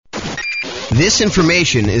This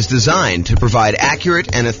information is designed to provide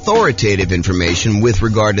accurate and authoritative information with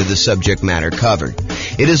regard to the subject matter covered.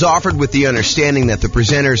 It is offered with the understanding that the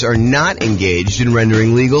presenters are not engaged in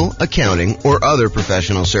rendering legal, accounting, or other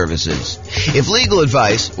professional services. If legal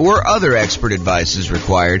advice or other expert advice is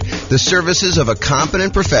required, the services of a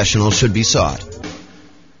competent professional should be sought.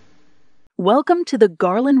 Welcome to the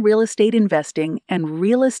Garland Real Estate Investing and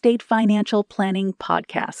Real Estate Financial Planning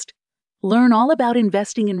Podcast. Learn all about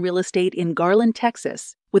investing in real estate in Garland,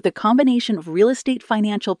 Texas, with a combination of real estate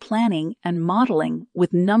financial planning and modeling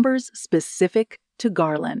with numbers specific to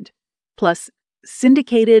Garland. Plus,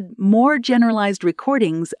 syndicated, more generalized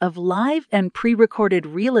recordings of live and pre-recorded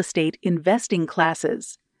real estate investing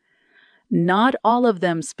classes. Not all of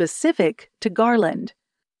them specific to Garland.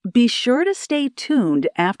 Be sure to stay tuned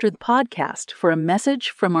after the podcast for a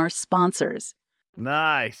message from our sponsors.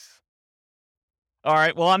 Nice. All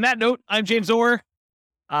right. Well, on that note, I'm James Orr.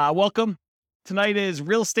 Welcome. Tonight is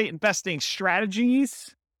Real Estate Investing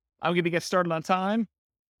Strategies. I'm going to get started on time.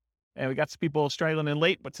 And we got some people straggling in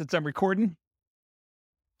late, but since I'm recording.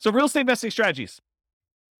 So Real Estate Investing Strategies.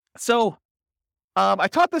 So I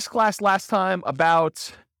taught this class last time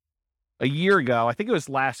about a year ago. I think it was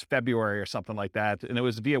last February or something like that. And it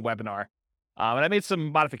was via webinar. And I made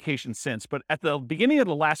some modifications since. But at the beginning of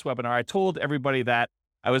the last webinar, I told everybody that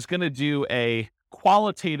I was going to do a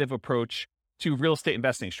qualitative approach to real estate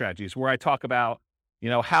investing strategies, where I talk about,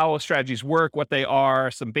 how strategies work, what they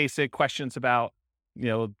are, some basic questions about,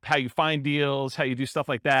 how you find deals, how you do stuff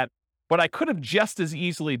like that. But I could have just as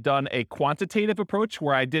easily done a quantitative approach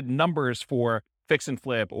where I did numbers for fix and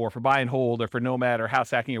flip or for buy and hold or for nomad or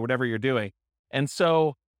house hacking or whatever you're doing. And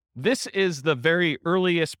so this is the very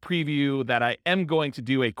earliest preview that I am going to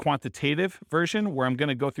do a quantitative version where I'm going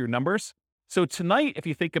to go through numbers. So tonight, if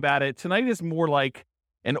you think about it, tonight is more like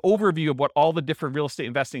an overview of what all the different real estate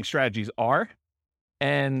investing strategies are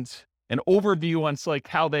and an overview on like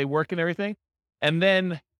how they work and everything. And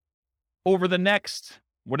then over the next,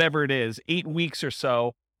 whatever it is, 8 weeks or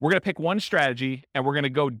so, we're going to pick one strategy and we're going to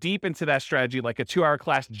go deep into that strategy, like a 2-hour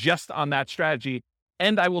class just on that strategy.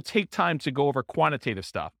 And I will take time to go over quantitative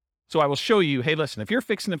stuff. So I will show you, hey, listen, if you're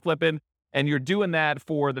fixing and flipping and you're doing that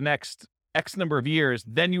for the next X number of years,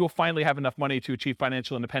 then you will finally have enough money to achieve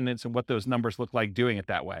financial independence and what those numbers look like doing it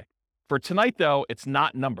that way. For tonight, though, it's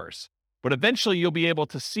not numbers, but eventually you'll be able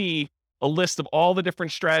to see a list of all the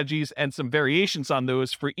different strategies and some variations on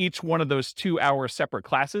those for each one of those 2-hour separate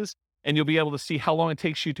classes. And you'll be able to see how long it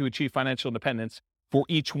takes you to achieve financial independence for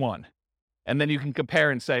each one. And then you can compare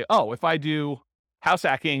and say, oh, if I do house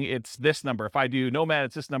hacking, it's this number. If I do nomad,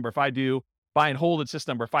 it's this number. If I do buy and hold, it's this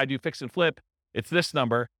number. If I do fix and flip, it's this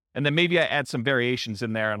number. And then maybe I add some variations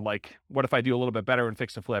in there and like, what if I do a little bit better in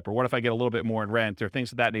fix and flip? Or what if I get a little bit more in rent or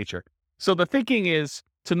things of that nature? So the thinking is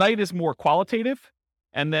tonight is more qualitative.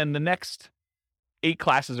 And then the next 8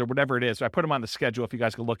 classes or whatever it is, so I put them on the schedule. If you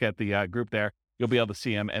guys can look at the group there, you'll be able to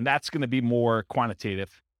see them. And that's going to be more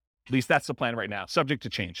quantitative. At least that's the plan right now, subject to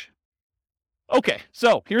change. Okay,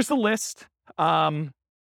 so here's the list.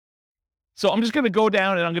 So I'm just going to go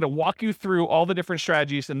down and I'm going to walk you through all the different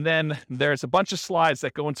strategies. And then there's a bunch of slides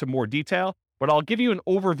that go into more detail, but I'll give you an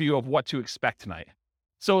overview of what to expect tonight.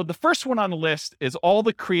 So the first one on the list is all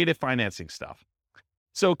the creative financing stuff.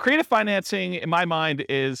 So creative financing, in my mind,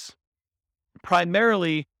 is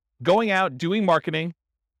primarily going out, doing marketing,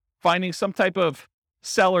 finding some type of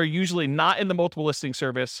seller, usually not in the multiple listing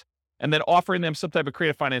service, and then offering them some type of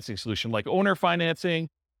creative financing solution like owner financing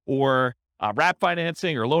or wrap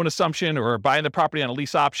financing or loan assumption or buying the property on a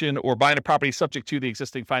lease option or buying a property subject to the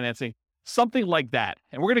existing financing, something like that.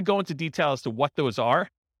 And we're going to go into detail as to what those are,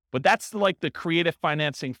 but that's like the creative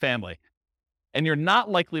financing family. And you're not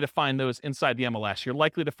likely to find those inside the MLS. You're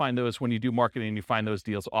likely to find those when you do marketing and you find those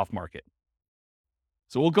deals off market.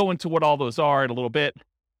 So we'll go into what all those are in a little bit.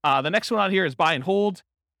 The next one on here is buy and hold.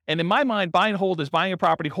 And in my mind, buy and hold is buying a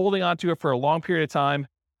property, holding onto it for a long period of time,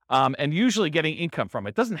 and usually getting income from it.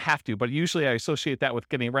 It doesn't have to, but usually I associate that with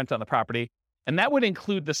getting rent on the property. And that would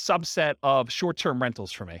include the subset of short-term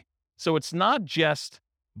rentals for me. So it's not just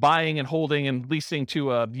buying and holding and leasing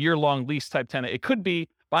to a year-long lease type tenant. It could be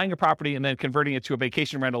buying a property and then converting it to a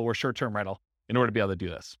vacation rental or short-term rental in order to be able to do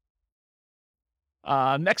this.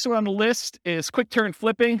 Next one on the list is quick turn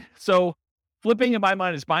flipping. So flipping in my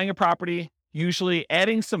mind is buying a property, usually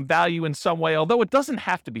adding some value in some way, although it doesn't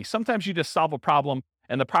have to be. Sometimes you just solve a problem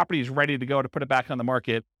and the property is ready to go to put it back on the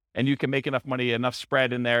market and you can make enough money, enough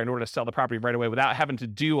spread in there in order to sell the property right away without having to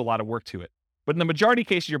do a lot of work to it. But in the majority of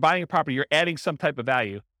cases, you're buying a property, you're adding some type of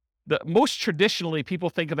value. Most traditionally, people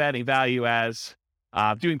think of adding value as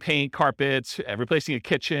doing paint, carpets, replacing a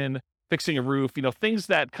kitchen, fixing a roof, things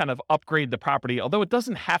that kind of upgrade the property. Although it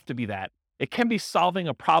doesn't have to be that. It can be solving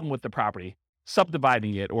a problem with the property,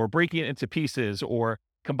 subdividing it or breaking it into pieces or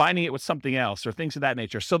combining it with something else or things of that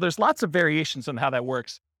nature. So there's lots of variations on how that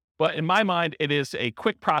works. But in my mind, it is a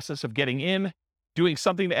quick process of getting in, doing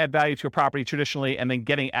something to add value to a property traditionally, and then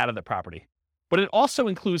getting out of the property. But it also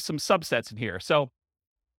includes some subsets in here. So,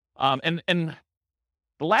 and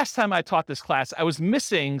the last time I taught this class, I was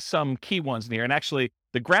missing some key ones in here. And actually,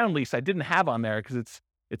 the ground lease I didn't have on there because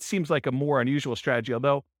it seems like a more unusual strategy,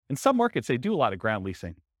 although in some markets, they do a lot of ground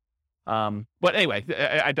leasing. But anyway,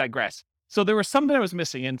 I digress. So there were some that I was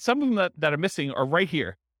missing, and some of them that are missing are right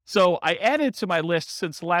here. So I added to my list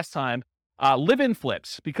since the last time, live-in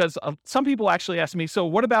flips, because some people actually ask me, so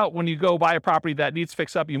what about when you go buy a property that needs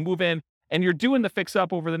fix up, you move in, and you're doing the fix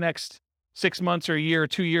up over the next 6 months or a year or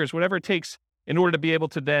 2 years, whatever it takes in order to be able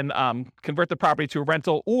to then convert the property to a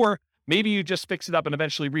rental, or maybe you just fix it up and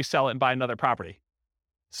eventually resell it and buy another property.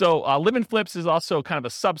 So live-in flips is also kind of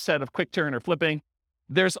a subset of quick turn or flipping.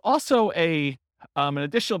 There's also an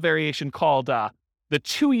additional variation called the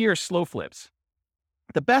 2-year slow flips.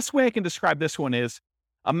 The best way I can describe this one is,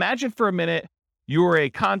 imagine for a minute you're a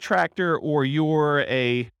contractor or you're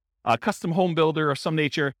a custom home builder of some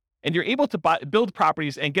nature, and you're able to build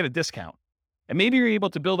properties and get a discount. And maybe you're able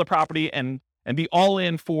to build a property and be all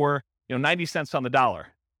in for 90 cents on the dollar.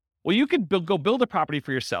 Well, you could go build a property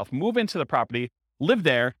for yourself, move into the property, live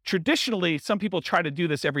there. Traditionally, some people try to do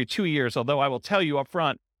this every 2 years, although I will tell you up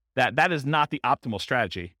front that that is not the optimal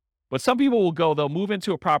strategy. But some people they'll move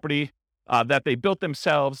into a property that they built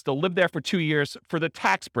themselves. They'll live there for 2 years for the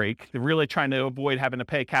tax break. They're really trying to avoid having to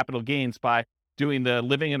pay capital gains by doing the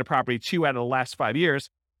living in a property 2 out of the last 5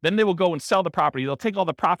 years. Then they will go and sell the property. They'll take all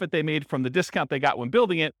the profit they made from the discount they got when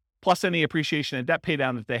building it, plus any appreciation and debt pay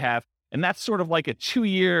down that they have. And that's sort of like a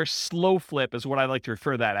 2-year slow flip is what I like to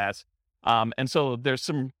refer that as. And so there's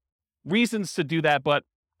some reasons to do that, but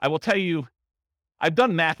I will tell you, I've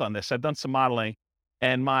done math on this. I've done some modeling,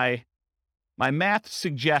 and my math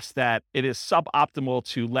suggests that it is suboptimal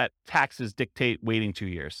to let taxes dictate waiting 2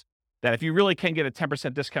 years. That if you really can get a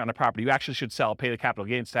 10% discount on a property, you actually should sell, pay the capital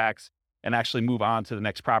gains tax, and actually move on to the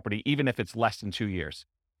next property, even if it's less than 2 years.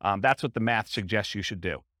 That's what the math suggests you should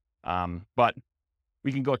do. But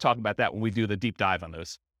we can go talk about that when we do the deep dive on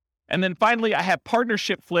those. And then finally, I have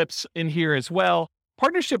partnership flips in here as well.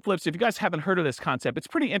 Partnership flips, if you guys haven't heard of this concept, it's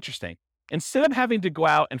pretty interesting. Instead of having to go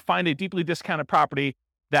out and find a deeply discounted property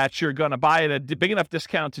that you're going to buy at a big enough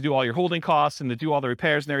discount to do all your holding costs and to do all the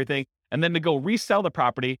repairs and everything, and then to go resell the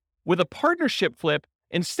property, with a partnership flip,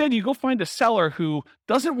 instead you go find a seller who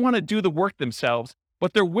doesn't want to do the work themselves,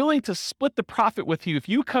 but they're willing to split the profit with you if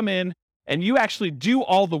you come in and you actually do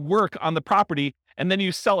all the work on the property and then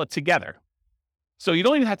you sell it together. So you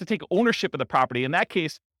don't even have to take ownership of the property. In that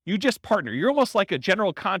case, you just partner. You're almost like a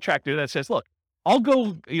general contractor that says, look, I'll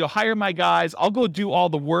go, hire my guys. I'll go do all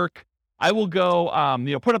the work. I will go,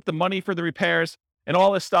 put up the money for the repairs and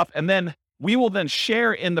all this stuff. And then we will then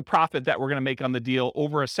share in the profit that we're going to make on the deal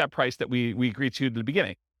over a set price that we agreed to at the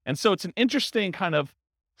beginning. And so it's an interesting kind of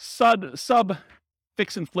sub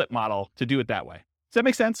fix and flip model to do it that way. Does that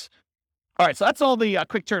make sense? All right. So that's all the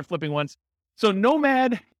quick turn flipping ones. So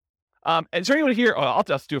Nomad, is there anyone here? Oh, I'll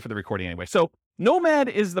just do it for the recording anyway. So Nomad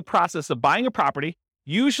is the process of buying a property,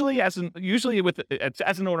 usually as an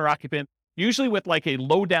owner occupant, usually with like a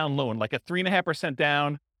low down loan, like a 3.5%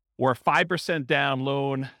 down or a 5% down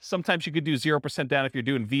loan. Sometimes you could do 0% down if you're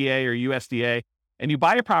doing VA or USDA. And you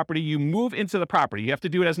buy a property, you move into the property. You have to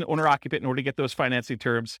do it as an owner occupant in order to get those financing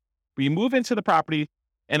terms. But you move into the property,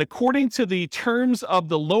 and according to the terms of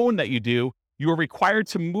the loan that you do, you are required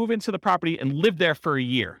to move into the property and live there for a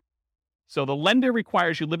year. So the lender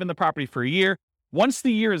requires you live in the property for a year. Once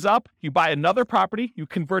the year is up, you buy another property, you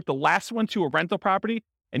convert the last one to a rental property,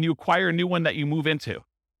 and you acquire a new one that you move into.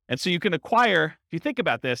 And so you can acquire, if you think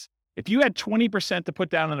about this, if you had 20% to put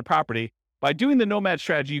down on a property, by doing the Nomad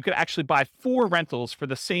strategy, you could actually buy 4 rentals for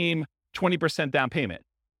the same 20% down payment.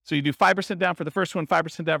 So you do 5% down for the first one,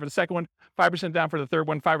 5% down for the second one, 5% down for the third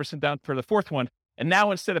one, 5% down for the fourth one. And now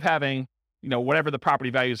instead of having, whatever the property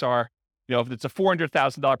values are, if it's a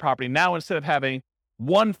 $400,000 property, now instead of having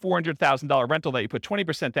one $400,000 rental that you put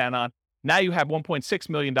 20% down on, now you have $1.6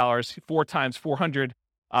 million, 4 times 400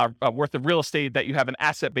 worth of real estate that you have an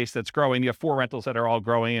asset base that's growing. You have 4 rentals that are all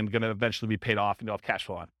growing and going to eventually be paid off and you'll have cash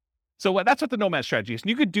flow on. So that's what the Nomad strategy is. And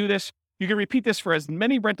you could do this. You can repeat this for as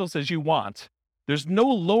many rentals as you want. There's no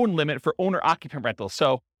loan limit for owner-occupant rentals.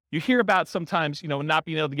 So you hear about sometimes, not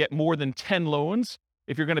being able to get more than 10 loans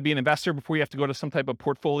if you're going to be an investor before you have to go to some type of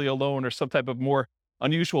portfolio loan or some type of more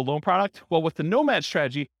unusual loan product. Well, with the Nomad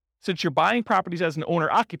strategy, since you're buying properties as an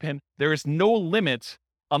owner-occupant, there is no limit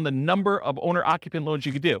on the number of owner-occupant loans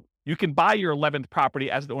you could do. You can buy your 11th property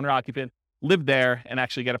as an owner-occupant, live there, and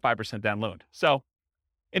actually get a 5% down loan. So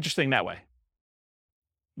interesting that way.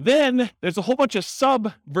 Then there's a whole bunch of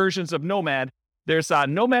sub versions of Nomad. There's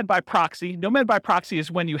Nomad by proxy. Nomad by proxy is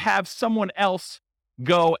when you have someone else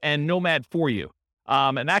go and Nomad for you.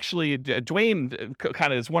 And actually, Dwayne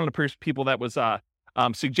kind of is one of the people that was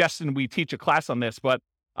suggesting we teach a class on this. But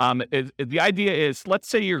the idea is, let's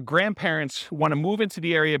say your grandparents want to move into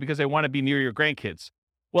the area because they want to be near your grandkids.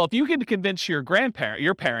 Well, if you can convince your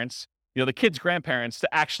parents, the kids' grandparents,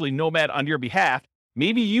 to actually Nomad on your behalf,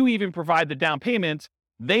 maybe you even provide the down payment.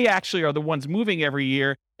 They actually are the ones moving every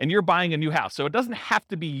year, and you're buying a new house. So it doesn't have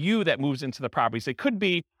to be you that moves into the properties. It could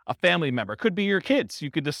be a family member. It could be your kids.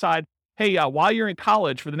 You could decide, hey, while you're in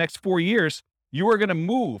college for the next 4 years, you are going to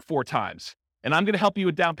move 4 times. And I'm going to help you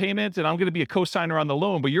with down payment, and I'm going to be a co-signer on the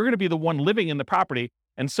loan, but you're going to be the one living in the property.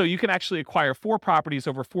 And so you can actually acquire 4 properties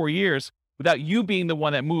over 4 years without you being the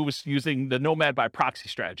one that moves using the Nomad by proxy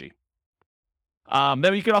strategy.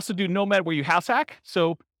 Then you can also do Nomad where you house hack.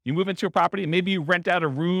 So you move into a property and maybe you rent out a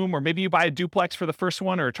room, or maybe you buy a duplex for the first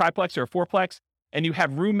one, or a triplex or a fourplex, and you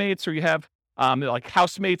have roommates, or you have like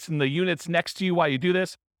housemates in the units next to you while you do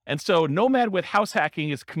this. And so Nomad with house hacking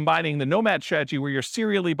is combining the Nomad strategy where you're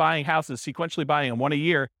serially buying houses, sequentially buying them 1 a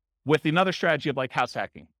year, with another strategy of like house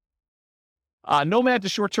hacking. Nomad to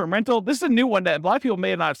short-term rental. This is a new one that a lot of people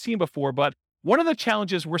may not have seen before, but one of the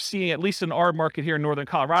challenges we're seeing, at least in our market here in Northern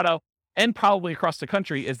Colorado, and probably across the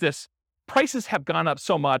country, is this: prices have gone up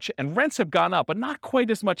so much and rents have gone up, but not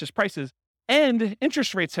quite as much as prices. And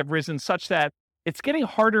interest rates have risen such that it's getting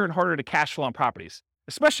harder and harder to cash flow on properties,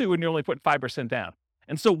 especially when you're only putting 5% down.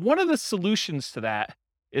 And so one of the solutions to that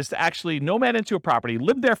is to actually Nomad into a property,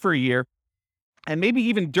 live there for a year, and maybe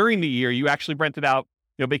even during the year, you actually rent it out,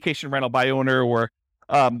 vacation rental by owner, or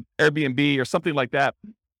Airbnb or something like that.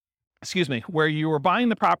 Where you are buying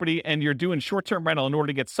the property and you're doing short-term rental in order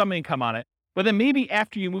to get some income on it. But then maybe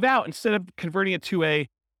after you move out, instead of converting it to a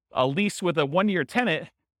lease with a 1-year tenant,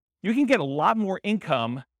 you can get a lot more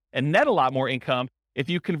income and net a lot more income if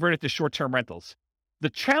you convert it to short-term rentals. The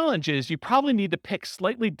challenge is you probably need to pick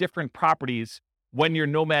slightly different properties when you're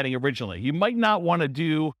nomading originally. You might not want to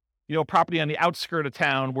do, property on the outskirt of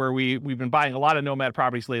town where we've been buying a lot of nomad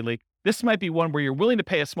properties lately. This might be one where you're willing to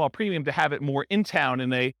pay a small premium to have it more in town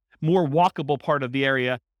in a more walkable part of the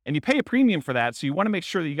area. And you pay a premium for that. So you want to make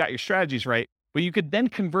sure that you got your strategies right, but you could then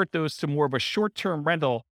convert those to more of a short-term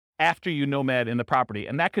rental after you nomad in the property.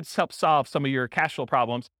 And that could help solve some of your cash flow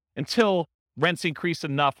problems until rents increase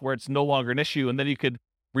enough where it's no longer an issue. And then you could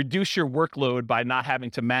reduce your workload by not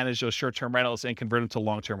having to manage those short-term rentals and convert them to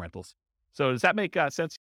long-term rentals. So does that make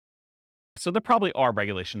sense? So there probably are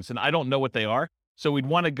regulations, and I don't know what they are. So we'd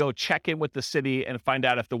want to go check in with the city and find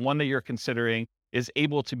out if the one that you're considering is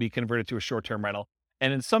able to be converted to a short-term rental.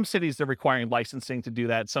 And in some cities, they're requiring licensing to do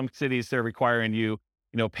that. Some cities, they're requiring you,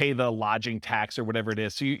 pay the lodging tax or whatever it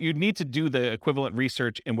is. So you need to do the equivalent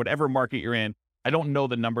research in whatever market you're in. I don't know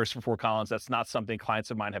the numbers for Fort Collins. That's not something clients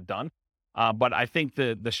of mine have done. But I think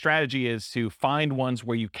the strategy is to find ones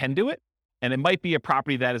where you can do it. And it might be a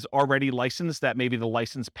property that is already licensed, that maybe the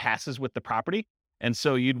license passes with the property. And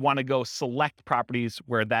so you'd want to go select properties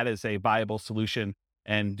where that is a viable solution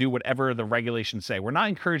and do whatever the regulations say. We're not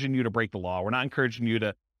encouraging you to break the law. We're not encouraging you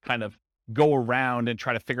to kind of go around and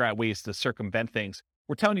try to figure out ways to circumvent things.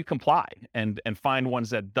 We're telling you comply and find ones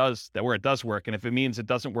that where it does work. And if it means it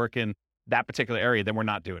doesn't work in that particular area, then we're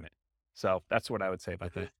not doing it. So that's what I would say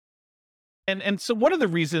about that. And so one of the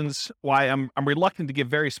reasons why I'm reluctant to give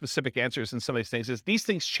very specific answers in some of these things is these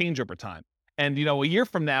things change over time. And, a year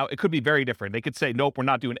from now, it could be very different. They could say, nope, we're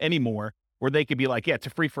not doing any more. Or they could be like, yeah, it's a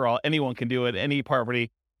free for all. Anyone can do it. Any property,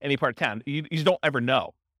 any part of town. You just don't ever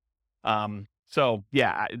know. So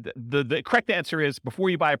yeah, the correct answer is before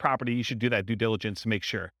you buy a property, you should do that due diligence to make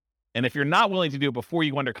sure. And if you're not willing to do it before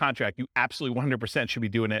you go under contract, you absolutely 100% should be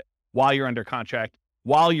doing it while you're under contract,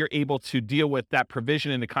 while you're able to deal with that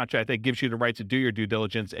provision in the contract that gives you the right to do your due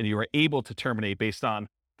diligence, and you are able to terminate based on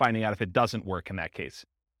finding out if it doesn't work in that case.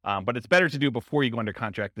 But it's better to do before you go under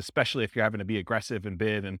contract, especially if you're having to be aggressive and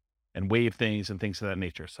bid and waive things and things of that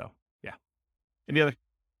nature. So yeah. Any other?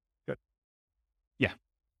 Good. Yeah.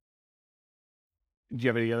 Do you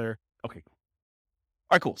have any other? Okay.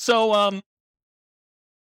 All right, cool. So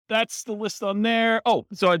that's the list on there. Oh,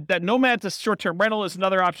 so that Nomad to short-term rental is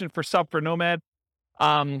another option for Nomad.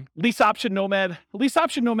 Lease option Nomad. Lease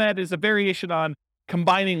option Nomad is a variation on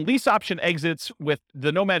combining lease option exits with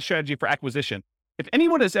the Nomad strategy for acquisition. If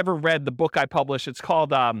anyone has ever read the book I published, it's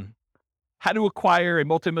called how to acquire a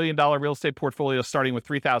multi-million-dollar real estate portfolio starting with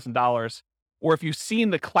 $3,000, or if you've seen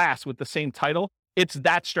the class with the same title, it's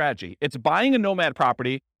that strategy. It's buying a nomad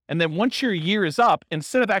property, and then once your year is up,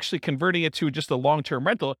 instead of actually converting it to just a long-term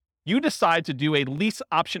rental, you decide to do a lease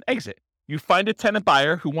option exit. You find a tenant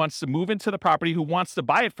buyer who wants to move into the property, who wants to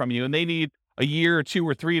buy it from you, and they need a year or 2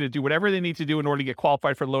 or 3 to do whatever they need to do in order to get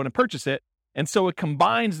qualified for the loan and purchase it. And so it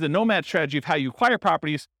combines the nomad strategy of how you acquire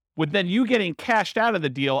properties with then you getting cashed out of the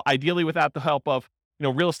deal, ideally without the help of,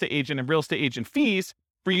 real estate agent and real estate agent fees,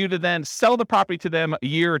 for you to then sell the property to them a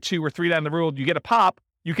year or 2 or 3 down the road. You get a pop.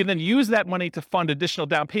 You can then use that money to fund additional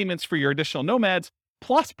down payments for your additional nomads,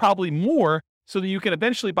 plus probably more, so that you can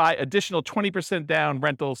eventually buy additional 20% down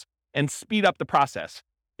rentals and speed up the process.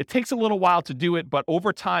 It takes a little while to do it, but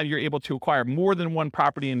over time, you're able to acquire more than one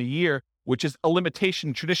property in a year, which is a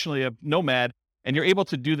limitation traditionally of nomad. And you're able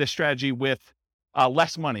to do this strategy with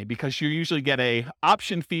less money, because you usually get a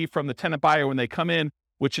option fee from the tenant buyer when they come in,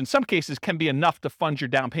 which in some cases can be enough to fund your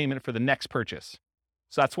down payment for the next purchase.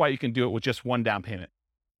 So that's why you can do it with just one down payment.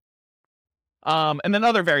 And then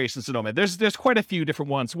other variations of nomad. There's quite a few different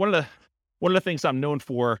ones. One of the things I'm known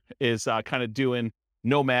for is kind of doing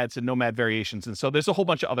nomads and nomad variations. And so there's a whole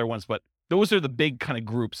bunch of other ones, but those are the big kind of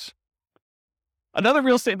groups. Another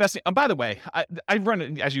real estate investing. By the way, I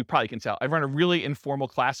run, as you probably can tell, I run a really informal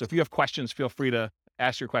class. So if you have questions, feel free to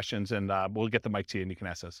ask your questions, and we'll get the mic to you and you can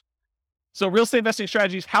ask us. So real estate investing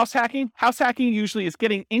strategies, house hacking. House hacking usually is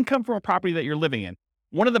getting income from a property that you're living in.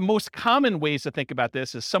 One of the most common ways to think about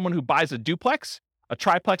this is someone who buys a duplex, a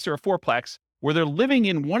triplex, or a fourplex, where they're living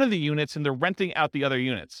in one of the units and they're renting out the other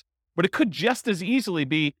units. But it could just as easily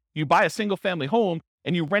be you buy a single family home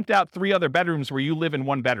and you rent out 3 other bedrooms where you live in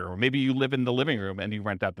one bedroom, or maybe you live in the living room and you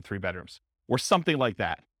rent out the 3 bedrooms, or something like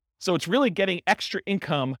that. So it's really getting extra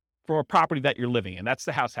income from a property that you're living in. That's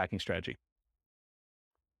the house hacking strategy.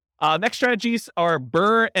 Next strategies are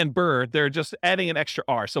BRRRR and BRRRR. They're just adding an extra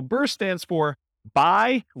R. So BRRRR stands for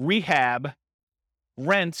buy, rehab,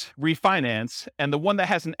 rent, refinance. And the one that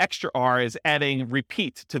has an extra R is adding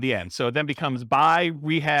repeat to the end. So it then becomes buy,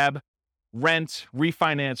 rehab, rent,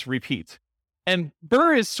 refinance, repeat. And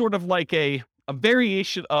BRRRR is sort of like a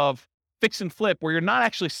variation of fix and flip, where you're not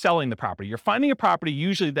actually selling the property. You're finding a property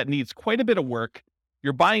usually that needs quite a bit of work.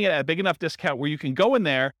 You're buying it at a big enough discount where you can go in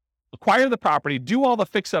there, acquire the property, do all the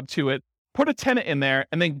fix up to it, put a tenant in there,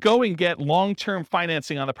 and then go and get long-term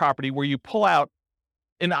financing on the property, where you pull out,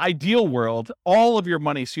 in an ideal world, all of your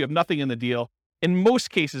money so you have nothing in the deal. In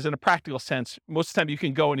most cases, in a practical sense, most of the time you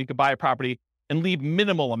can go and you can buy a property and leave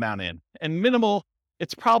minimal amount in. And minimal,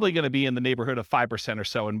 it's probably going to be in the neighborhood of 5% or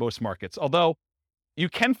so in most markets. Although you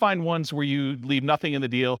can find ones where you leave nothing in the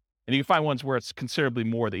deal, and you can find ones where it's considerably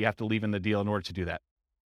more that you have to leave in the deal in order to do that.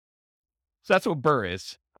 So that's what BRRRR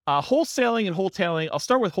is. Wholesaling and wholetailing. I'll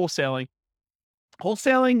start with wholesaling.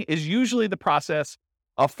 Wholesaling is usually the process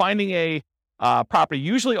of finding a property,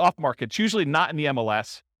 usually off market. It's usually not in the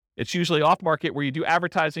MLS. It's usually off market, where you do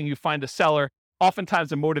advertising, you find a seller,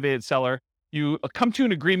 oftentimes a motivated seller. You come to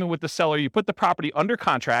an agreement with the seller, you put the property under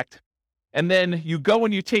contract, and then you go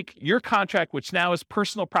and you take your contract, which now is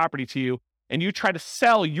personal property to you, and you try to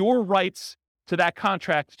sell your rights to that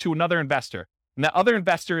contract to another investor. And that other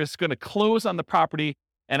investor is going to close on the property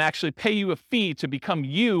and actually pay you a fee to become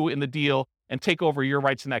you in the deal and take over your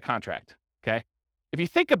rights in that contract. Okay. If you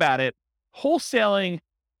think about it, wholesaling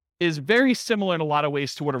is very similar in a lot of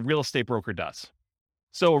ways to what a real estate broker does.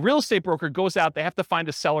 So a real estate broker goes out, they have to find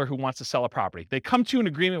a seller who wants to sell a property. They come to an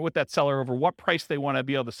agreement with that seller over what price they want to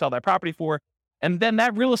be able to sell that property for. And then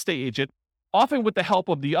that real estate agent, often with the help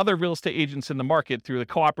of the other real estate agents in the market through the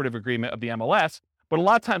cooperative agreement of the MLS, but a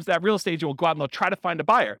lot of times that real estate agent will go out and they'll try to find a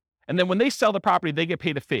buyer. And then when they sell the property, they get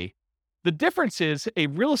paid a fee. The difference is a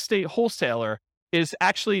real estate wholesaler is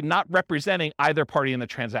actually not representing either party in the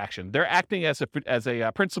transaction. They're acting as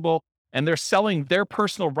a principal, and they're selling their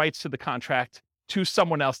personal rights to the contract to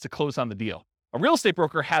someone else to close on the deal. A real estate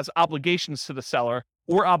broker has obligations to the seller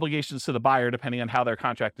or obligations to the buyer, depending on how their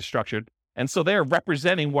contract is structured. And so they're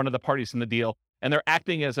representing one of the parties in the deal, and they're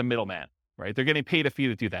acting as a middleman, right? They're getting paid a fee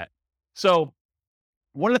to do that. So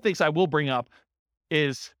one of the things I will bring up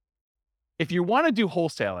is, if you want to do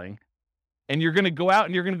wholesaling and you're going to go out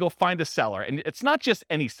and you're going to go find a seller, and it's not just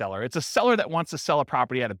any seller, it's a seller that wants to sell a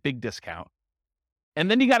property at a big discount.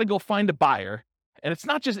 And then you got to go find a buyer. And it's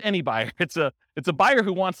not just any buyer. It's a buyer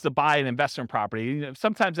who wants to buy an investment property,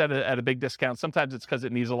 sometimes at a big discount. Sometimes it's because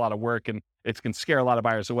it needs a lot of work and it can scare a lot of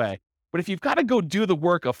buyers away. But if you've got to go do the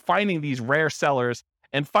work of finding these rare sellers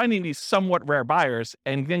and finding these somewhat rare buyers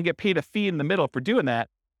and then get paid a fee in the middle for doing that,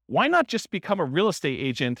 why not just become a real estate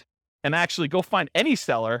agent and actually go find any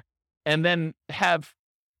seller and then have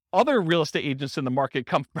other real estate agents in the market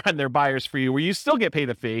come find their buyers for you, where you still get paid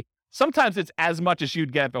a fee. Sometimes it's as much as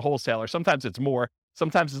you'd get at a wholesaler. Sometimes it's more.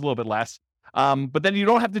 Sometimes it's a little bit less. But then you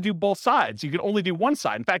don't have to do both sides. You can only do one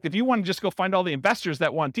side. In fact, if you want to just go find all the investors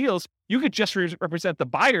that want deals, you could just represent the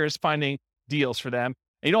buyers finding deals for them.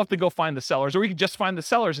 And you don't have to go find the sellers, or you can just find the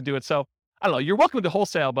sellers and do it. So I don't know. You're welcome to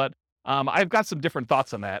wholesale, but I've got some different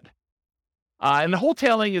thoughts on that. And the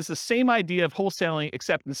wholetailing is the same idea of wholesaling,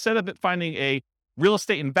 except instead of it finding a real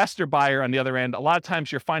estate investor buyer on the other end, a lot of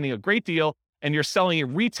times you're finding a great deal and you're selling it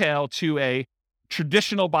retail to a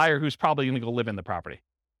traditional buyer who's probably going to go live in the property.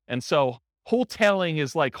 And so wholetailing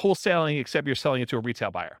is like wholesaling, except you're selling it to a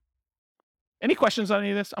retail buyer. Any questions on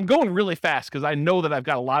any of this? I'm going really fast because I know that I've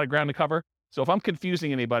got a lot of ground to cover. So if I'm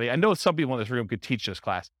confusing anybody, I know some people in this room could teach this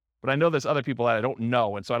class, but I know there's other people that I don't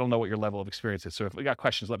know. And so I don't know what your level of experience is. So if we got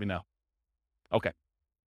questions, let me know. Okay.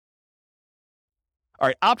 All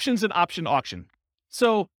right. Options and option auction.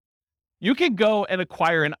 So you can go and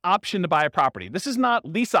acquire an option to buy a property. This is not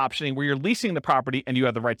lease optioning where you're leasing the property and you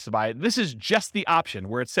have the rights to buy it. This is just the option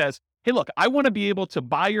where it says, hey, look, I want to be able to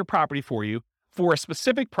buy your property for you for a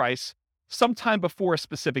specific price sometime before a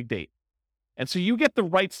specific date. And so you get the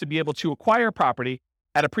rights to be able to acquire a property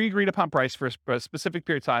at a pre-agreed upon price for a specific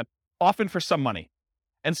period of time, often for some money.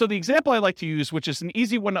 And so the example I like to use, which is an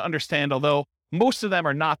easy one to understand, although most of them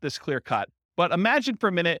are not this clear cut, but imagine for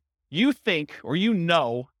a minute, you think, or you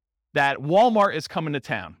know that Walmart is coming to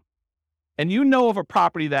town, and you know of a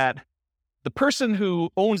property that the person who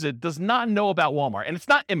owns it does not know about Walmart, and it's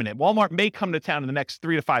not imminent. Walmart may come to town in the next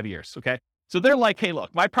 3 to 5 years, okay? So they're like, hey,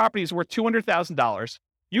 look, my property is worth $200,000.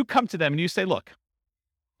 You come to them and you say, look,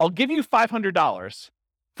 I'll give you $500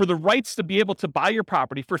 for the rights to be able to buy your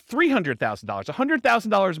property for $300,000,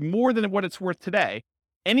 $100,000 more than what it's worth today,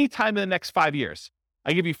 anytime in the next 5 years.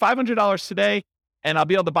 I give you $500 today, and I'll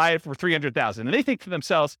be able to buy it for $300,000. And they think to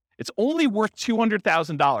themselves, it's only worth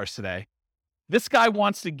 $200,000 today. This guy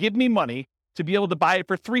wants to give me money to be able to buy it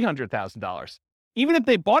for $300,000. Even if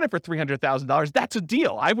they bought it for $300,000, that's a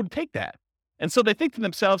deal. I would take that. And so they think to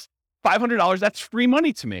themselves, $500, that's free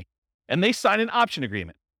money to me. And they sign an option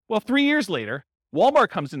agreement. Well, 3 years later, Walmart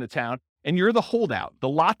comes into town and you're the holdout. The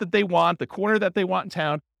lot that they want, the corner that they want in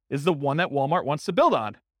town is the one that Walmart wants to build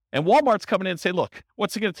on. And Walmart's coming in and say, look,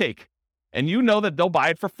 what's it going to take? And you know that they'll buy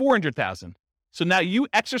it for $400,000. So now you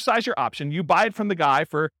exercise your option. You buy it from the guy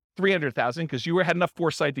for $300,000 because you had enough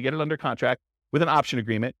foresight to get it under contract with an option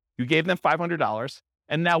agreement. You gave them $500.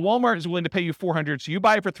 And now Walmart is willing to pay you $400. So you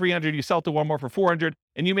buy it for $300, you sell it to Walmart for $400,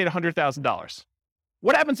 and you made $100,000.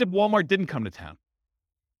 What happens if Walmart didn't come to town?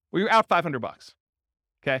 Well, you're out $500.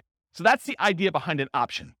 Okay. So that's the idea behind an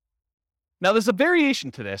option. Now there's a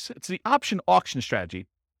variation to this. It's the option auction strategy.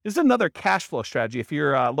 This is another cash flow strategy if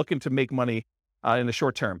you're looking to make money in the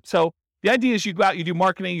short term. So the idea is you go out, you do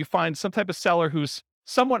marketing, you find some type of seller who's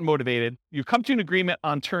somewhat motivated. You come to an agreement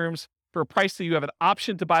on terms for a price that you have an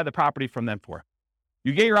option to buy the property from them for.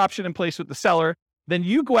 You get your option in place with the seller. Then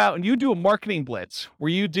you go out and you do a marketing blitz where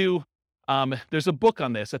you do, there's a book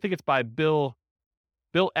on this. I think it's by Bill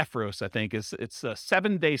Efros, I think. It's a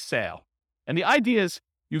 7-day sale. And the idea is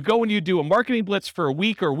you go and you do a marketing blitz for a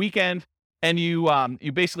week or a weekend, and you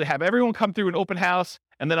basically have everyone come through an open house.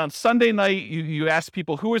 And then on Sunday night, you ask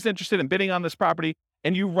people who is interested in bidding on this property,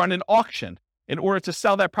 and you run an auction in order to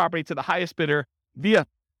sell that property to the highest bidder via,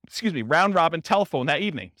 round robin telephone that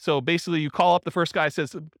evening. So basically you call up the first guy,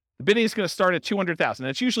 says, the bidding is going to start at $200,000. And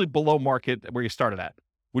it's usually below market where you started at.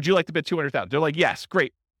 Would you like to bid $200,000? They're like, yes,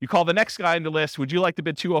 great. You call the next guy in the list. Would you like to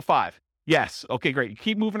bid $205,000? Yes. Okay, great. You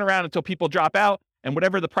keep moving around until people drop out, and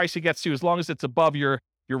whatever the price it gets to, as long as it's above your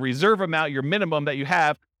reserve amount, your minimum that you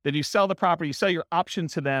have, then you sell the property, you sell your option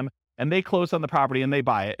to them, and they close on the property and they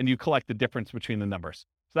buy it, and you collect the difference between the numbers.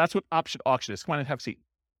 So that's what option auction is. Come on and have a seat.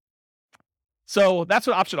 So that's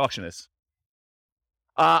what option auction is.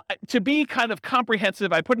 To be kind of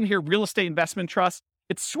comprehensive, I put in here real estate investment trust.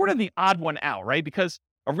 It's sort of the odd one out, right? Because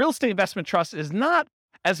a real estate investment trust is not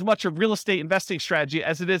as much a real estate investing strategy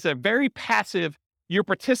as it is a very passive, you're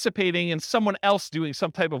participating in someone else doing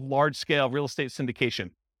some type of large scale real estate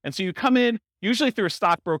syndication. And so you come in, usually through a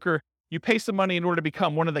stockbroker, you pay some money in order to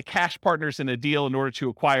become one of the cash partners in a deal in order to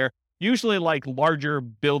acquire, usually like larger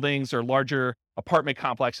buildings or larger apartment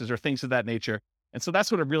complexes or things of that nature. And so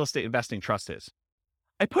that's what a real estate investing trust is.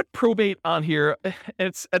 I put probate on here.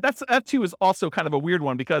 That too is also kind of a weird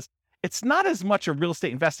one because it's not as much a real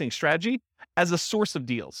estate investing strategy as a source of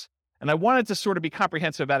deals. And I wanted to sort of be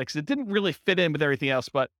comprehensive about it because it didn't really fit in with everything else.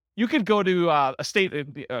 But you could go to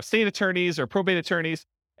state attorneys or probate attorneys,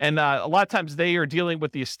 and a lot of times they are dealing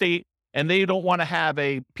with the estate and they don't want to have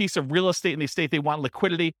a piece of real estate in the estate. They want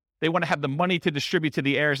liquidity. they want to have the money to distribute to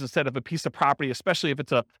the heirs instead of a piece of property, especially if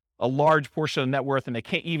it's a large portion of net worth and they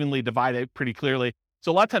can't evenly divide it pretty clearly.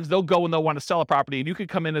 So a lot of times they'll go and they'll want to sell a property, and you could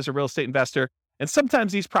come in as a real estate investor. And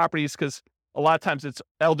sometimes these properties, because a lot of times it's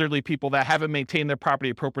elderly people that haven't maintained their property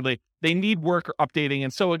appropriately, they need work or updating.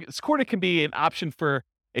 And so it sort of can be an option for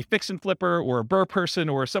a fix and flipper or a burr person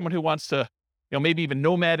or someone who wants to, maybe even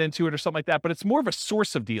nomad into it or something like that. But it's more of a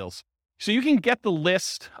source of deals. So you can get the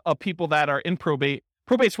list of people that are in probate.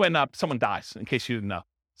 Probate's when someone dies, in case you didn't know.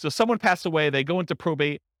 So someone passed away, they go into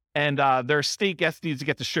probate, and their estate needs to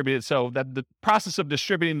get distributed. So that the process of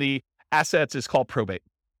distributing the assets is called probate.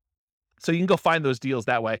 So you can go find those deals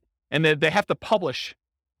that way. And then they have to publish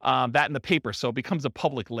that in the paper. So it becomes a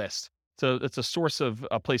public list. So it's a source of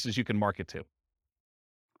places you can market to.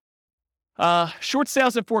 Short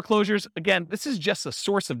sales and foreclosures. Again, this is just a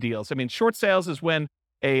source of deals. I mean, short sales is when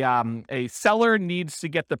a seller needs to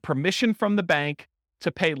get the permission from the bank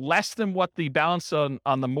to pay less than what the balance on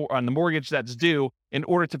the mortgage that's due in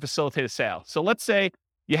order to facilitate a sale. So let's say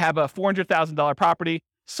you have a $400,000 property.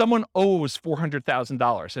 Someone owes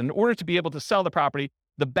 $400,000. In order to be able to sell the property,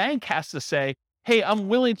 the bank has to say, hey, I'm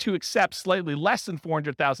willing to accept slightly less than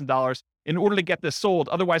 $400,000 in order to get this sold.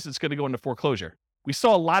 Otherwise, it's going to go into foreclosure. We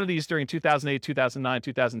saw a lot of these during 2008, 2009,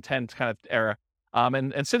 2010 kind of era.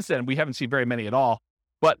 And since then, we haven't seen very many at all.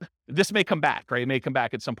 But this may come back, right? It may come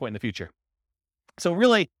back at some point in the future. So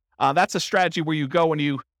really, that's a strategy where you go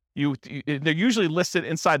and they're usually listed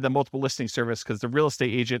inside the multiple listing service because the real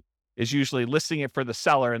estate agent is usually listing it for the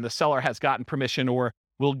seller, and the seller has gotten permission or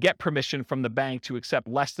will get permission from the bank to accept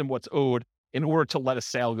less than what's owed in order to let a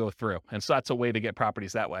sale go through. And so that's a way to get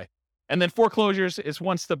properties that way. And then foreclosures is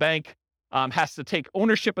once the bank has to take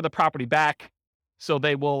ownership of the property back. So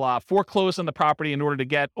they will foreclose on the property in order to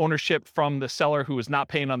get ownership from the seller who is not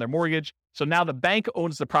paying on their mortgage. So now the bank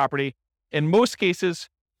owns the property. In most cases,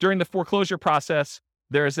 during the foreclosure process,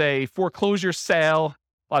 there's a foreclosure sale,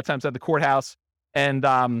 a lot of times at the courthouse, and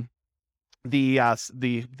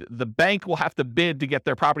the bank will have to bid to get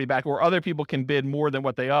their property back, or other people can bid more than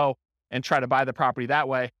what they owe and try to buy the property that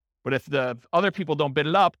way. But if the other people don't bid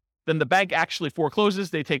it up, then the bank actually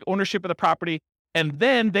forecloses. They take ownership of the property, and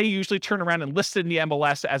then they usually turn around and list it in the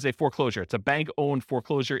MLS as a foreclosure. It's a bank-owned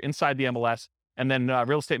foreclosure inside the MLS, and then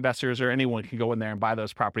real estate investors or anyone can go in there and buy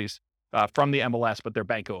those properties from the MLS, but they're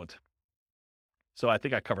bank-owned. So I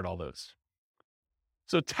think I covered all those.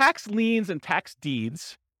 So tax liens and tax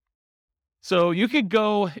deeds. So you could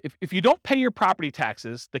go, if you don't pay your property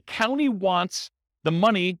taxes, the county wants the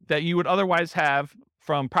money that you would otherwise have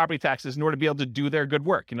from property taxes in order to be able to do their good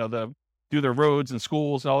work, do their roads and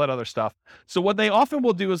schools and all that other stuff. So what they often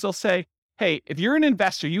will do is they'll say, hey, if you're an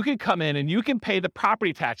investor, you can come in and you can pay the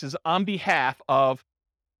property taxes on behalf of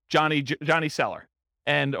Johnny Seller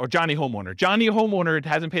or Johnny Homeowner. Johnny Homeowner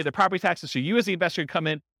hasn't paid the property taxes, so you as the investor come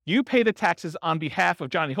in, you pay the taxes on behalf of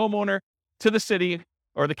Johnny Homeowner to the city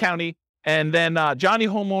or the county, and then Johnny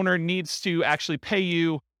Homeowner needs to actually pay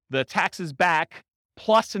you the taxes back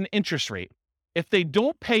plus an interest rate. If they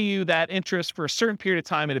don't pay you that interest for a certain period of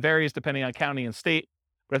time, it varies depending on county and state,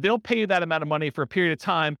 but if they don't pay you that amount of money for a period of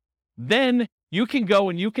time, then you can go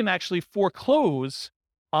and you can actually foreclose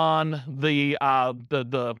on the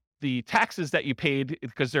taxes that you paid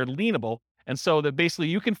because they're lienable. And so that basically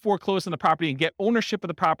you can foreclose on the property and get ownership of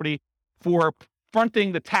the property for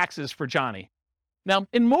fronting the taxes for Johnny. Now,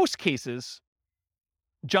 in most cases,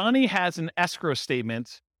 Johnny has an escrow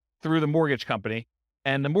statement through the mortgage company,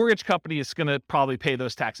 and the mortgage company is going to probably pay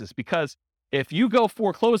those taxes because if you go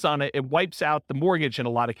foreclose on it, it wipes out the mortgage in a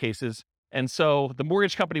lot of cases. And so the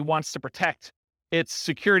mortgage company wants to protect its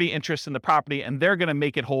security interest in the property, and they're going to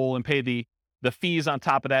make it whole and pay the fees on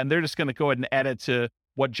top of that. And they're just going to go ahead and add it to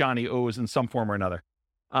what Johnny owes in some form or another.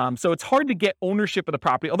 So it's hard to get ownership of the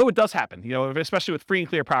property, although it does happen, especially with free and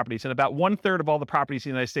clear properties. And about 1/3 of all the properties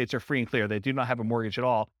in the United States are free and clear. They do not have a mortgage at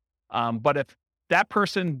all. But if that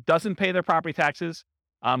person doesn't pay their property taxes,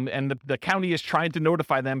 and the county is trying to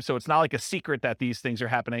notify them, so it's not like a secret that these things are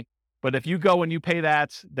happening. But if you go and you pay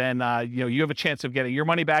that, then you have a chance of getting your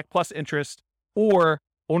money back plus interest or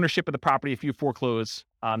ownership of the property if you foreclose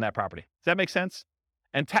on that property. Does that make sense?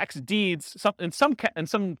 And tax deeds, in some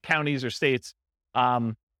counties or states,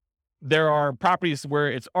 there are properties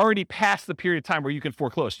where it's already past the period of time where you can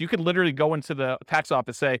foreclose. You can literally go into the tax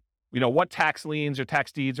office, say, what tax liens or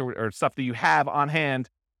tax deeds or stuff that you have on hand,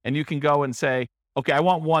 and you can go and say, okay, I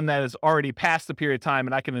want one that is already past the period of time,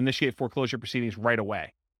 and I can initiate foreclosure proceedings right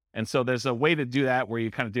away. And so there's a way to do that where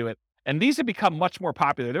you kind of do it. And these have become much more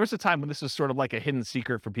popular. There was a time when this was sort of like a hidden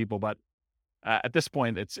secret for people, but at this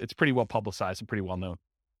point, it's pretty well publicized and pretty well known.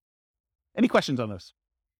 Any questions on this?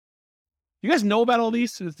 You guys know about all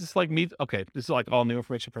these? Is this like me? Okay, this is like all new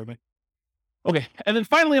information for everybody. Okay, and then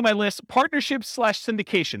finally on my list,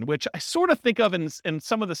 partnership/syndication, which I sort of think of in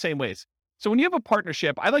some of the same ways. So when you have a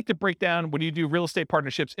partnership, I like to break down when you do real estate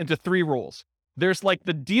partnerships into 3 roles. There's like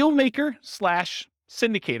the deal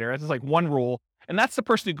maker/syndicator. That's like one role. And that's the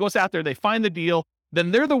person who goes out there, they find the deal,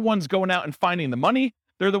 then they're the ones going out and finding the money.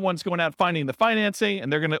 They're the ones going out finding the financing,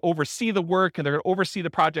 and they're going to oversee the work, and they're going to oversee the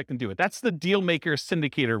project and do it. That's the deal maker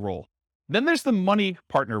syndicator role. Then there's the money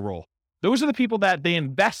partner role. Those are the people that they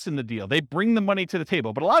invest in the deal. They bring the money to the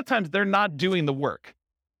table, but a lot of times they're not doing the work.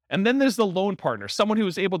 And then there's the loan partner, someone who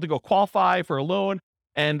is able to go qualify for a loan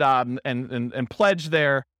and pledge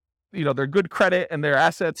their good credit and their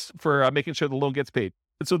assets for making sure the loan gets paid.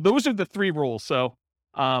 And so those are the 3 roles. So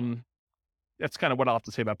that's kind of what I'll have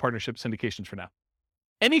to say about partnership syndications for now.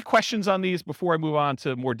 Any questions on these before I move on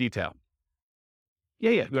to more detail?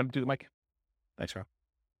 Yeah. You want to do the mic? Thanks, Rob.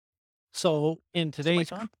 So in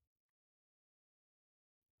today's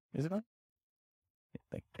Is it on?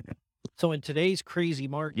 Yeah, So in today's crazy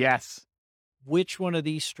market, yes. which one of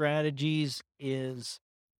these strategies is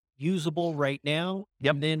usable right now?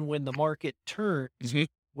 Yep. And then when the market turns,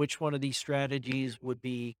 which one of these strategies would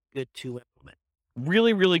be good to implement?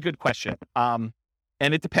 Really, really good question.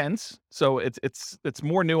 And it depends. So it's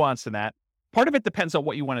more nuanced than that. Part of it depends on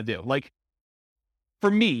what you want to do. Like for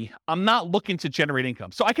me, I'm not looking to generate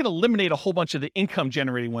income. So I can eliminate a whole bunch of the income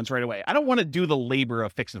generating ones right away. I don't want to do the labor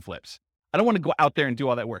of fix and flips. I don't want to go out there and do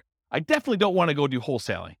all that work. I definitely don't want to go do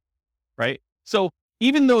wholesaling, right? So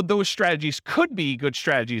even though those strategies could be good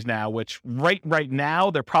strategies now, which right now,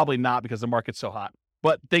 they're probably not because the market's so hot,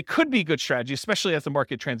 but they could be good strategies, especially as the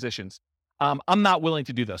market transitions. I'm not willing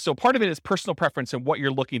to do those. So part of it is personal preference and what you're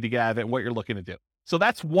looking to get out of it and what you're looking to do. So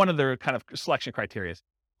that's one of the kind of selection criteria.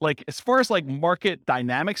 Like as far as like market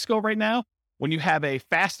dynamics go right now, when you have a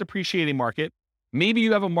fast appreciating market, maybe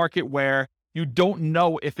you have a market where you don't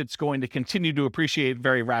know if it's going to continue to appreciate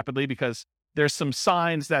very rapidly because there's some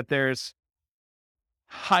signs that there's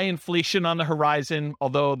high inflation on the horizon,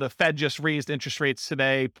 although the Fed just raised interest rates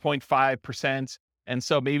today, 0.5%. And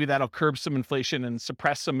so maybe that'll curb some inflation and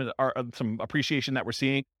suppress some appreciation that we're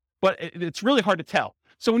seeing. But it's really hard to tell.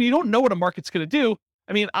 So when you don't know what a market's going to do,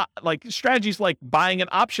 I mean, like strategies like buying an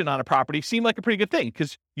option on a property seem like a pretty good thing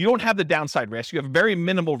because you don't have the downside risk. You have very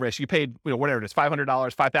minimal risk. You paid, whatever it is, $500,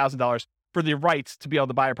 $5,000 for the rights to be able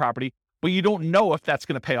to buy a property, but you don't know if that's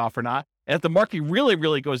going to pay off or not. And if the market really,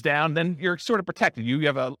 really goes down, then you're sort of protected. You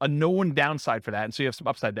have a known downside for that. And so you have some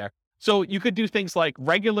upside there. So you could do things like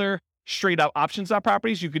regular straight up options on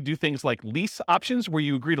properties. You could do things like lease options where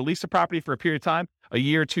you agree to lease a property for a period of time, a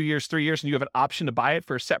year, 2 years, 3 years, and you have an option to buy it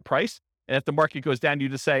for a set price. And if the market goes down, you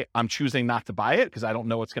just say, I'm choosing not to buy it because I don't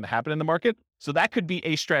know what's going to happen in the market. So that could be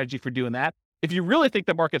a strategy for doing that. If you really think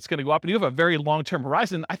the market's going to go up and you have a very long-term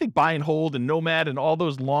horizon, I think buy and hold and nomad and all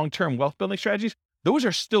those long-term wealth building strategies, those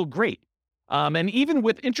are still great. And even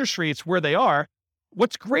with interest rates where they are,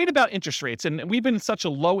 what's great about interest rates, and we've been in such a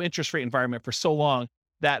low interest rate environment for so long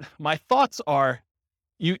that my thoughts are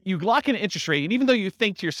you lock in an interest rate. And even though you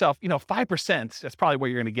think to yourself, 5%, that's probably what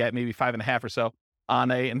you're going to get, maybe 5.5 or so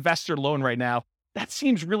on a investor loan right now, that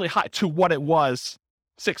seems really high to what it was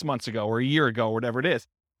 6 months ago or a year ago or whatever it is.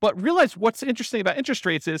 But realize what's interesting about interest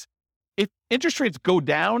rates is if interest rates go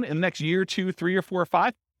down in the next year, 2, 3, or 4, or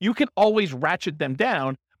 5, you can always ratchet them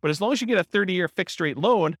down. But as long as you get a 30-year fixed rate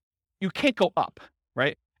loan, you can't go up,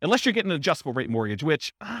 right? Unless you're getting an adjustable rate mortgage,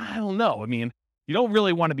 which I don't know. I mean, you don't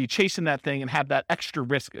really want to be chasing that thing and have that extra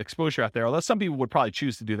risk exposure out there. Although some people would probably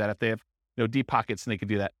choose to do that if they have deep pockets and they could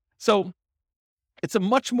do that. So it's a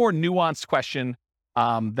much more nuanced question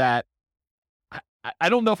that I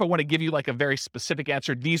don't know if I want to give you like a very specific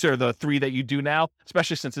answer. These are the 3 that you do now,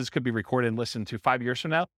 especially since this could be recorded and listened to 5 years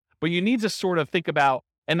from now. But you need to sort of think about,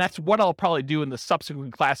 and that's what I'll probably do in the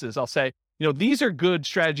subsequent classes. I'll say, these are good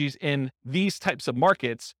strategies in these types of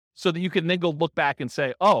markets so that you can then go look back and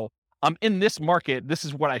say, oh, I'm in this market. This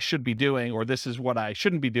is what I should be doing, or this is what I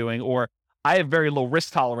shouldn't be doing, or I have very low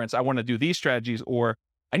risk tolerance. I want to do these strategies, or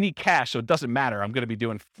I need cash, so it doesn't matter. I'm going to be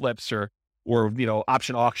doing flips or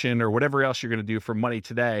option auction or whatever else you're going to do for money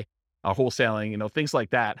today, wholesaling, things like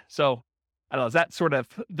that. So I don't know, is that sort of,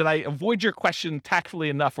 did I avoid your question tactfully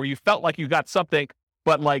enough where you felt like you got something,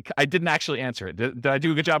 but like I didn't actually answer it? Did I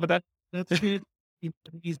do a good job at that? That's good.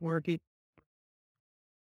 He's working.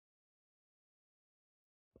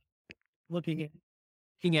 Looking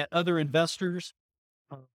at other investors,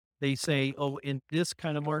 they say, oh, in this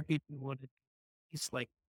kind of market, you want to, it's like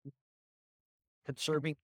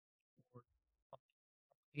conserving.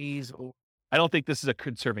 I don't think this is a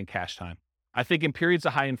conserving cash time. I think in periods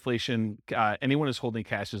of high inflation, anyone who's holding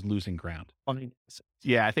cash is losing ground.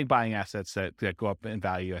 Yeah, I think buying assets that go up in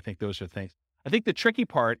value, I think those are things. I think the tricky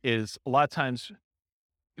part is a lot of times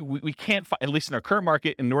we can't, at least in our current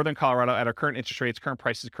market in Northern Colorado, at our current interest rates, current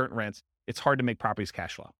prices, current rents, it's hard to make properties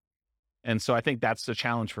cash flow. And so I think that's the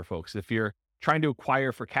challenge for folks. If you're trying to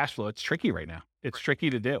acquire for cash flow, it's tricky right now. It's tricky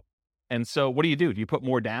to do. And so what do? Do you put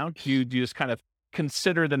more down? Do you just kind of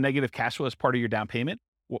consider the negative cash flow as part of your down payment?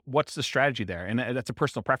 What's the strategy there? And that's a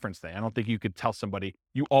personal preference thing. I don't think you could tell somebody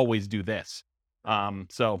you always do this.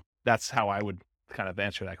 So that's how I would kind of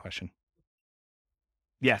answer that question.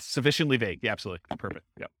 Yes, sufficiently vague. Yeah, absolutely. Perfect.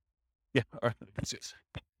 Yep. Yeah. All right. That's it.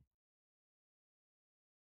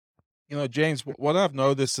 James, what I've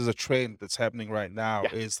noticed is a trend that's happening right now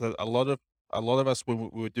Yeah. is that a lot of us,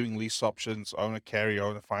 when we were doing lease options, owner carry,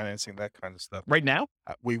 owner financing, that kind of stuff, Right now?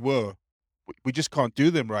 we just can't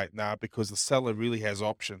do them right now because the seller really has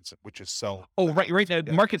options, which is sell. Oh, right now,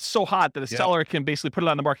 the market's so hot that a seller can basically put it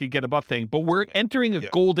on the market and get above thing. But we're entering a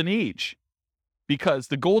golden age, because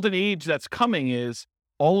the golden age that's coming is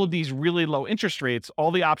all of these really low interest rates,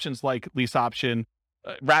 all the options like lease option,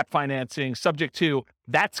 wrap financing, subject to,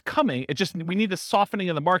 that's coming. We need a softening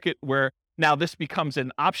of the market where now this becomes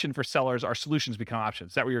an option for sellers. Our solutions become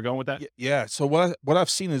options. Is that where you're going with that? Yeah. So what I've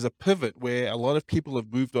seen is a pivot where a lot of people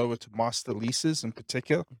have moved over to master leases in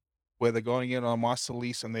particular, where they're going in on a master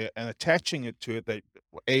lease and attaching it to it.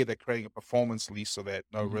 They're creating a performance lease so that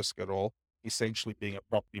no risk at all, essentially being a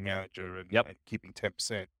property manager and keeping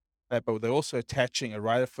 10%. But they're also attaching a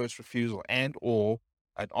right of first refusal and or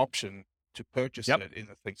an option to purchase it in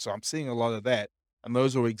the thing. So I'm seeing a lot of that. And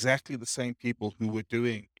those are exactly the same people who were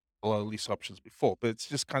doing a lot of lease options before. But it's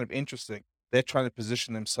just kind of interesting. They're trying to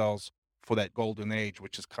position themselves for that golden age,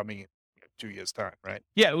 which is coming in 2 years' time, right?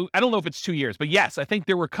 Yeah, I don't know if it's 2 years, but yes, I think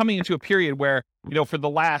we're coming into a period where, for the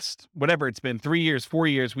last, whatever it's been, 3 years, 4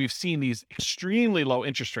 years, we've seen these extremely low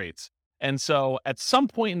interest rates. And so at some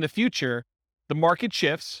point in the future, the market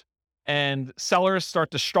shifts and sellers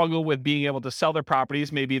start to struggle with being able to sell their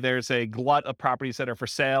properties. Maybe there's a glut of properties that are for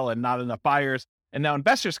sale and not enough buyers. And now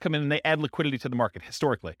investors come in and they add liquidity to the market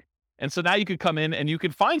historically. And so now you could come in and you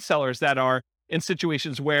could find sellers that are in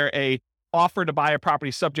situations where a offer to buy a property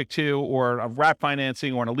subject to, or a wrap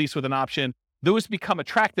financing, or a lease with an option, those become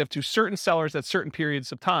attractive to certain sellers at certain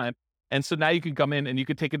periods of time. And so now you can come in and you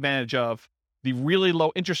could take advantage of the really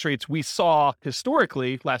low interest rates we saw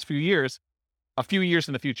historically last few years, a few years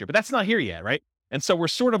in the future. But that's not here yet, right? And so we're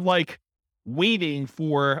sort of like waiting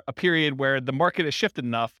for a period where the market has shifted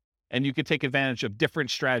enough and you could take advantage of different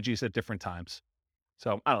strategies at different times.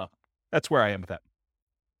 So I don't know. That's where I am with that.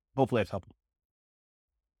 Hopefully that's helpful.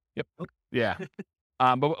 Yep. Yeah.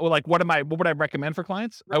 But like, what would I recommend for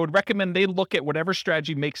clients? I would recommend they look at whatever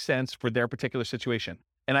strategy makes sense for their particular situation.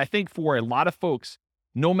 And I think for a lot of folks,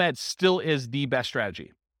 Nomad still is the best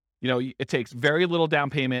strategy. It takes very little down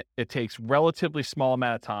payment. It takes relatively small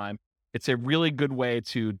amount of time. It's a really good way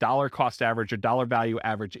to dollar cost average or dollar value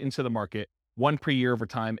average into the market one per year over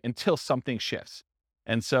time until something shifts.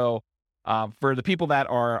 And so for the people that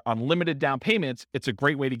are on limited down payments, it's a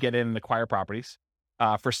great way to get in and acquire properties.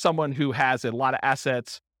 For someone who has a lot of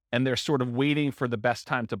assets and they're sort of waiting for the best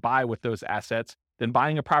time to buy with those assets, then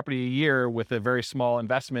buying a property a year with a very small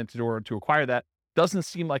investment in order to acquire that doesn't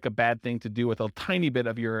seem like a bad thing to do with a tiny bit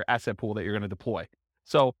of your asset pool that you're going to deploy.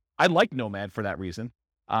 So I like Nomad for that reason.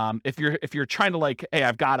 If you're trying to like, hey,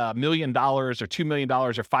 I've got $1 million or $2 million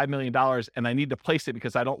or $5 million and I need to place it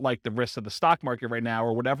because I don't like the risks of the stock market right now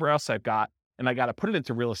or whatever else I've got, and I got to put it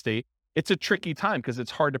into real estate, it's a tricky time because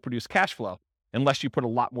it's hard to produce cash flow unless you put a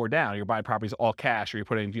lot more down. You're buying properties all cash, or you're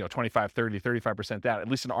putting 25, 30, 35% down, at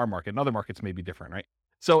least in our market. In other markets may be different, right?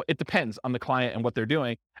 So it depends on the client and what they're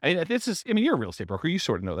doing. You're a real estate broker. You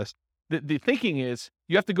sort of know this. The thinking is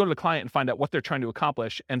you have to go to the client and find out what they're trying to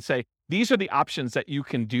accomplish and say, these are the options that you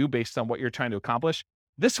can do based on what you're trying to accomplish.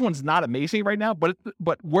 This one's not amazing right now, but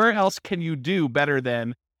where else can you do better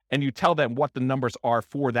than, and you tell them what the numbers are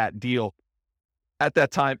for that deal at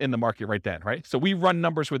that time in the market right then, right? So we run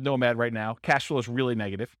numbers with Nomad right now. Cash flow is really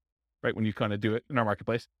negative, right, when you kind of do it in our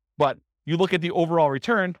marketplace. But you look at the overall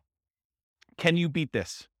return, can you beat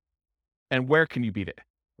this? And where can you beat it?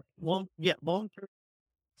 Long term.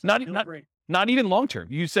 Not even long term.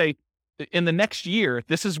 You say in the next year,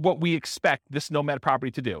 this is what we expect this Nomad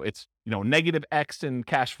property to do. It's, negative X in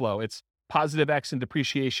cash flow. It's positive X in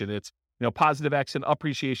depreciation. It's, positive X in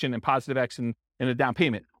appreciation and positive X in a down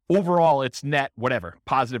payment. Overall, it's net, whatever,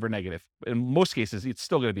 positive or negative. In most cases, it's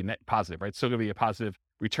still going to be net positive, right? It's still going to be a positive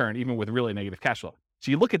return, even with really negative cash flow.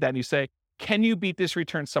 So you look at that and you say, can you beat this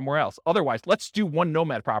return somewhere else? Otherwise, let's do one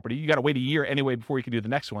Nomad property. You got to wait a year anyway before you can do the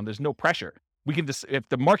next one. There's no pressure. We can just, if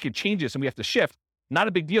the market changes and we have to shift, not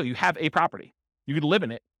a big deal. You have a property. You could live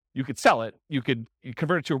in it. You could sell it. You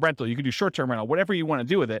convert it to a rental. You could do short-term rental, whatever you want to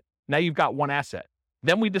do with it. Now you've got one asset.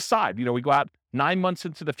 Then we decide, we go out 9 months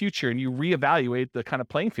into the future and you reevaluate the kind of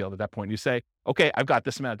playing field at that point. You say, okay, I've got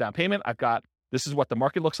this amount of down payment. This is what the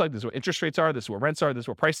market looks like. This is what interest rates are. This is what rents are. This is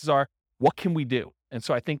what prices are. What can we do? And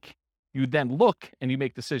so I think you then look and you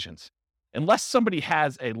make decisions. Unless somebody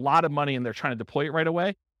has a lot of money and they're trying to deploy it right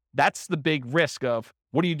away, that's the big risk of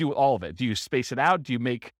what do you do with all of it? Do you space it out? Do you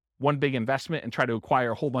make one big investment and try to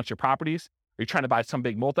acquire a whole bunch of properties? Are you trying to buy some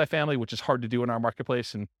big multifamily, which is hard to do in our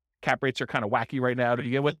marketplace and cap rates are kind of wacky right now to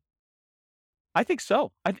begin with? I think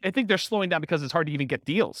so. I think they're slowing down because it's hard to even get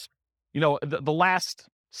deals. The last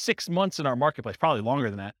 6 months in our marketplace, probably longer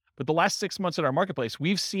than that, but the last 6 months in our marketplace,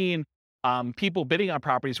 we've seen people bidding on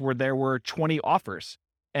properties where there were 20 offers.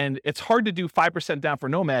 And it's hard to do 5% down for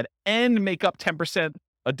Nomad and make up 10%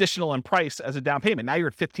 additional in price as a down payment. Now you're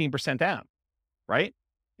at 15% down, right?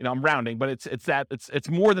 I'm rounding, but it's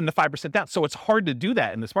more than the 5% down. So it's hard to do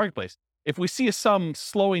that in this marketplace. If we see some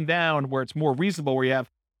slowing down where it's more reasonable, where you have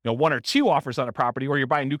 1 or 2 offers on a property, or you're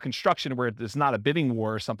buying new construction where there's not a bidding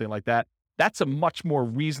war or something like that, that's a much more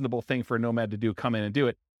reasonable thing for a Nomad to do, come in and do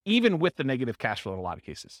it, even with the negative cash flow in a lot of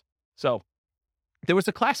cases. So there was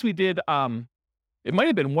a class we did, it might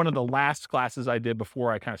have been one of the last classes I did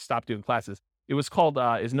before I kind of stopped doing classes. It was called,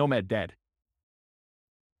 Is Nomad Dead?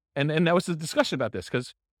 And that was a discussion about this,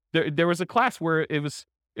 because there was a class where it was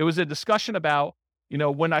a discussion about,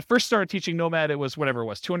 when I first started teaching Nomad, it was whatever it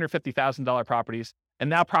was, $250,000 properties. And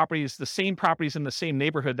now properties, the same properties in the same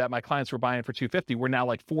neighborhood that my clients were buying for $250 were now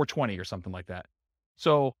like $420 or something like that.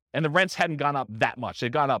 So, and the rents hadn't gone up that much.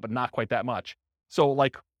 They'd gone up, but not quite that much. So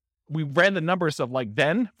like we ran the numbers of like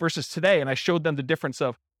then versus today. And I showed them the difference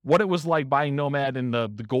of what it was like buying Nomad in the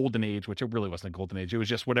golden age, which it really wasn't a golden age. It was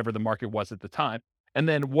just whatever the market was at the time. And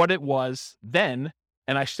then what it was then.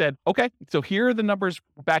 And I said, okay, so here are the numbers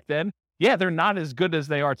back then. Yeah, they're not as good as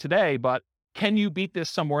they are today, but can you beat this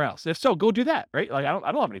somewhere else? If so, go do that, right? Like I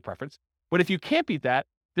don't have any preference. But if you can't beat that,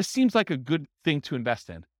 this seems like a good thing to invest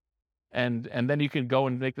in. And then you can go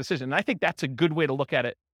and make the decision. And I think that's a good way to look at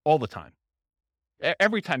it all the time.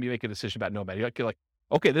 Every time you make a decision about Nomad, you're like,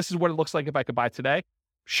 okay, this is what it looks like if I could buy today.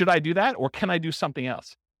 Should I do that? Or can I do something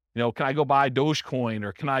else? Can I go buy Dogecoin,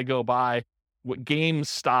 or can I go buy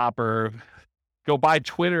GameStop, or go buy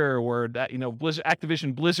Twitter, or that,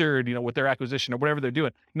 Activision Blizzard, with their acquisition or whatever they're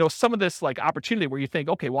doing. Some of this like opportunity where you think,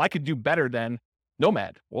 okay, well, I could do better than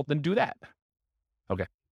Nomad. Well, then do that. Okay.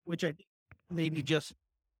 Which I think maybe just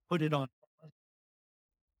put it on.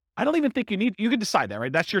 I don't even think you can decide that,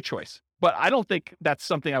 right? That's your choice. But I don't think that's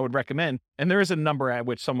something I would recommend. And there is a number at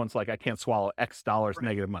which someone's like, I can't swallow X dollars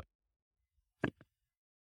negative money.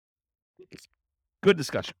 Good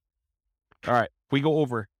discussion. All right. If we go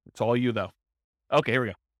over, it's all you though. Okay, here we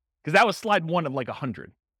go. Because that was slide 1 of like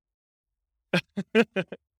 100. All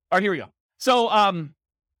right, here we go. So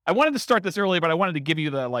I wanted to start this earlier, but I wanted to give you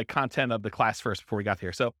the like content of the class first before we got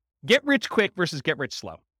here. So get rich quick versus get rich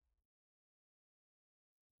slow.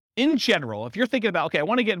 In general, if you're thinking about, okay, I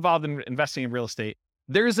want to get involved in investing in real estate,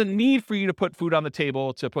 there's a need for you to put food on the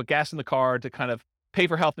table, to put gas in the car, to kind of pay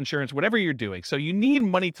for health insurance, whatever you're doing. So you need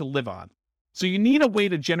money to live on. So you need a way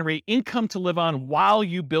to generate income to live on while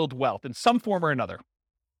you build wealth in some form or another.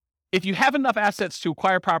 If you have enough assets to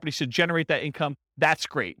acquire properties to generate that income, that's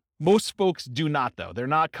great. Most folks do not, though. They're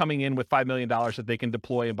not coming in with $5 million that they can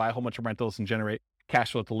deploy and buy a whole bunch of rentals and generate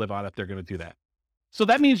cash flow to live on if they're going to do that. So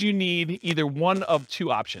that means you need either one of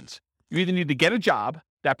 2 options. You either need to get a job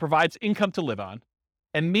that provides income to live on,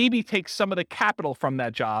 and maybe take some of the capital from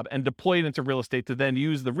that job and deploy it into real estate to then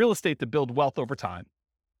use the real estate to build wealth over time.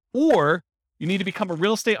 Or you need to become a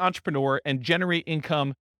real estate entrepreneur and generate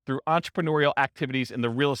income through entrepreneurial activities in the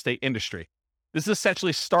real estate industry. This is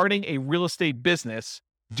essentially starting a real estate business,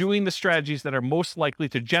 doing the strategies that are most likely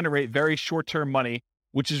to generate very short-term money,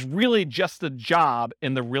 which is really just a job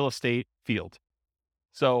in the real estate field.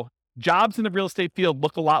 So jobs in the real estate field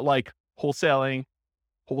look a lot like wholesaling,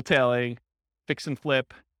 fix and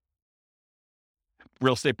flip,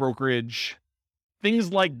 real estate brokerage,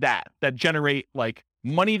 things like that generate like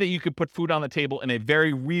money that you could put food on the table in a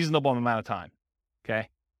very reasonable amount of time. Okay.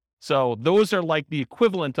 So those are like the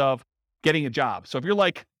equivalent of getting a job. So if you're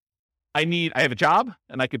like, I have a job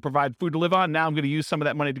and I could provide food to live on. Now I'm going to use some of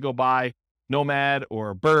that money to go buy Nomad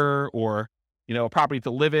or Burr or, a property to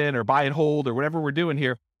live in or buy and hold or whatever we're doing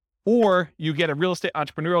here. Or you get a real estate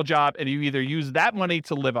entrepreneurial job and you either use that money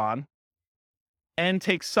to live on and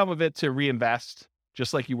take some of it to reinvest,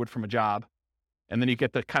 just like you would from a job. And then you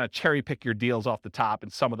get to kind of cherry pick your deals off the top in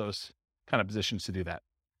some of those kind of positions to do that.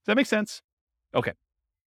 Does that make sense? Okay.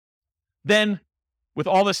 Then, with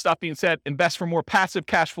all this stuff being said, invest for more passive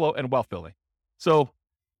cash flow and wealth building. So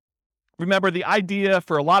remember, the idea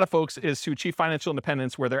for a lot of folks is to achieve financial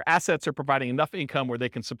independence where their assets are providing enough income where they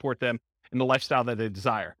can support them in the lifestyle that they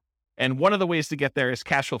desire. And one of the ways to get there is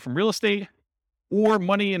cash flow from real estate or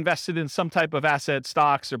money invested in some type of asset,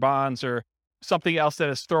 stocks or bonds or something else that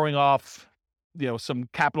is throwing off, some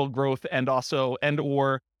capital growth and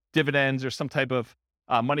or dividends or some type of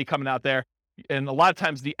money coming out there. And a lot of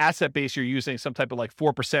times the asset base, you're using some type of like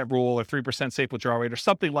 4% rule or 3% safe withdrawal rate or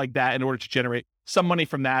something like that in order to generate some money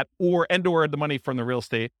from that or the money from the real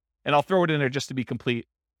estate. And I'll throw it in there just to be complete,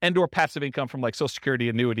 or passive income from like Social Security,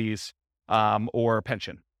 annuities, or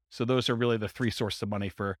pension. So those are really the three sources of money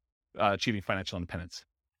for achieving financial independence.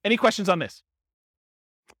 Any questions on this?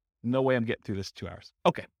 No way I'm getting through this 2 hours.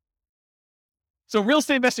 Okay. So real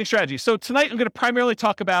estate investing strategy. So tonight I'm going to primarily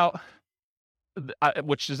talk about,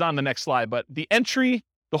 which is on the next slide, but the entry,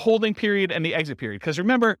 the holding period, and the exit period. Because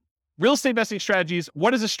remember, real estate investing strategies,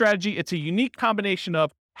 what is a strategy? It's a unique combination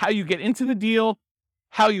of how you get into the deal,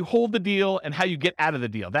 how you hold the deal, and how you get out of the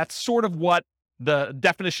deal. That's sort of what the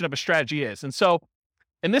definition of a strategy is. And so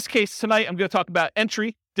in this case, tonight, I'm going to talk about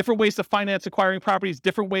entry, different ways to finance acquiring properties,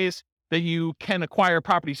 different ways that you can acquire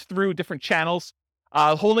properties through different channels.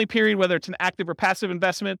 Holding period, whether it's an active or passive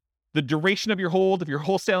investment, the duration of your hold, if you're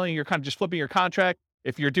wholesaling, you're kind of just flipping your contract.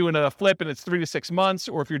 If you're doing a flip and it's 3 to 6 months,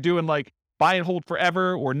 or if you're doing like buy and hold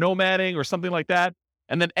forever or nomading or something like that.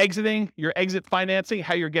 And then exiting, your exit financing,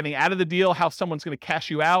 how you're getting out of the deal, how someone's going to cash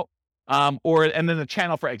you out, and then the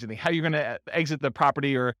channel for exiting, how you're going to exit the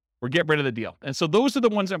property or get rid of the deal. And so those are the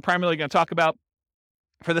ones I'm primarily going to talk about.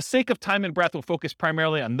 For the sake of time and breath, we'll focus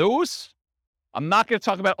primarily on those. I'm not going to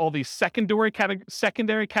talk about all these secondary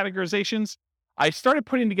categorizations. I started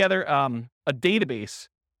putting together a database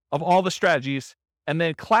of all the strategies and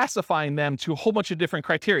then classifying them to a whole bunch of different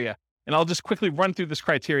criteria. And I'll just quickly run through this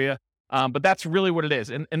criteria, but that's really what it is.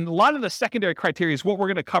 And a lot of the secondary criteria is what we're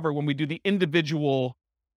going to cover when we do the individual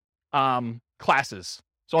classes.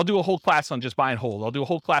 So I'll do a whole class on just buy and hold. I'll do a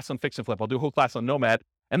whole class on fix and flip. I'll do a whole class on nomad.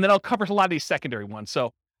 And then I'll cover a lot of these secondary ones.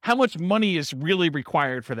 So how much money is really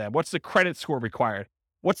required for them? What's the credit score required?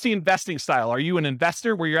 What's the investing style? Are you an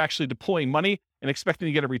investor where you're actually deploying money and expecting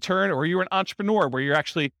to get a return? Or are you an entrepreneur where you're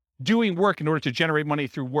actually doing work in order to generate money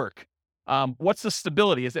through work? What's the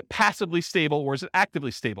stability? Is it passively stable or is it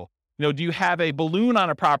actively stable? Do you have a balloon on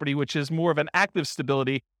a property, which is more of an active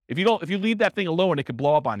stability? If you leave that thing alone, it could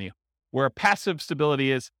blow up on you. Where a passive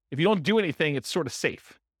stability is, if you don't do anything, it's sort of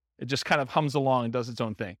safe. It just kind of hums along and does its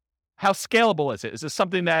own thing. How scalable is it? Is this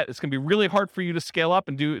something that is going to be really hard for you to scale up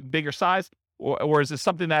and do bigger size? Or is this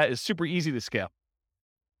something that is super easy to scale?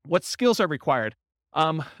 What skills are required?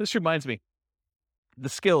 This reminds me, the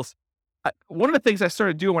skills. One of the things I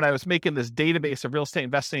started doing when I was making this database of real estate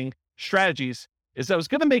investing strategies is I was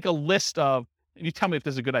going to make a list of, and you tell me if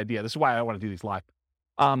this is a good idea. This is why I want to do these live.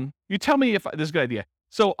 You tell me if this is a good idea.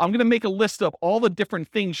 So I'm going to make a list of all the different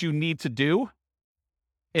things you need to do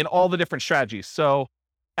in all the different strategies. So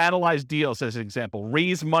analyze deals as an example,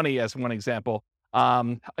 raise money as one example,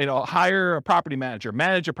 hire a property manager,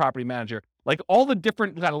 manage a property manager, like all the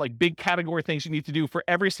different kind of like big category things you need to do for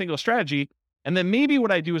every single strategy. And then maybe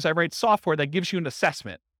what I do is I write software that gives you an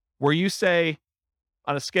assessment where you say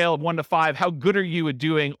on a scale of 1 to 5, how good are you at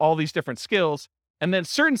doing all these different skills? And then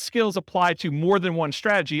certain skills apply to more than one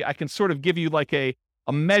strategy. I can sort of give you like a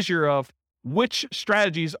measure of which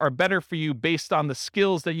strategies are better for you based on the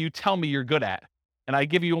skills that you tell me you're good at. And I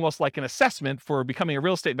give you almost like an assessment for becoming a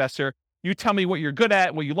real estate investor. You tell me what you're good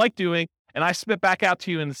at, what you like doing, and I spit back out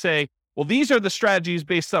to you and say, well, these are the strategies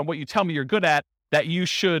based on what you tell me you're good at that you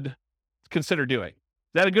should consider doing. Is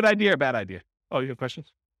that a good idea or a bad idea? Oh, you have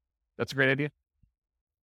questions? That's a great idea.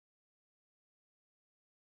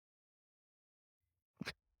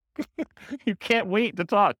 You can't wait to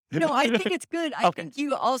talk. No, I think it's good. I Okay. think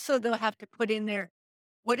you also, though, have to put in there,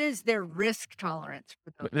 what is their risk tolerance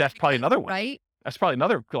for those? That's probably another one. Right? That's probably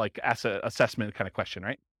another like asset assessment kind of question,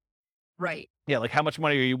 right? Right. Yeah, like how much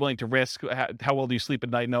money are you willing to risk? How well do you sleep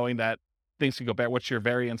at night knowing that things can go bad? What's your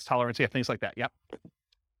variance tolerance? Yeah, things like that. Yep.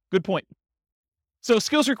 Good point. So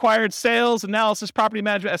skills required, sales, analysis, property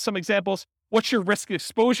management as some examples. What's your risk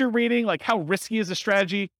exposure rating? Like how risky is the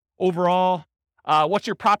strategy overall? What's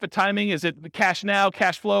your profit timing? Is it cash now,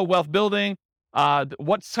 cash flow, wealth building?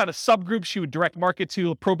 What kind of subgroups you would direct market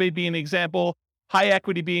to? Probate being an example, high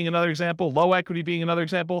equity being another example, low equity being another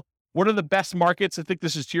example. What are the best markets? I think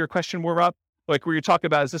this is to your question more up, like where you're talking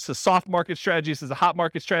about, is this a soft market strategy? Is this a hot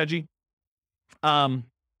market strategy?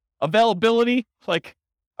 Availability, like,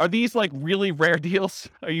 are these like really rare deals?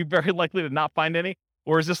 Are you very likely to not find any?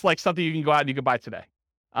 Or is this like something you can go out and you can buy today?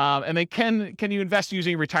 And then can you invest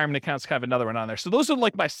using retirement accounts? Kind of another one on there. So those are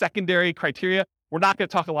like my secondary criteria. We're not going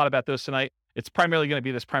to talk a lot about those tonight. It's primarily going to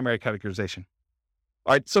be this primary categorization.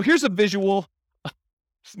 All right, so here's a visual.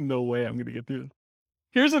 There's no way I'm going to get through this.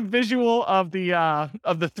 Here's a visual of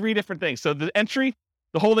the three different things. So the entry,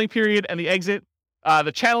 the holding period, and the exit.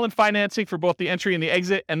 The channel and financing for both the entry and the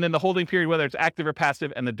exit, and then the holding period, whether it's active or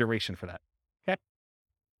passive, and the duration for that. Okay,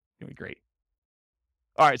 gonna be great.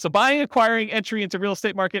 All right, so buying, acquiring, entry into real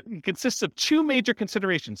estate market consists of two major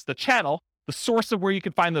considerations: the channel, the source of where you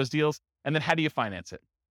can find those deals, and then how do you finance it?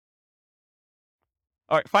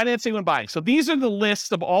 All right, financing when buying. So these are the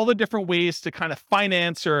list of all the different ways to kind of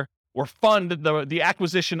finance or fund the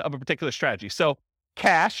acquisition of a particular strategy. So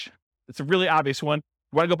cash, it's a really obvious one.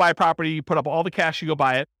 You want to go buy a property, you put up all the cash, you go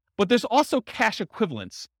buy it. But there's also cash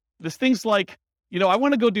equivalents. There's things like, I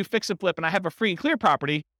want to go do fix and flip and I have a free and clear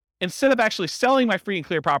property. Instead of actually selling my free and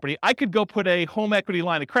clear property, I could go put a home equity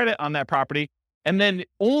line of credit on that property and then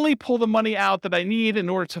only pull the money out that I need in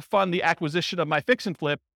order to fund the acquisition of my fix and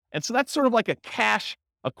flip. And so that's sort of like a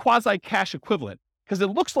quasi-cash equivalent, because it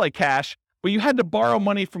looks like cash, but you had to borrow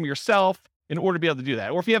money from yourself in order to be able to do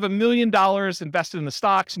that. Or if you have $1 million invested in the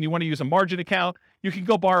stocks and you want to use a margin account, you can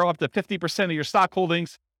go borrow up to 50% of your stock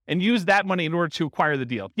holdings and use that money in order to acquire the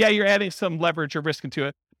deal. Yeah, you're adding some leverage or risk into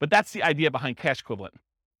it, but that's the idea behind cash equivalent.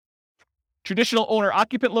 Traditional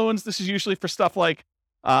owner-occupant loans, this is usually for stuff like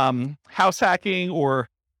house hacking or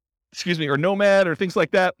Nomad or things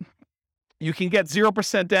like that. You can get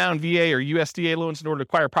 0% down VA or USDA loans in order to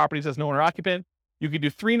acquire properties as an owner-occupant. You can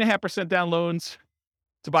do 3.5% down loans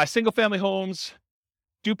to buy single-family homes,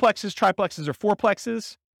 duplexes, triplexes, or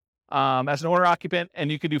fourplexes as an owner-occupant.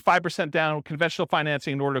 And you can do 5% down conventional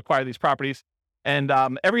financing in order to acquire these properties. And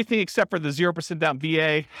everything except for the 0% down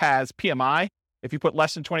VA has PMI. If you put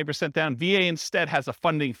less than 20% down, VA instead has a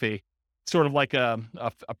funding fee, sort of like a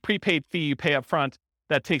prepaid fee you pay up front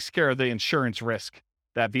that takes care of the insurance risk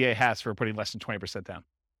that VA has for putting less than 20% down.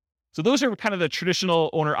 So those are kind of the traditional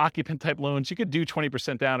owner-occupant type loans. You could do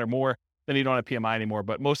 20% down or more, then you don't have PMI anymore,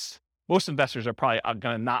 but most investors are probably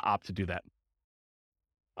going to not opt to do that.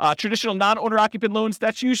 Traditional non-owner-occupant loans,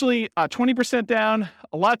 that's usually 20% down.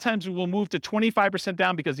 A lot of times we will move to 25%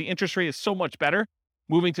 down because the interest rate is so much better,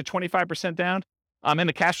 moving to 25% down. And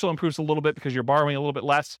the cash flow improves a little bit because you're borrowing a little bit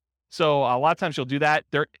less. So a lot of times you'll do that.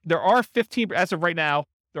 There are 15, as of right now,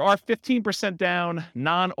 there are 15% down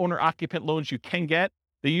non-owner-occupant loans you can get.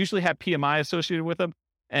 They usually have PMI associated with them.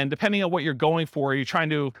 And depending on what you're going for, are you trying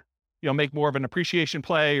to make more of an appreciation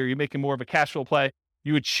play, or are you making more of a cash flow play?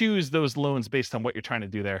 You would choose those loans based on what you're trying to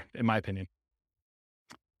do there, in my opinion.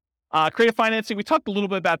 Creative financing, we talked a little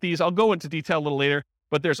bit about these. I'll go into detail a little later,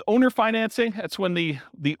 but there's owner financing. That's when the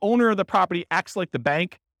owner of the property acts like the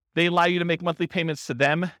bank. They allow you to make monthly payments to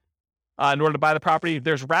them in order to buy the property.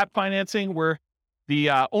 There's wrap financing, where the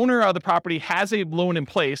owner of the property has a loan in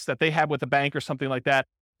place that they have with a bank or something like that.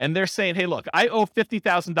 And they're saying, hey, look, I owe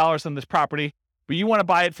 $50,000 on this property, but you want to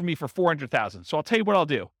buy it from me for $400,000. So I'll tell you what I'll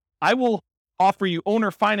do. I will offer you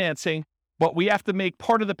owner financing, but we have to make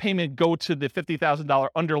part of the payment go to the $50,000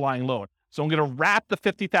 underlying loan. So I'm going to wrap the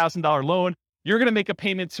 $50,000 loan. You're going to make a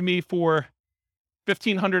payment to me for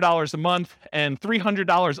 $1,500 a month, and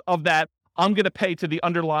 $300 of that I'm going to pay to the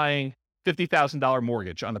underlying $50,000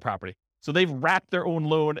 mortgage on the property. So they've wrapped their own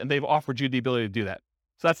loan and they've offered you the ability to do that.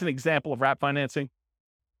 So that's an example of wrap financing.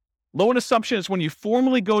 Loan assumption is when you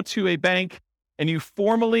formally go to a bank and you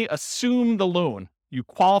formally assume the loan. You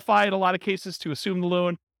qualify in a lot of cases to assume the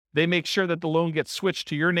loan. They make sure that the loan gets switched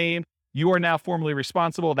to your name. You are now formally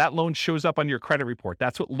responsible. That loan shows up on your credit report.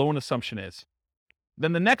 That's what loan assumption is.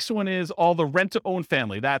 Then the next one is all the rent-to-own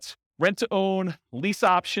family. That's rent-to-own, lease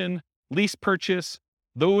option, lease purchase.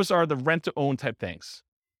 Those are the rent-to-own type things.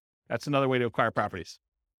 That's another way to acquire properties.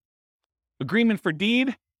 Agreement for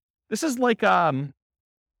deed. This is like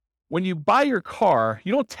when you buy your car,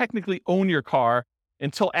 you don't technically own your car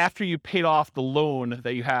until after you paid off the loan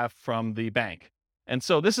that you have from the bank. And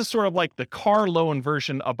so this is sort of like the car loan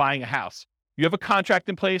version of buying a house. You have a contract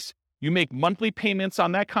in place, you make monthly payments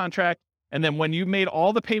on that contract, and then when you made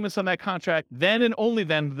all the payments on that contract, then and only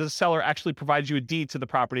then the seller actually provides you a deed to the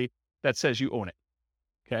property that says you own it.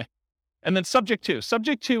 Okay. And then subject to.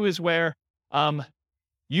 Subject to is where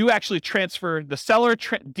you actually transfer, the seller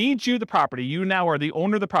deeds you the property. You now are the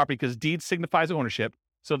owner of the property because deed signifies ownership.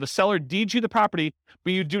 So the seller deeds you the property,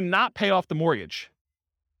 but you do not pay off the mortgage.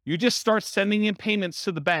 You just start sending in payments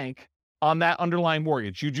to the bank on that underlying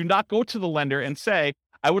mortgage. You do not go to the lender and say,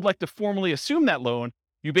 I would like to formally assume that loan.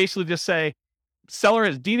 You basically just say, seller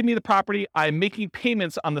has deeded me the property. I'm making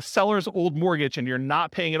payments on the seller's old mortgage, and you're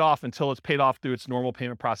not paying it off until it's paid off through its normal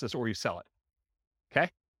payment process or you sell it. Okay?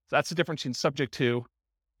 So that's the difference between subject to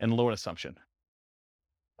and loan assumption.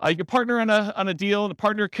 You can partner on a deal, and the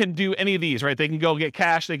partner can do any of these, right? They can go get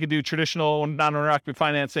cash. They can do traditional non-owner occupied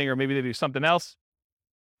financing, or maybe they do something else.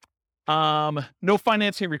 No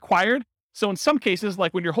financing required. So in some cases,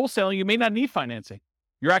 like when you're wholesaling, you may not need financing.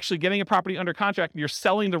 You're actually getting a property under contract and you're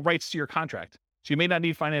selling the rights to your contract. So you may not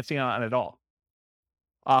need financing on it at all.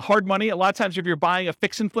 Hard money. A lot of times if you're buying a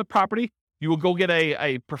fix and flip property, you will go get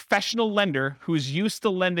a professional lender who's used to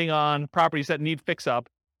lending on properties that need fix up.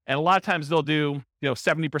 And a lot of times they'll do,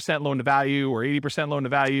 70% loan to value or 80% loan to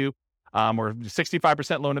value, or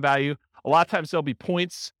 65% loan to value. A lot of times there'll be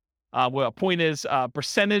points. Well, a point is a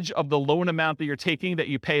percentage of the loan amount that you're taking that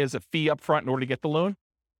you pay as a fee up front in order to get the loan.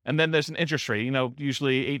 And then there's an interest rate,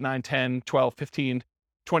 usually 8, 9, 10, 12, 15,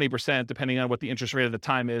 20%, depending on what the interest rate at the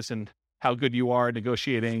time is and how good you are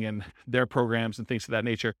negotiating and their programs and things of that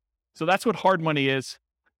nature. So that's what hard money is.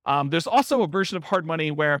 There's also a version of hard money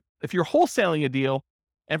where if you're wholesaling a deal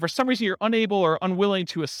and for some reason you're unable or unwilling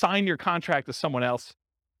to assign your contract to someone else,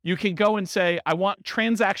 you can go and say, I want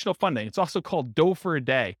transactional funding. It's also called dough for a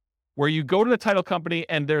day, where you go to the title company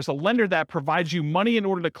and there's a lender that provides you money in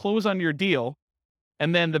order to close on your deal.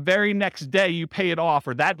 And then the very next day you pay it off,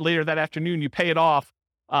 or later that afternoon, you pay it off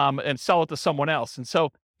and sell it to someone else. And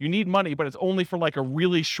so you need money, but it's only for like a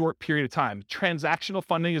really short period of time. Transactional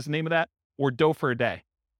funding is the name of that, or dough for a day.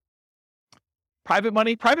 Private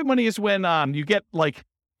money. Private money is when you get like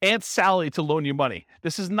Aunt Sally to loan you money.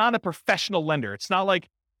 This is not a professional lender. It's not like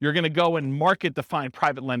you're going to go and market to find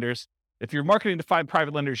private lenders. If you're marketing to find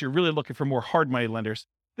private lenders, you're really looking for more hard money lenders.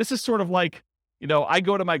 This is sort of like, I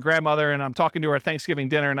go to my grandmother and I'm talking to her at Thanksgiving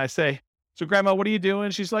dinner and I say, so Grandma, what are you doing?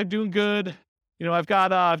 She's like, doing good. I've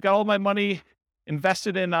got all my money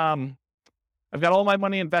invested in, CDs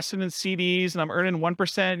and I'm earning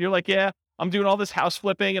 1%. You're like, yeah, I'm doing all this house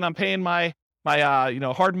flipping and I'm paying my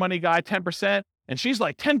hard money guy 10%. And she's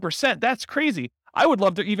like, 10%? That's crazy. I would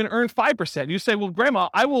love to even earn 5%. You say, well, Grandma,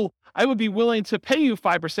 I would be willing to pay you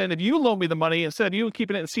 5% if you loan me the money instead of you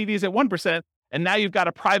keeping it in CDs at 1%. And now you've got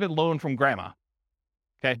a private loan from Grandma.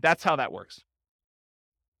 Okay, that's how that works.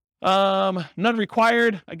 None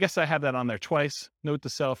required. I guess I have that on there twice. Note to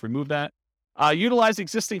self, remove that. Utilize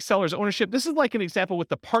existing seller's ownership. This is like an example with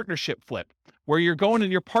the partnership flip, where you're going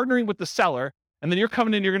and you're partnering with the seller, and then you're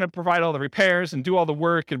coming in, you're going to provide all the repairs and do all the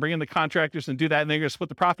work and bring in the contractors and do that, and then you're going to split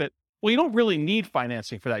the profit. Well, you don't really need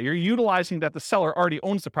financing for that. You're utilizing that the seller already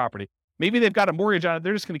owns the property. Maybe they've got a mortgage on it.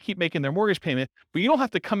 They're just going to keep making their mortgage payment, but you don't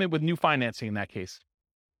have to come in with new financing in that case.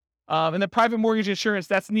 And then private mortgage insurance,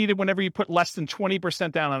 that's needed whenever you put less than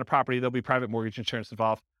 20% down on a property. There'll be private mortgage insurance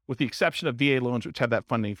involved, with the exception of VA loans, which have that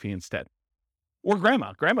funding fee instead. Or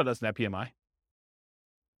Grandma. Grandma doesn't have PMI.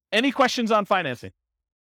 Any questions on financing?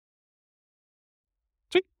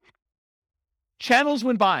 Sweet. Channels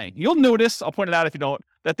when buying. You'll notice, I'll point it out if you don't,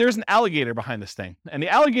 that there's an alligator behind this thing. And the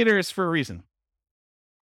alligator is for a reason.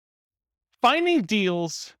 Finding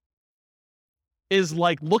deals is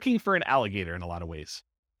like looking for an alligator in a lot of ways.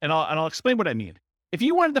 And I'll explain what I mean. If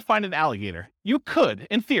you wanted to find an alligator, you could,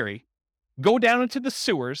 in theory, go down into the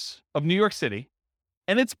sewers of New York City,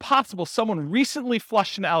 and it's possible someone recently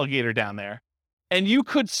flushed an alligator down there, and you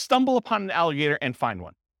could stumble upon an alligator and find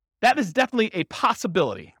one. That is definitely a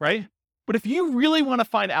possibility, right? But if you really want to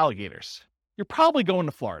find alligators, you're probably going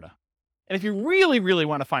to Florida. And if you really, really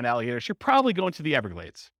want to find alligators, you're probably going to the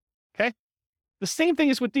Everglades, okay? The same thing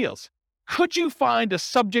is with deals. Could you find a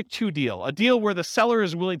subject to deal, a deal where the seller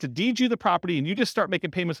is willing to deed you the property and you just start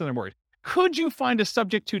making payments on their mortgage? Could you find a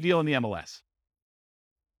subject to deal in the MLS?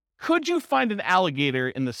 Could you find an alligator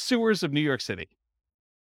in the sewers of New York City?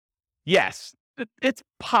 Yes, it's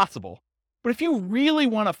possible. But if you really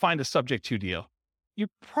want to find a subject to deal, you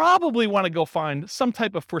probably want to go find some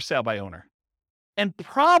type of for sale by owner. And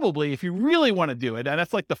probably, if you really want to do it, and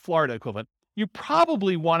that's like the Florida equivalent, you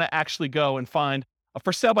probably want to actually go and find a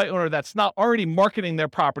for sale by owner that's not already marketing their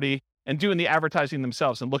property and doing the advertising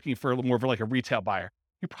themselves and looking for a little more of like a retail buyer.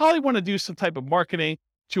 You probably want to do some type of marketing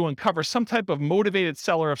to uncover some type of motivated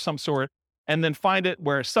seller of some sort, and then find it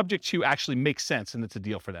where subject to actually makes sense and it's a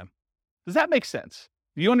deal for them. Does that make sense?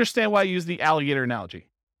 Do you understand why I use the alligator analogy?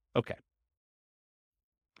 Okay.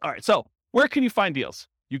 All right, so where can you find deals?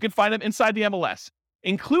 You can find them inside the MLS,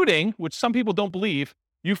 including, which some people don't believe,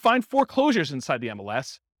 you find foreclosures inside the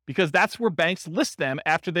MLS, because that's where banks list them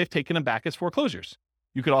after they've taken them back as foreclosures.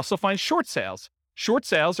 You could also find short sales. Short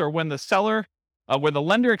sales are when the seller, where the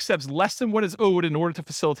lender accepts less than what is owed in order to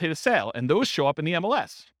facilitate a sale, and those show up in the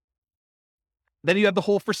MLS. Then you have the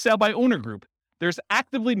whole for sale by owner group. there's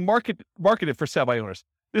actively marketed for sale by owners.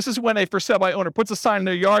 This is when a for sale by owner puts a sign in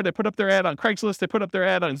their yard, they put up their ad on Craigslist, they put up their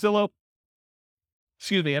ad on Zillow,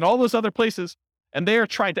 and all those other places, and they are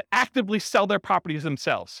trying to actively sell their properties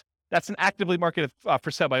themselves. That's an actively marketed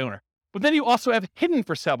for sale by owner. But then you also have hidden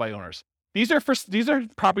for sale by owners. These are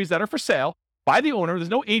properties that are for sale by the owner. There's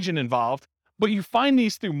no agent involved, but you find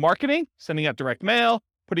these through marketing, sending out direct mail,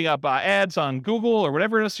 putting up ads on Google or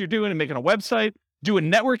whatever else you're doing, and making a website, doing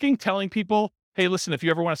networking, telling people, hey, listen, if you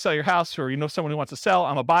ever want to sell your house or you know someone who wants to sell,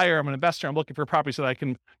 I'm a buyer, I'm an investor, I'm looking for properties that I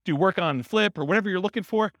can do work on and flip or whatever you're looking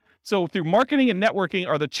for. So through marketing and networking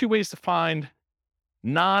are the two ways to find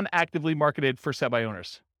non-actively marketed for sale by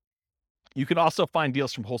owners. You can also find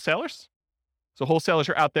deals from wholesalers. So wholesalers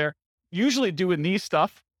are out there usually doing these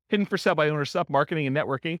stuff, hidden for sale by owner stuff, marketing and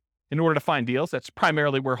networking in order to find deals. That's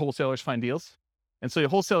primarily where wholesalers find deals. And so the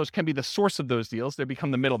wholesalers can be the source of those deals. They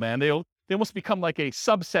become the middleman. They almost become like a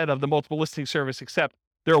subset of the multiple listing service, except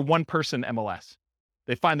they're a one-person MLS.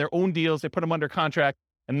 They find their own deals, they put them under contract,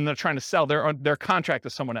 and then they're trying to sell their contract to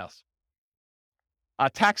someone else.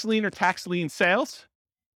 Tax lien or tax lien sales.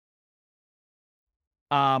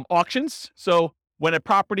 Auctions. So when a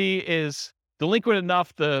property is delinquent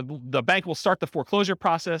enough, the bank will start the foreclosure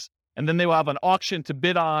process, and then they will have an auction to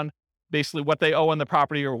bid on basically what they owe on the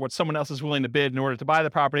property or what someone else is willing to bid in order to buy the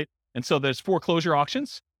property. And so there's foreclosure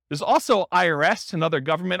auctions. There's also IRS and other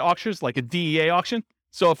government auctions, like a DEA auction.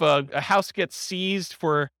 So if a house gets seized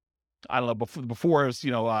for, I don't know, before it was,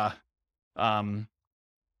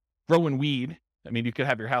 growing weed, I mean, you could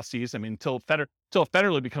have your house seized. I mean, until it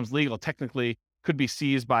federally becomes legal, technically could be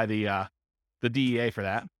seized by the DEA for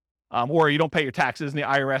that. Or you don't pay your taxes and the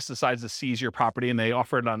IRS decides to seize your property and they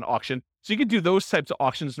offer it on auction. So you can do those types of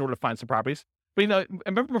auctions in order to find some properties. But, I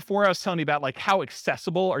remember before I was telling you about like how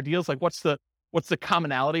accessible are deals? Like what's the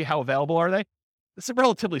commonality? How available are they? It's a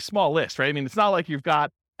relatively small list, right? I mean, it's not like you've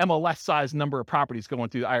got MLS size number of properties going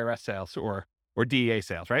through the IRS sales or DEA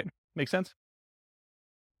sales, right? Makes sense?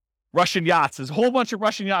 Russian yachts. There's a whole bunch of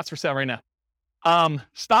Russian yachts for sale right now.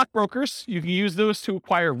 Stockbrokers, you can use those to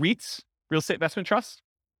acquire REITs, real estate investment trusts.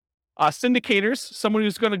 Syndicators, someone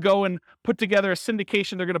who's going to go and put together a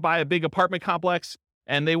syndication. They're going to buy a big apartment complex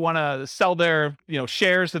and they want to sell their,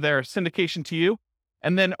 shares of their syndication to you.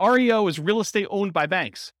 And then REO is real estate owned by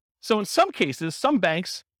banks. So in some cases, some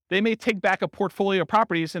banks, they may take back a portfolio of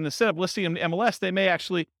properties and instead of listing them in MLS, they may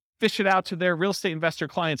actually fish it out to their real estate investor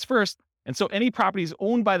clients first. And so any properties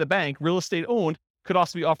owned by the bank, real estate owned, could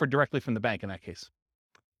also be offered directly from the bank in that case.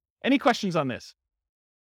 Any questions on this?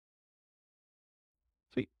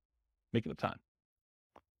 Sweet. Making up time.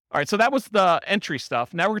 All right, so that was the entry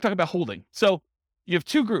stuff. Now we're going to talk about holding. So you have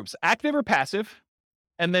two groups, active or passive,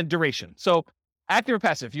 and then duration. So active or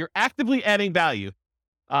passive, you're actively adding value,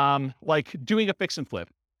 like doing a fix and flip.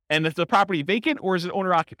 And is the property vacant or is it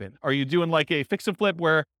owner occupant? Are you doing like a fix and flip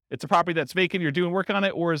where it's a property that's vacant, you're doing work on it,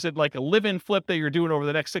 or is it like a live-in flip that you're doing over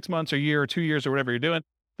the next 6 months or year or 2 years or whatever you're doing?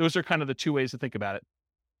 Those are kind of the two ways to think about it.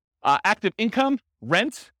 Active income,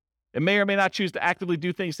 rent. It may or may not choose to actively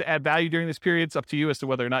do things to add value during this period. It's up to you as to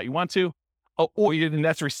whether or not you want to. And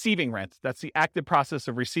that's receiving rent. That's the active process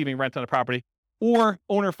of receiving rent on a property. Or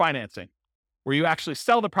owner financing, where you actually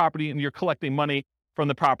sell the property and you're collecting money from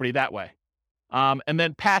the property that way. And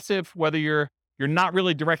then passive, whether you're not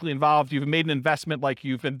really directly involved, you've made an investment, like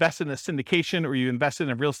you've invested in a syndication or you invested in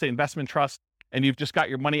a real estate investment trust, and you've just got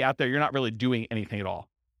your money out there. You're not really doing anything at all.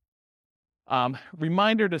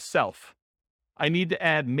 Reminder to self, I need to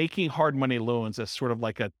add making hard money loans as sort of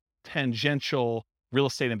like a tangential real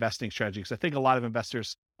estate investing strategy, because I think a lot of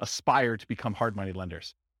investors aspire to become hard money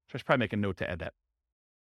lenders. So I should probably make a note to add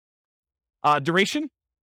that. Duration.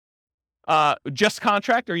 Just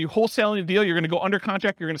contract. Are you wholesaling a deal? You're going to go under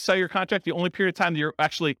contract. You're going to sell your contract. The only period of time that you're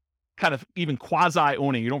actually kind of even quasi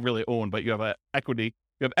owning, you don't really own, but you have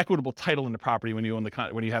equitable title in the property when you own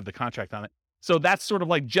when you have the contract on it. So that's sort of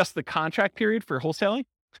like just the contract period for wholesaling.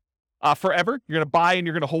 Forever. You're going to buy and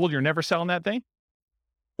you're going to hold. You're never selling that thing.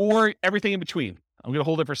 Or everything in between. I'm going to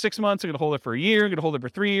hold it for 6 months. I'm going to hold it for a year. I'm going to hold it for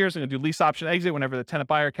 3 years. I'm going to do lease option exit whenever the tenant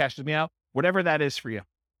buyer cashes me out. Whatever that is for you.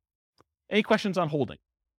 Any questions on holding?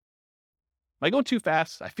 Am I going too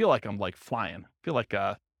fast? I feel like I'm like flying. I feel like,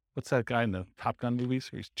 what's that guy in the Top Gun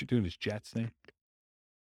movies where he's doing his jets thing?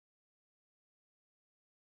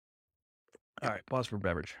 All right, pause for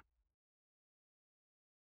beverage.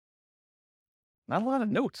 Not a lot of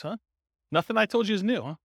notes, huh? Nothing I told you is new,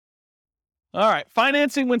 huh? All right,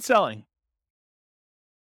 financing when selling.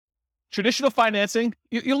 Traditional financing,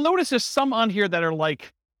 you'll notice there's some on here that are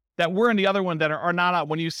like, that were in the other one that are not out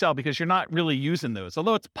when you sell because you're not really using those.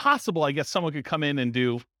 Although it's possible, I guess someone could come in and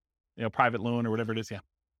do, private loan or whatever it is. Yeah.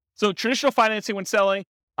 So traditional financing when selling,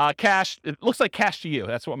 cash, it looks like cash to you.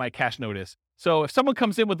 That's what my cash note is. So if someone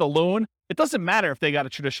comes in with a loan, it doesn't matter if they got a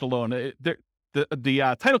traditional loan.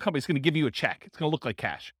 The title company is going to give you a check. It's going to look like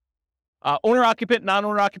cash. Owner-occupant,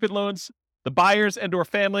 non-owner-occupant loans, the buyers and or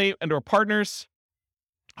family and or partners,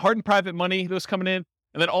 hard and private money, those coming in,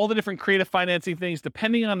 and then all the different creative financing things,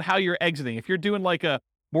 depending on how you're exiting. If you're doing like a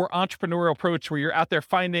more entrepreneurial approach where you're out there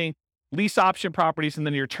finding lease option properties and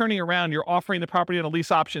then you're turning around, you're offering the property on a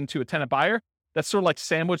lease option to a tenant buyer, that's sort of like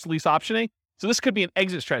sandwich lease optioning. So this could be an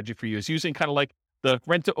exit strategy for you, is using kind of like the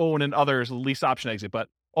rent to own and others, lease option exit. But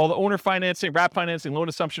all the owner financing, wrap financing, loan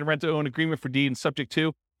assumption, rent to own, agreement for deed, and subject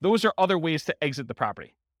to, those are other ways to exit the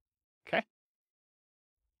property. Okay.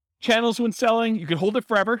 Channels when selling, you can hold it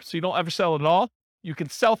forever, so you don't ever sell it at all. You can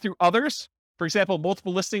sell through others. For example,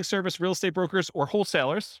 multiple listing service, real estate brokers, or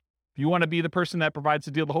wholesalers. If you want to be the person that provides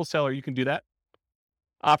the deal, the wholesaler, you can do that.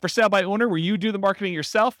 For sale by owner, where you do the marketing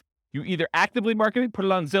yourself, you either actively market it, put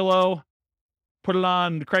it on Zillow, put it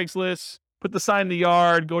on Craigslist, put the sign in the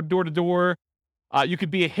yard, go door to door. You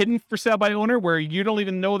could be a hidden for sale by owner where you don't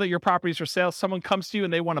even know that your property is for sale. Someone comes to you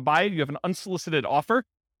and they want to buy it. You have an unsolicited offer.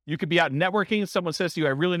 You could be out networking. Someone says to you, I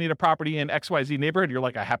really need a property in XYZ neighborhood. You're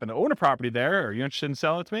like, I happen to own a property there. Are you interested in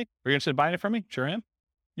selling it to me? Are you interested in buying it from me? Sure am.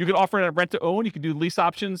 You could offer it at rent to own. You could do lease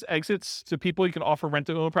options, exits to people. You can offer rent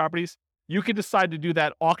to own properties. You could decide to do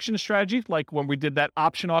that auction strategy, like when we did that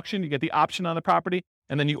option auction. You get the option on the property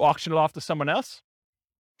and then you auction it off to someone else.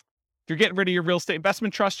 If you're getting rid of your real estate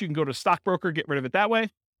investment trust, you can go to a stockbroker, get rid of it that way.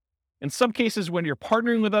 In some cases, when you're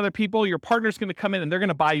partnering with other people, your partner's going to come in and they're going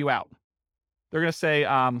to buy you out. They're going to say,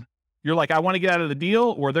 you're like, I want to get out of the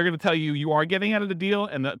deal, or they're going to tell you you are getting out of the deal,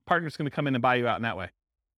 and the partner's going to come in and buy you out in that way.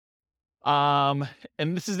 And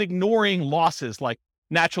this is ignoring losses like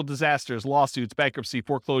natural disasters, lawsuits, bankruptcy,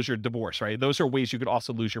 foreclosure, divorce, right? Those are ways you could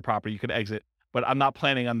also lose your property. You could exit, but I'm not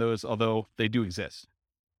planning on those, although they do exist.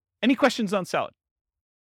 Any questions on selling?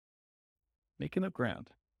 Making up ground.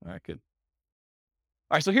 All right, good.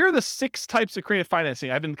 All right, so here are the 6 types of creative financing.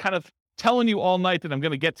 I've been kind of telling you all night that I'm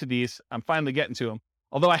going to get to these. I'm finally getting to them,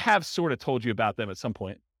 although I have sort of told you about them at some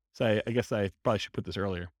point. So I guess I probably should put this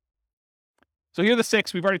earlier. So here are the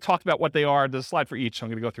 6. We've already talked about what they are. There's a slide for each, so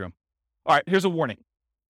I'm going to go through them. All right, here's a warning.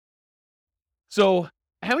 So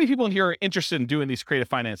how many people in here are interested in doing these creative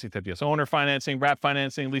financing type deals? Owner financing, wrap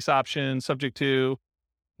financing, lease option, subject to,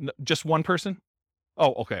 just one person?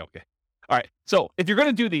 Oh, okay. All right, so if you're going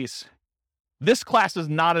to do these, this class is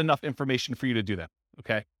not enough information for you to do them,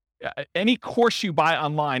 okay? Any course you buy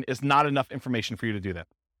online is not enough information for you to do that.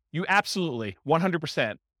 You absolutely,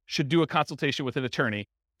 100%, should do a consultation with an attorney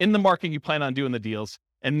in the market you plan on doing the deals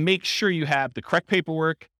and make sure you have the correct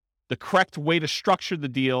paperwork, the correct way to structure the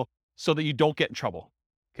deal so that you don't get in trouble,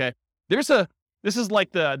 okay? There's a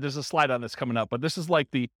slide on this coming up, but this is like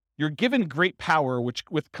you're given great power, which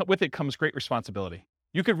with it comes great responsibility.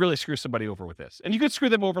 You could really screw somebody over with this. And you could screw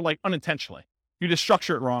them over like unintentionally. You just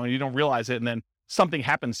structure it wrong and you don't realize it, and then something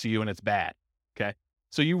happens to you and it's bad, okay?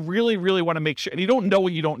 So you really, really want to make sure, and you don't know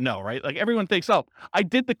what you don't know, right? Like everyone thinks, oh, I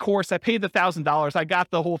did the course, I paid the $1,000, I got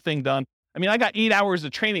the whole thing done. I mean, I got 8 hours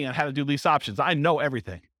of training on how to do lease options. I know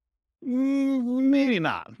everything. Maybe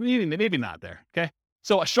not there, okay?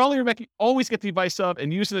 So I strongly recommend you always get the advice of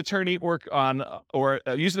and use an attorney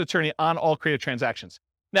use an attorney on all creative transactions.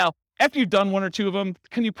 Now, after you've done 1 or 2 of them,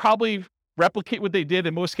 can you probably replicate what they did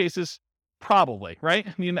in most cases? Probably, right?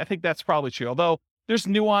 I mean, I think that's probably true. Although there's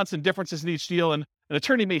nuance and differences in each deal, and an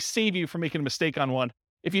attorney may save you from making a mistake on one.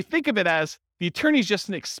 If you think of it as the attorney is just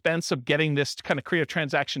an expense of getting this kind of creative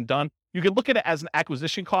transaction done, you could look at it as an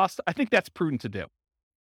acquisition cost. I think that's prudent to do.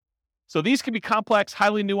 So these can be complex,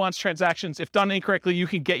 highly nuanced transactions. If done incorrectly, you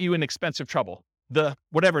can get you in expensive trouble.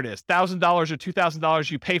 Whatever it is, $1,000 or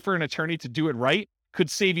 $2,000 you pay for an attorney to do it right could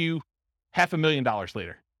save you $500,000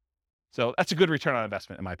 later. So that's a good return on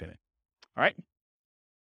investment, in my opinion. All right.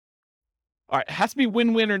 It has to be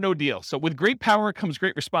win-win or no deal. So with great power comes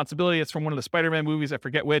great responsibility. It's from one of the Spider-Man movies. I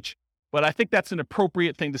forget which, but I think that's an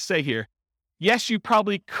appropriate thing to say here. Yes, you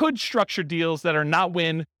probably could structure deals that are not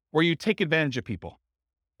win, where you take advantage of people,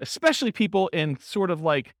 especially people in sort of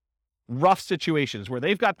like rough situations where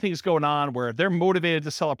they've got things going on, where they're motivated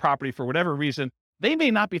to sell a property for whatever reason. They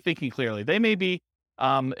may not be thinking clearly. They may be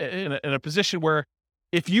in a position where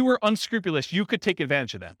if you were unscrupulous, you could take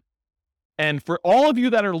advantage of them. And for all of you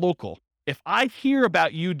that are local, if I hear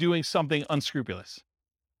about you doing something unscrupulous,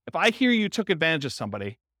 if I hear you took advantage of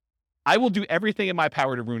somebody, I will do everything in my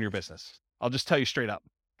power to ruin your business. I'll just tell you straight up,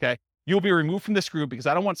 okay? You'll be removed from this group because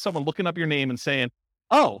I don't want someone looking up your name and saying,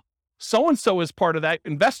 oh, so-and-so is part of that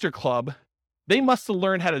investor club. They must have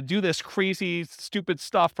learned how to do this crazy, stupid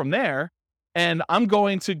stuff from there. And I'm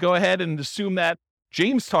going to go ahead and assume that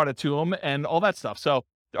James taught it to him and all that stuff. So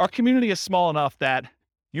our community is small enough that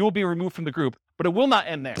you will be removed from the group, but it will not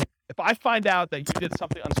end there. If I find out that you did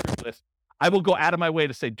something unscrupulous, I will go out of my way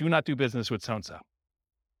to say, do not do business with so-and-so.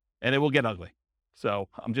 And it will get ugly. So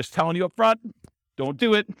I'm just telling you up front, don't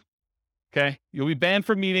do it. Okay. You'll be banned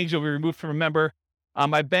from meetings. You'll be removed from a member.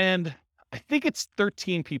 I banned, I think it's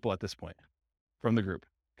 13 people at this point from the group,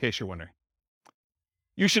 in case you're wondering.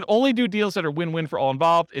 You should only do deals that are win-win for all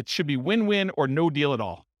involved. It should be win-win or no deal at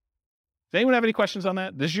all. Does anyone have any questions on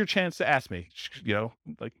that? This is your chance to ask me. Yeah,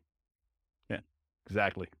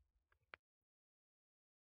 exactly.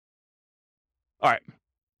 All right.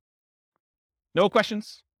 No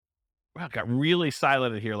questions? Wow, it got really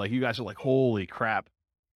silent in here. Like, you guys are like, holy crap.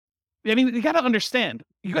 I mean, you got to understand,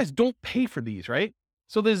 you guys don't pay for these, right?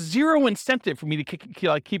 So there's zero incentive for me to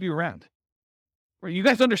keep you around. You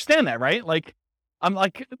guys understand that, right? Like, I'm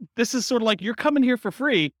like, this is sort of like, you're coming here for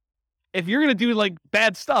free. If you're going to do like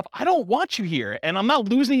bad stuff, I don't want you here. And I'm not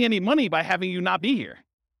losing any money by having you not be here.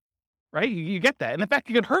 Right? You get that. And in fact,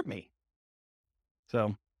 you could hurt me.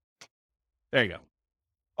 So there you go.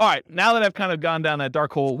 All right. Now that I've kind of gone down that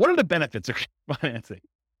dark hole, what are the benefits of financing?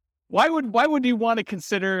 Why would you want to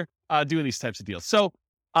consider doing these types of deals? So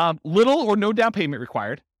little or no down payment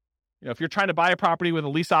required. If you're trying to buy a property with a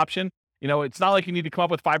lease option, it's not like you need to come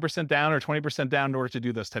up with 5% down or 20% down in order to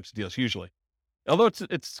do those types of deals usually. Although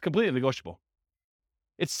it's completely negotiable.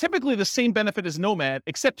 It's typically the same benefit as Nomad,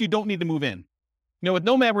 except you don't need to move in. With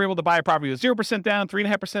Nomad, we're able to buy a property with 0% down,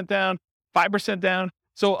 3.5% down, 5% down.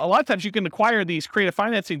 So a lot of times you can acquire these creative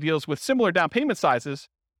financing deals with similar down payment sizes,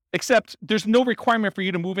 except there's no requirement for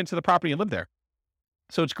you to move into the property and live there.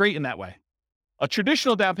 So it's great in that way. A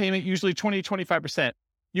traditional down payment, usually 20 to 25%.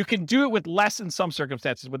 You can do it with less in some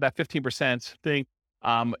circumstances with that 15% thing.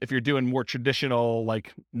 If you're doing more traditional,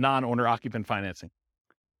 like non-owner occupant financing.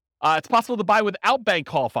 It's possible to buy without bank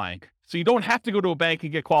qualifying. So you don't have to go to a bank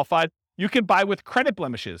and get qualified. You can buy with credit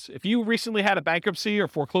blemishes. If you recently had a bankruptcy or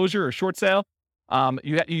foreclosure or short sale,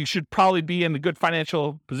 you should probably be in a good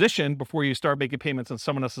financial position before you start making payments on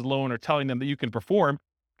someone else's loan or telling them that you can perform,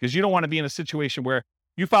 because you don't want to be in a situation where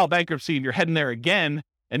you file bankruptcy and you're heading there again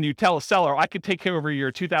and you tell a seller, I could take care of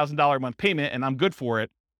your $2,000 a month payment and I'm good for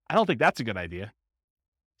it. I don't think that's a good idea.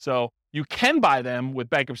 So you can buy them with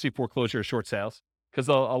bankruptcy, foreclosure, or short sales, because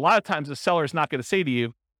a lot of times the seller is not going to say to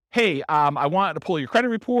you, hey, I want to pull your credit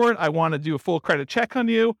report. I want to do a full credit check on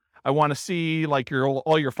you. I want to see like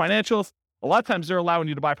all your financials. A lot of times they're allowing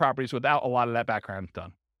you to buy properties without a lot of that background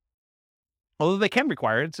done. Although they can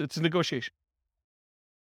require it, it's a negotiation.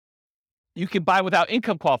 You can buy without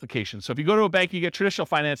income qualification. So if you go to a bank, you get traditional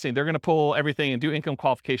financing, they're going to pull everything and do income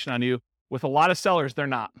qualification on you. With a lot of sellers, they're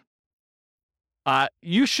not.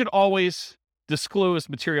 You should always disclose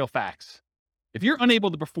material facts. If you're unable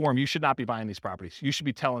to perform, you should not be buying these properties. You should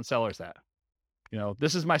be telling sellers that,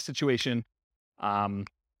 this is my situation. And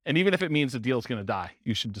even if it means the deal is going to die,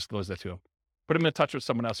 you should disclose that to them. Put them in touch with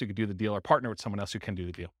someone else who could do the deal or partner with someone else who can do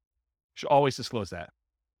the deal. You should always disclose that.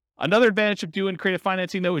 Another advantage of doing creative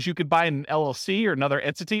financing, though, is you could buy an LLC or another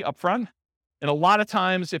entity up front. And a lot of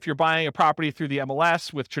times, if you're buying a property through the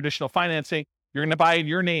MLS with traditional financing, you're going to buy in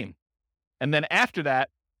your name. And then after that,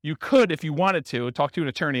 you could, if you wanted to, talk to an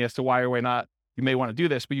attorney as to why or why not you may want to do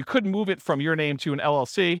this, but you could move it from your name to an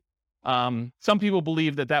LLC. Some people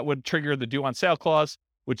believe that would trigger the due on sale clause,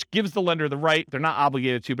 which gives the lender the right, they're not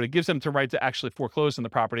obligated to, but it gives them the right to actually foreclose on the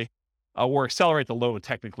property or accelerate the loan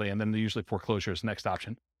technically, and then usually foreclosure is the next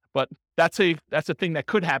option. But that's a thing that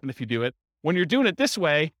could happen if you do it. When you're doing it this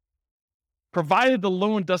way, provided the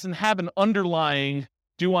loan doesn't have an underlying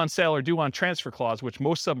due on sale or due on transfer clause, which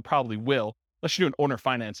most of them probably will, unless you're doing owner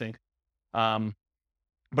financing.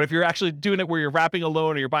 But if you're actually doing it where you're wrapping a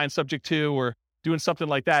loan or you're buying subject to or doing something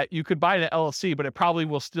like that, you could buy an LLC, but it probably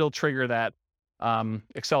will still trigger that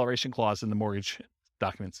acceleration clause in the mortgage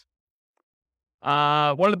documents.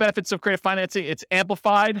 One of the benefits of creative financing, it's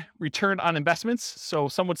amplified return on investments. So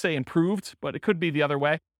some would say improved, but it could be the other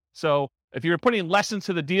way. So if you're putting less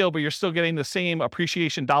into the deal, but you're still getting the same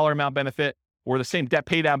appreciation dollar amount benefit or the same debt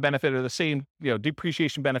pay down benefit or the same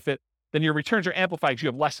depreciation benefit, then your returns are amplified because you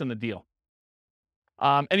have less in the deal.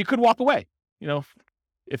 And you could walk away.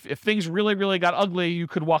 If things really, really got ugly, you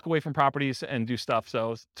could walk away from properties and do stuff.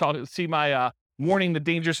 So see my warning the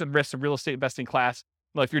dangers and risks of real estate investing class.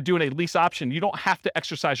 Well, if you're doing a lease option, you don't have to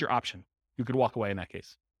exercise your option. You could walk away in that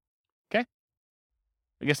case. Okay.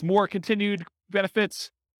 I guess more continued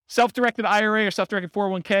benefits, self-directed IRA or self-directed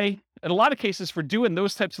 401k. In a lot of cases for doing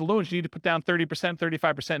those types of loans, you need to put down 30%,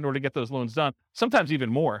 35% in order to get those loans done. Sometimes even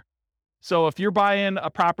more. So if you're buying a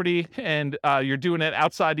property and you're doing it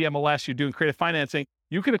outside the MLS, you're doing creative financing,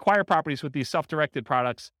 you can acquire properties with these self-directed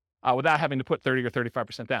products without having to put 30 or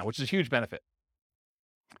 35% down, which is a huge benefit.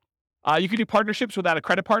 You can do partnerships without a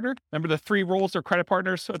credit partner. Remember the 3 roles of credit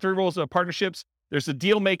partners, 3 roles of partnerships. There's the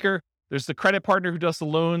deal maker, there's the credit partner who does the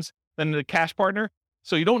loans, then the cash partner.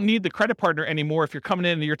 So you don't need the credit partner anymore if you're coming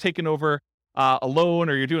in and you're taking over a loan,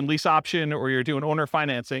 or you're doing lease option, or you're doing owner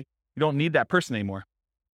financing. You don't need that person anymore.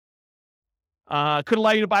 Could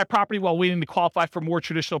allow you to buy a property while waiting to qualify for more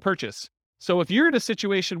traditional purchase. So if you're in a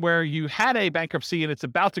situation where you had a bankruptcy and it's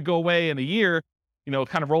about to go away in a year,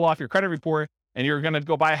 kind of roll off your credit report, and you're going to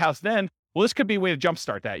go buy a house then, well, this could be a way to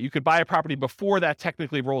jumpstart that. You could buy a property before that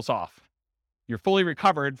technically rolls off. You're fully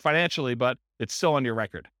recovered financially, but it's still on your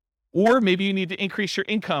record. Or maybe you need to increase your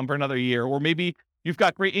income for another year, or maybe you've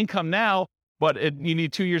got great income now, but you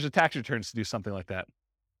need 2 years of tax returns to do something like that.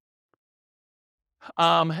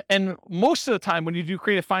 And most of the time when you do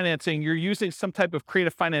creative financing, you're using some type of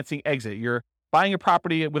creative financing exit. You're buying a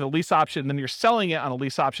property with a lease option, then you're selling it on a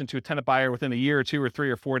lease option to a tenant buyer within a year or 2 or 3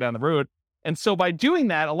 or 4 down the road. And so by doing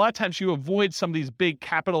that, a lot of times you avoid some of these big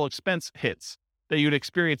capital expense hits that you'd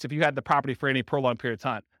experience if you had the property for any prolonged period of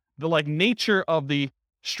time. The nature of the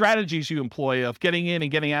strategies you employ of getting in and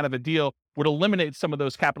getting out of a deal would eliminate some of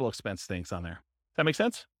those capital expense things on there. Does that make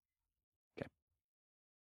sense? Okay.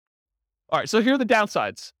 All right, so here are the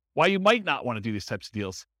downsides, why you might not want to do these types of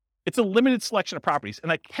deals. It's a limited selection of properties,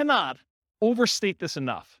 and I cannot overstate this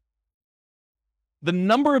enough. The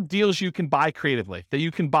number of deals you can buy creatively, that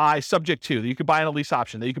you can buy subject to, that you can buy on a lease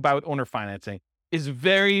option, that you can buy with owner financing, is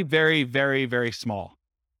very, very, very, very small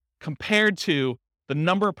compared to the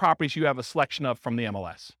number of properties you have a selection of from the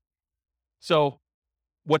MLS. So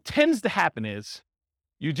what tends to happen is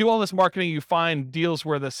you do all this marketing, you find deals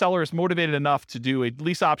where the seller is motivated enough to do a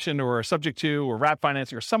lease option or a subject to or wrap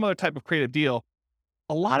financing or some other type of creative deal.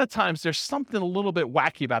 A lot of times there's something a little bit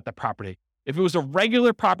wacky about that property. If it was a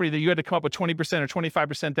regular property that you had to come up with 20% or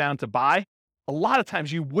 25% down to buy, a lot of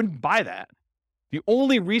times you wouldn't buy that. The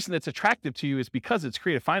only reason it's attractive to you is because it's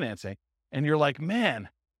creative financing. And you're like, man,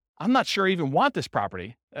 I'm not sure I even want this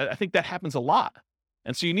property. I think that happens a lot.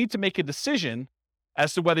 And so you need to make a decision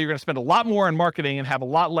as to whether you're going to spend a lot more on marketing and have a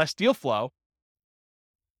lot less deal flow,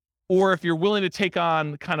 or if you're willing to take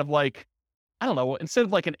on kind of like, I don't know, instead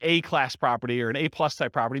of like an A-class property or an A-plus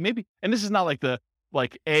type property, maybe, and this is not like the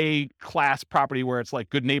A-class property where it's like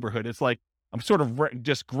good neighborhood. It's like, I'm sort of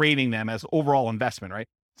just grading them as overall investment, right?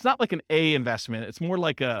 It's not like an A investment. It's more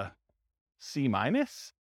like a C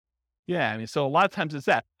minus. Yeah, I mean, so a lot of times it's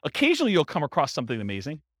that. Occasionally you'll come across something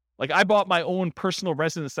amazing. Like I bought my own personal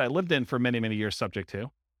residence that I lived in for many, many years subject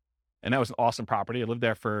to. And that was an awesome property. I lived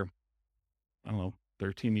there for, I don't know,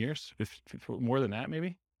 13 years, more than that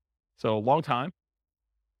maybe. So a long time,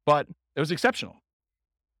 but it was exceptional.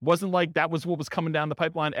 Wasn't like that was what was coming down the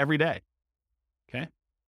pipeline every day. Okay.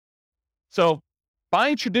 So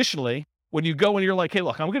buying traditionally, when you go and you're like, hey,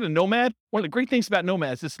 look, I'm going to Nomad. One of the great things about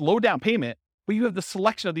Nomad is this low down payment, but you have the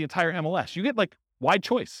selection of the entire MLS. You get like wide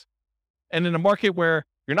choice. And in a market where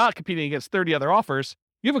you're not competing against 30 other offers,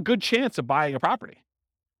 you have a good chance of buying a property,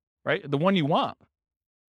 right? The one you want.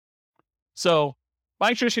 So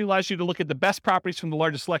buying traditionally allows you to look at the best properties from the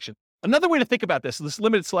largest selection. Another way to think about this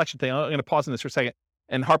limited selection thing, I'm going to pause on this for a second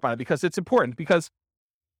and harp on it because it's important, because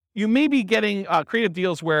you may be getting creative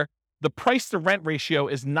deals where the price to rent ratio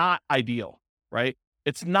is not ideal, right?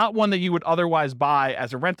 It's not one that you would otherwise buy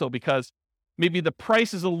as a rental because maybe the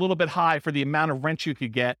price is a little bit high for the amount of rent you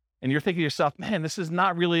could get. And you're thinking to yourself, man, this is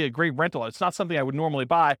not really a great rental. It's not something I would normally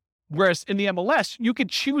buy. Whereas in the MLS, you could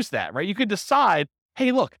choose that, right? You could decide,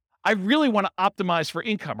 hey, look, I really want to optimize for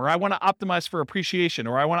income, or I want to optimize for appreciation,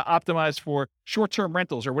 or I want to optimize for short-term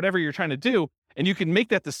rentals, or whatever you're trying to do. And you can make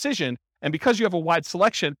that decision. And because you have a wide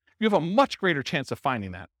selection, you have a much greater chance of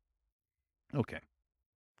finding that. Okay.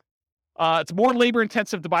 It's more labor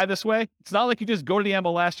intensive to buy this way. It's not like you just go to the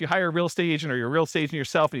MLS, you hire a real estate agent or you're a real estate agent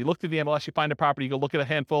yourself, and you look through the MLS, you find a property, you go look at a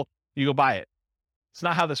handful, you go buy it. It's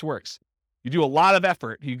not how this works. You do a lot of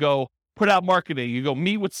effort. You go put out marketing, you go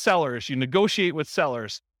meet with sellers, you negotiate with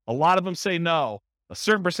sellers. A lot of them say no. A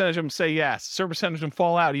certain percentage of them say yes. A certain percentage of them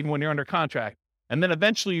fall out even when you're under contract. And then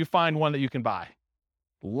eventually you find one that you can buy.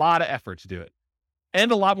 A lot of effort to do it.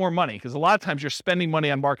 And a lot more money, because a lot of times you're spending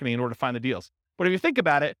money on marketing in order to find the deals. But if you think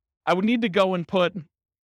about it, I would need to go and put,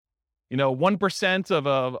 1%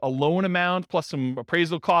 of a loan amount plus some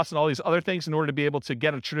appraisal costs and all these other things in order to be able to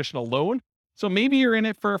get a traditional loan. So maybe you're in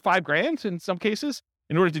it for $5,000 in some cases.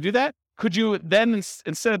 In order to do that, could you then,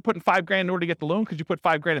 instead of putting $5,000 in order to get the loan, could you put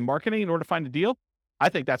 $5,000 in marketing in order to find a deal? I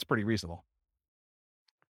think that's pretty reasonable.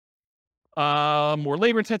 More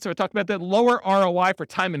labor intensive. I talked about that. Lower ROI for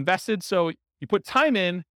time invested. So you put time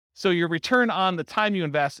in, so your return on the time you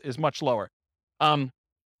invest is much lower.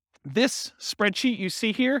 This spreadsheet you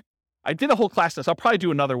see here, I did a whole class on this. I'll probably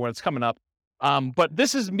do another one. It's coming up. But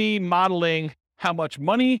this is me modeling how much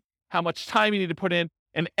money, how much time you need to put in,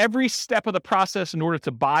 and every step of the process in order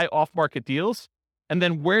to buy off-market deals, and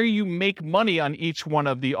then where you make money on each one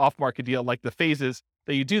of the off-market deal, like the phases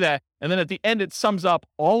that you do that. And then at the end, it sums up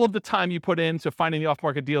all of the time you put into finding the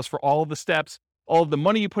off-market deals for all of the steps, all of the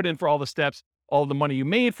money you put in for all the steps, all of the money you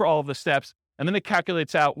made for all of the steps. And then it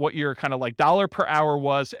calculates out what your kind of like dollar per hour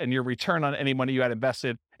was and your return on any money you had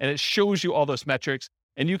invested. And it shows you all those metrics.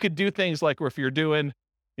 And you could do things like, if you're doing,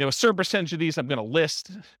 a certain percentage of these I'm going to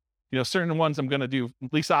list, certain ones I'm going to do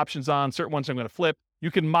lease options on, certain ones I'm going to flip. You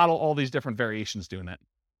can model all these different variations doing that.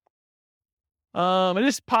 It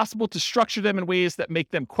is possible to structure them in ways that make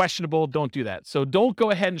them questionable. Don't do that. So don't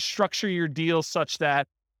go ahead and structure your deals such that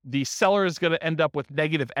the seller is going to end up with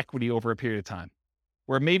negative equity over a period of time,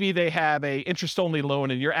 where maybe they have a interest-only loan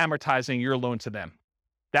and you're amortizing your loan to them.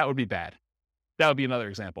 That would be bad. That would be another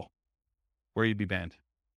example where you'd be banned.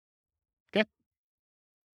 Okay.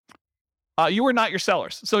 You are not your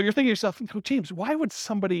sellers. So you're thinking to yourself, James, why would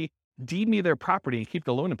somebody deed me their property and keep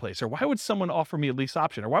the loan in place? Or why would someone offer me a lease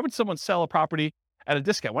option? Or why would someone sell a property at a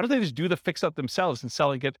discount? Why don't they just do the fix up themselves and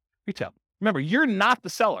sell and get retail? Remember, you're not the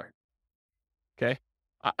seller. Okay.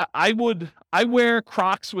 I wear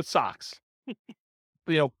Crocs with socks.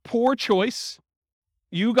 Poor choice.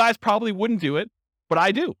 You guys probably wouldn't do it, but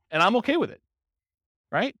I do, and I'm okay with it.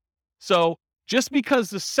 Right? So just because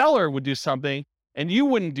the seller would do something and you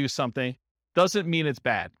wouldn't do something doesn't mean it's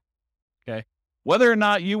bad. Okay? Whether or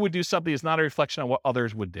not you would do something is not a reflection on what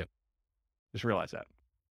others would do. Just realize that.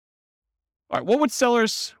 All right, why would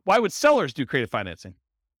sellers do creative financing?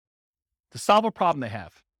 To solve a problem they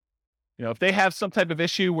have. If they have some type of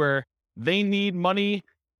issue where they need money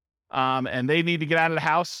and they need to get out of the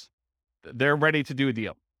house, they're ready to do a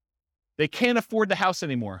deal. They can't afford the house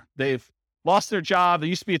anymore. They've lost their job. They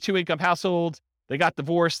used to be a 2-income household. They got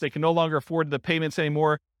divorced. They can no longer afford the payments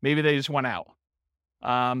anymore. Maybe they just went out.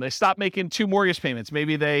 They stopped making 2 mortgage payments.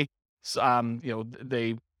 Maybe they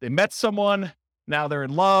met someone. Now they're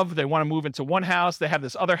in love. They want to move into one house. They have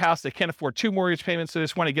this other house. They can't afford 2 mortgage payments. So they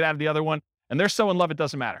just want to get out of the other one. And they're so in love, it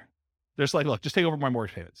doesn't matter. They're just like, look, just take over my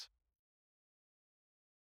mortgage payments.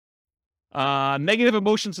 Negative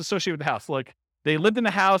emotions associated with the house. Like, they lived in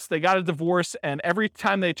the house, they got a divorce, and every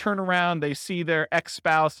time they turn around, they see their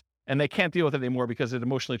ex-spouse, and they can't deal with it anymore because it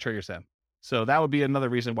emotionally triggers them. So that would be another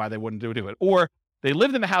reason why they wouldn't do it. Or they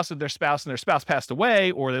lived in the house with their spouse, and their spouse passed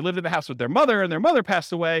away, or they lived in the house with their mother, and their mother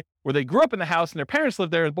passed away, or they grew up in the house, and their parents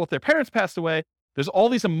lived there, and both their parents passed away. There's all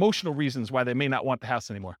these emotional reasons why they may not want the house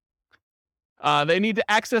anymore. They need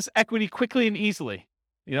to access equity quickly and easily.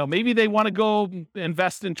 Maybe they want to go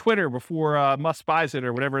invest in Twitter before Musk buys it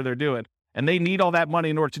or whatever they're doing. And they need all that money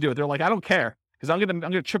in order to do it. They're like, I don't care, because I'm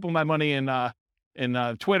gonna triple my money in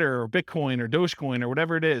Twitter or Bitcoin or Dogecoin or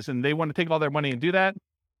whatever it is, and they want to take all their money and do that.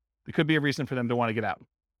 There could be a reason for them to want to get out.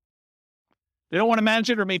 They don't want to manage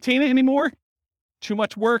it or maintain it anymore. Too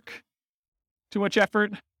much work, too much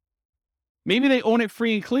effort. Maybe they own it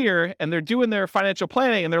free and clear, and they're doing their financial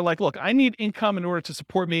planning, and they're like, look, I need income in order to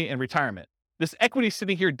support me in retirement. This equity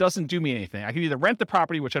sitting here doesn't do me anything. I can either rent the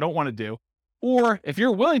property, which I don't want to do, or if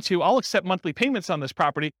you're willing to, I'll accept monthly payments on this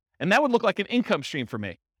property, and that would look like an income stream for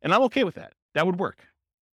me. And I'm okay with that. That would work.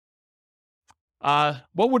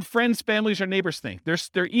 What would friends, families, or neighbors think?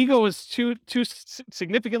 Their ego is too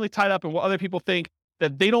significantly tied up in what other people think,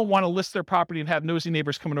 that they don't want to list their property and have nosy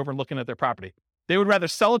neighbors coming over and looking at their property. They would rather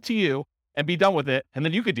sell it to you and be done with it, and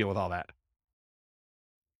then you could deal with all that.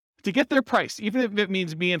 To get their price, even if it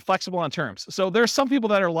means being flexible on terms. So there are some people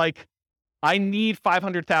that are like, I need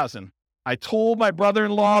 $500,000. I told my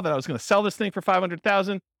brother-in-law that I was going to sell this thing for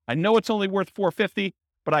 $500,000. I know it's only worth $450,000,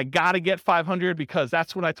 but I got to get $500,000 because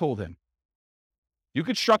that's what I told him. You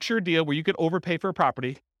could structure a deal where you could overpay for a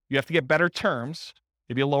property. You have to get better terms,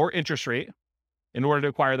 maybe a lower interest rate, in order to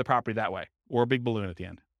acquire the property that way, or a big balloon at the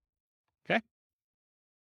end. Okay?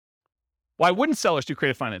 Why wouldn't sellers do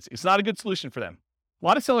creative financing? It's not a good solution for them. A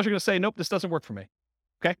lot of sellers are going to say, nope, this doesn't work for me.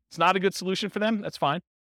 Okay? It's not a good solution for them. That's fine.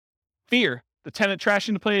 Fear. The tenant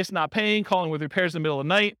trashing the place, not paying, calling with repairs in the middle of the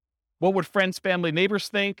night. What would friends, family, neighbors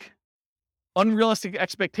think? Unrealistic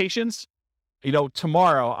expectations.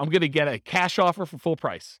 Tomorrow I'm going to get a cash offer for full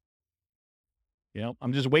price.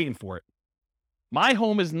 I'm just waiting for it. My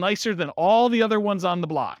home is nicer than all the other ones on the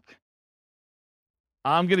block.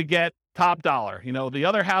 I'm going to get top dollar. The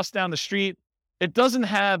other house down the street, it doesn't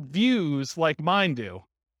have views like mine do.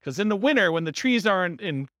 Because in the winter, when the trees aren't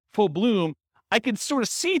in full bloom, I can sort of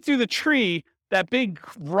see through the tree that big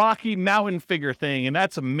rocky mountain figure thing, and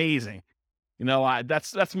that's amazing.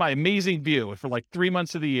 That's my amazing view for like 3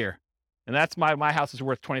 months of the year, and that's my house is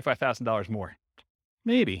worth $25,000 more.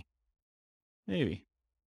 Maybe.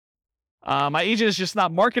 My agent is just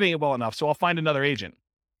not marketing it well enough, so I'll find another agent.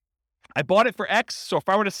 I bought it for X, so if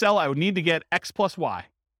I were to sell, I would need to get X plus Y.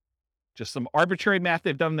 Just some arbitrary math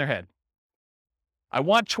they've done in their head. I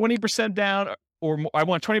want 20% down, or I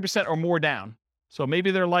want 20% or more down. So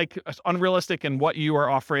maybe they're like unrealistic in what you are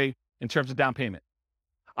offering in terms of down payment.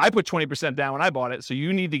 I put 20% down when I bought it, so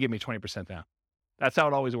you need to give me 20% down. That's how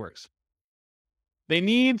it always works. They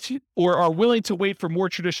need to, or are willing to wait for more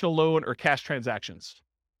traditional loan or cash transactions.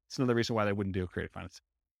 It's another reason why they wouldn't do creative finance.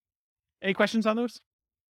 Any questions on those?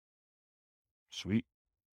 Sweet.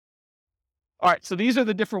 All right, so these are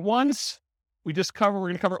the different ones we're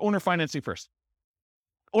going to cover owner financing first.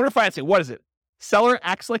 Owner financing, what is it? Seller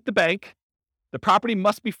acts like the bank. The property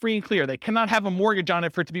must be free and clear. They cannot have a mortgage on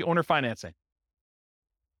it for it to be owner financing.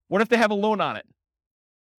 What if they have a loan on it?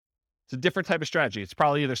 It's a different type of strategy. It's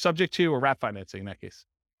probably either subject to or wrap financing in that case.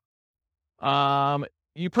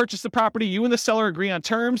 You purchase the property. You and the seller agree on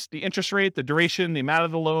terms, the interest rate, the duration, the amount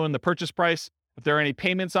of the loan, the purchase price, if there are any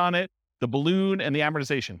payments on it, the balloon, and the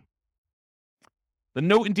amortization. The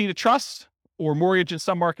note and deed of trust or mortgage in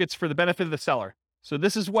some markets for the benefit of the seller. So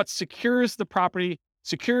this is what secures the property,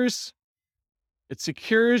 secures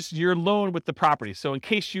your loan with the property. So in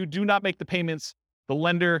case you do not make the payments, the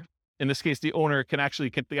lender, in this case, the owner, can actually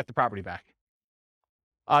get the property back.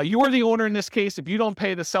 You are the owner in this case. If you don't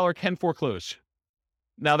pay, the seller can foreclose.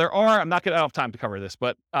 Now I don't have time to cover this,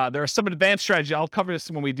 but there are some advanced strategies. I'll cover this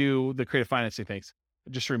when we do the creative financing things.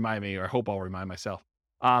 Just remind me, or I hope I'll remind myself.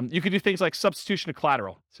 You could do things like substitution of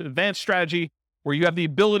collateral. It's an advanced strategy where you have the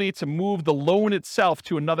ability to move the loan itself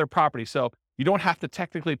to another property. So you don't have to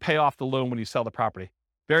technically pay off the loan when you sell the property.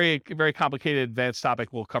 Very, very complicated, advanced topic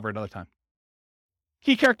we'll cover another time.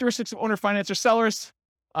 Key characteristics of owner finance or sellers.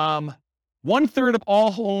 1/3 of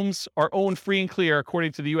all homes are owned free and clear,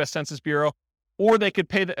 according to the U.S. Census Bureau, or they could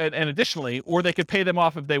pay, or they could pay them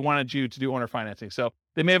off if they wanted you to do owner financing. So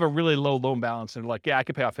they may have a really low loan balance and like, yeah, I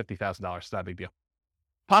could pay off $50,000. It's not a big deal.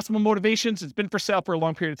 Possible motivations. It's been for sale for a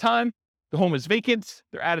long period of time. The home is vacant.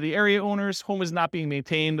 They're out of the area owners. Home is not being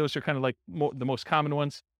maintained. Those are kind of like the most common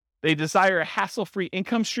ones. They desire a hassle-free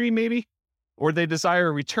income stream, maybe, or they desire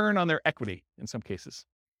a return on their equity in some cases.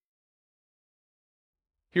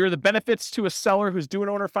 Here are the benefits to a seller who's doing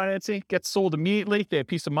owner financing. Gets sold immediately. They have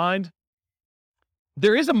peace of mind.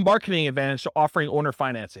 There is a marketing advantage to offering owner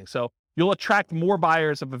financing. So you'll attract more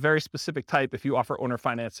buyers of a very specific type if you offer owner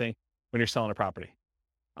financing when you're selling a property.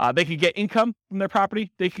 They can get income from their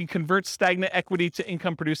property. They can convert stagnant equity to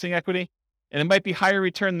income producing equity. And it might be higher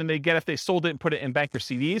return than they get if they sold it and put it in bank or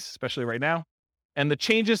CDs, especially right now. And it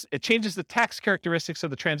changes the tax characteristics of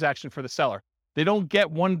the transaction for the seller. They don't get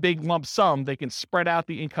one big lump sum. They can spread out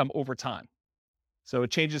the income over time. So it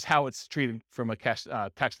changes how it's treated from a cash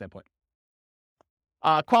tax standpoint.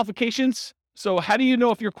 Qualifications. So how do you know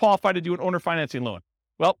if you're qualified to do an owner financing loan?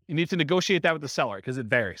 Well, you need to negotiate that with the seller because it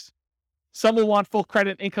varies. Some will want full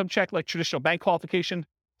credit income check like traditional bank qualification.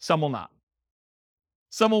 Some will not.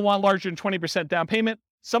 Some will want larger than 20% down payment.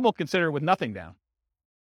 Some will consider with nothing down.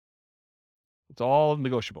 It's all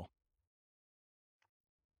negotiable.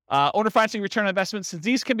 Owner financing return on investment. Since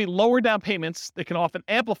these can be lower down payments, they can often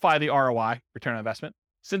amplify the ROI, return on investment,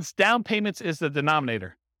 since down payments is the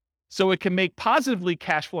denominator. So it can make positively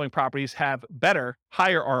cash flowing properties have better,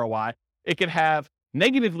 higher ROI. It can have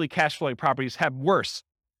negatively cash flowing properties have worse,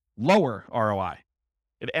 lower ROI.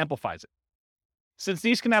 It amplifies it. Since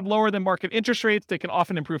these can have lower than market interest rates, they can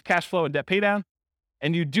often improve cash flow and debt paydown.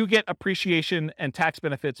 And you do get appreciation and tax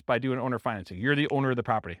benefits by doing owner financing. You're the owner of the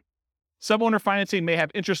property. Some owner financing may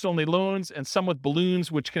have interest-only loans and some with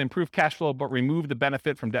balloons, which can improve cash flow but remove the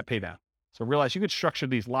benefit from debt paydown. So realize you could structure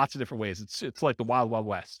these lots of different ways. It's like the wild, wild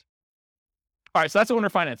west. All right, so that's owner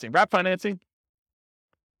financing. Wrap financing.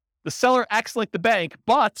 The seller acts like the bank,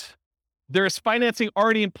 but there is financing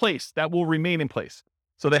already in place that will remain in place.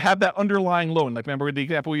 So they have that underlying loan. Like remember the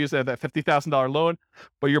example we used, that $50,000 loan,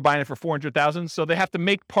 but you're buying it for $400,000. So they have to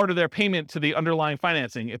make part of their payment to the underlying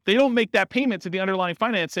financing. If they don't make that payment to the underlying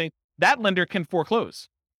financing, that lender can foreclose.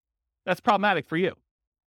 That's problematic for you.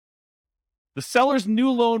 The seller's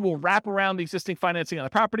new loan will wrap around the existing financing on the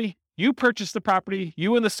property. You purchase the property.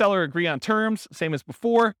 You and the seller agree on terms, same as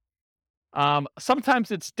before.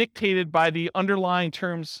 Sometimes it's dictated by the underlying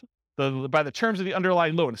terms, by the terms of the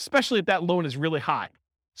underlying loan, especially if that loan is really high.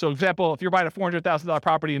 So, for example, if you're buying a $400,000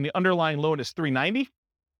 property and the underlying loan is $390,000,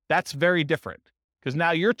 that's very different because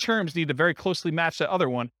now your terms need to very closely match that other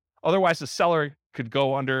one. Otherwise, the seller could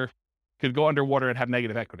go underwater and have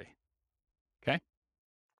negative equity. Okay.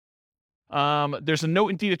 There's a note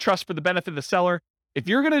in deed of trust for the benefit of the seller. If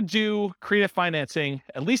you're going to do creative financing,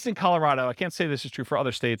 at least in Colorado, I can't say this is true for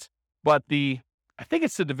other states, but I think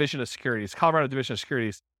it's the Division of Securities, Colorado Division of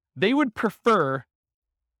Securities, they would prefer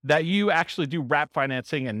that you actually do wrap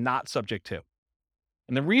financing and not subject to.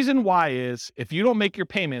 And the reason why is if you don't make your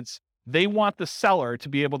payments, they want the seller to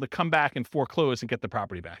be able to come back and foreclose and get the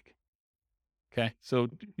property back. Okay. So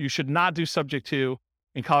you should not do subject to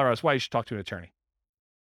in Colorado. That's why you should talk to an attorney.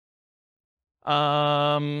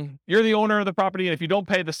 You're the owner of the property, and if you don't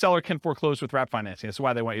pay, the seller can foreclose with wrap financing. That's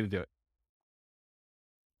why they want you to do it.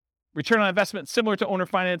 Return on investment, similar to owner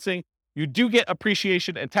financing. You do get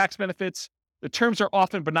appreciation and tax benefits. The terms are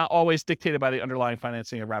often, but not always, dictated by the underlying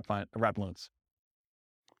financing of wrap loans.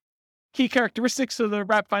 Key characteristics of the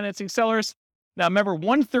wrap financing sellers. Now, remember,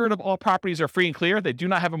 1/3 of all properties are free and clear. They do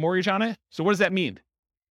not have a mortgage on it. So what does that mean?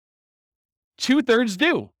 2/3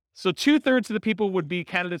 do. So 2/3 of the people would be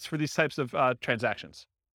candidates for these types of transactions.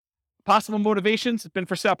 Possible motivations: it's been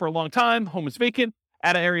for sale for a long time, home is vacant,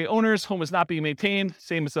 out-of-area owners, home is not being maintained,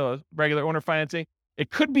 same as a regular owner financing. It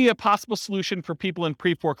could be a possible solution for people in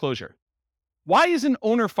pre-foreclosure. Why isn't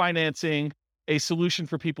owner financing a solution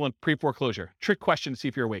for people in pre-foreclosure? Trick question to see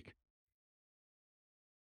if you're awake.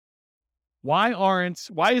 Why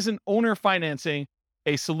isn't owner financing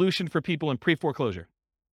a solution for people in pre-foreclosure?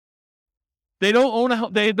 They don't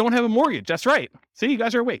have a mortgage. That's right. See, you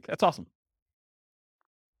guys are awake. That's awesome.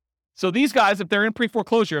 So these guys, if they're in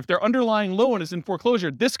pre-foreclosure, if their underlying loan is in foreclosure,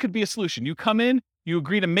 this could be a solution. You come in, you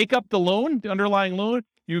agree to make up the loan, the underlying loan,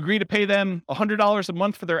 you agree to pay them $100 a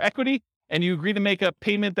month for their equity, and you agree to make a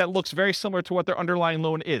payment that looks very similar to what their underlying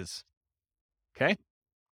loan is. Okay?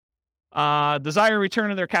 Desire return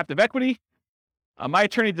of their captive equity. My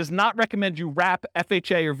attorney does not recommend you wrap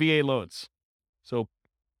FHA or VA loans. So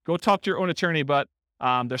go talk to your own attorney, but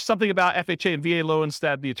there's something about FHA and VA loans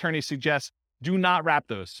that the attorney suggests do not wrap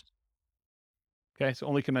those. Okay, so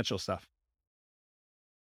only conventional stuff.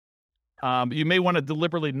 You may want to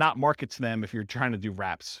deliberately not market to them if you're trying to do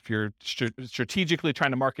wraps. If you're strategically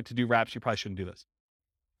trying to market to do wraps, you probably shouldn't do this.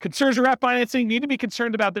 Concerns of wrap financing: you need to be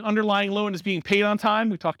concerned about the underlying loan is being paid on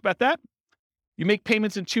time. We talked about that. You make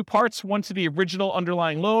payments in two parts, one to the original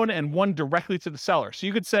underlying loan and one directly to the seller. So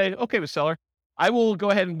you could say, okay, with seller, I will go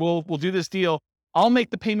ahead and we'll do this deal. I'll make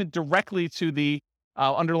the payment directly to the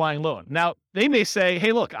underlying loan. Now, they may say,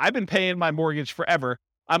 hey, look, I've been paying my mortgage forever.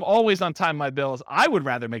 I'm always on time with my bills. I would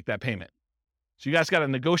rather make that payment. So you guys got to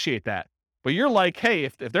negotiate that. But you're like, hey,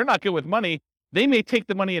 if they're not good with money, they may take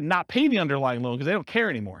the money and not pay the underlying loan because they don't care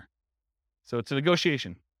anymore. So it's a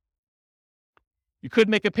negotiation. You could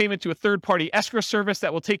make a payment to a third-party escrow service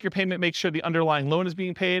that will take your payment, make sure the underlying loan is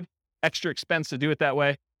being paid. Extra expense to do it that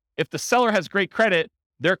way. If the seller has great credit,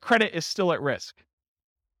 their credit is still at risk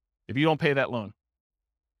if you don't pay that loan.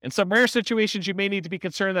 In some rare situations, you may need to be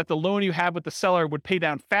concerned that the loan you have with the seller would pay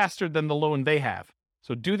down faster than the loan they have.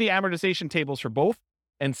 So do the amortization tables for both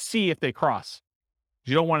and see if they cross.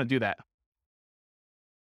 You don't want to do that.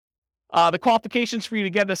 The qualifications for you to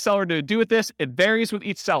get a seller to do with this, it varies with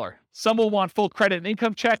each seller. Some will want full credit and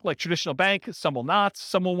income check like traditional bank. Some will not.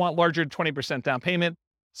 Some will want larger than 20% down payment.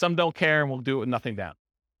 Some don't care and will do it with nothing down.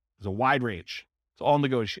 There's a wide range. It's all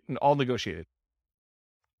negotiated.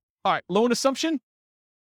 All right, loan assumption.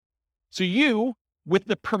 So you, with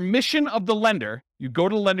the permission of the lender, you go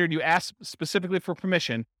to the lender and you ask specifically for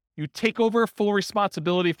permission. You take over full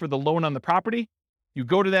responsibility for the loan on the property. You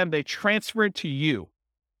go to them, they transfer it to you.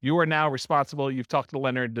 You are now responsible. You've talked to the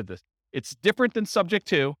lender and did this. It's different than subject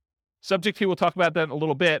to. Subject to, we'll talk about that in a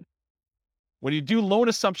little bit. When you do loan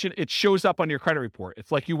assumption, it shows up on your credit report.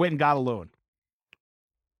 It's like you went and got a loan.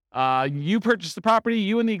 You purchased the property.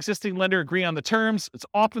 You and the existing lender agree on the terms. It's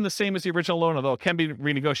often the same as the original loan, although it can be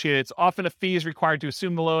renegotiated. It's often a fee is required to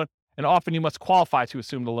assume the loan, and often you must qualify to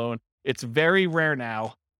assume the loan. It's very rare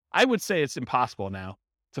now. I would say it's impossible now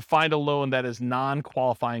to find a loan that is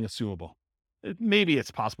non-qualifying assumable. Maybe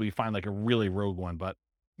it's possible you find like a really rogue one, but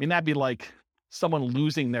I mean, that'd be like someone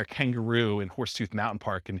losing their kangaroo in Horsetooth Mountain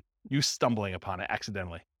Park and you stumbling upon it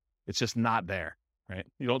accidentally. It's just not there, right?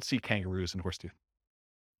 You don't see kangaroos in Horsetooth.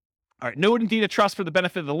 All right, note and deed of trust for the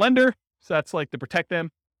benefit of the lender. So that's like to protect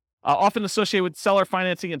them. Often associated with seller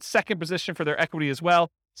financing in second position for their equity as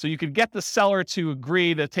well. So you could get the seller to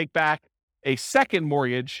agree to take back a second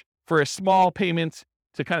mortgage for a small payment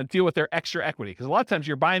to kind of deal with their extra equity. Because a lot of times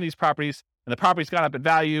you're buying these properties and the property's gone up in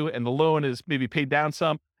value and the loan is maybe paid down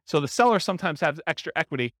some. So the seller sometimes has extra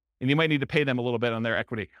equity and you might need to pay them a little bit on their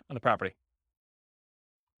equity on the property.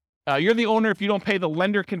 You're the owner. If you don't pay, the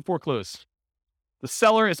lender can foreclose. The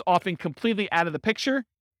seller is often completely out of the picture.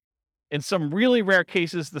 In some really rare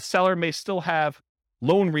cases, the seller may still have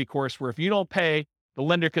loan recourse where if you don't pay, the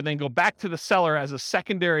lender could then go back to the seller as a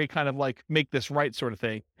secondary kind of like make this right sort of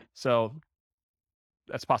thing. So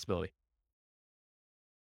that's a possibility.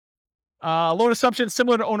 Loan assumption,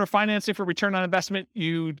 similar to owner financing for return on investment,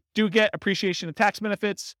 you do get appreciation and tax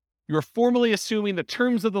benefits. You're formally assuming the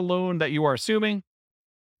terms of the loan that you are assuming.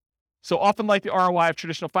 So often like the ROI of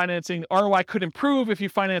traditional financing, the ROI could improve if you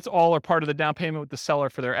finance all or part of the down payment with the seller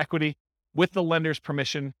for their equity with the lender's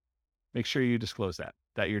permission. Make sure you disclose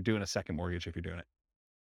that you're doing a second mortgage if you're doing it.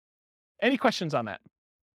 Any questions on that?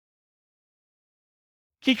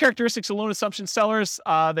 Key characteristics of loan assumption sellers,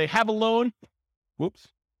 they have a loan. Whoops.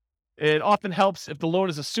 It often helps if the loan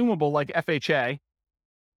is assumable like FHA.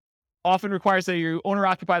 Often requires that you owner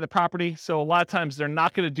occupy the property. So a lot of times they're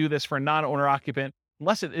not going to do this for a non-owner occupant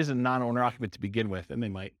unless it is a non-owner occupant to begin with, and they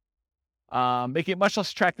might. Make it much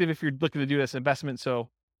less attractive if you're looking to do this investment. So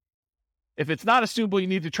if it's not assumable, you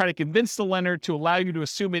need to try to convince the lender to allow you to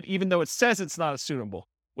assume it, even though it says it's not assumable,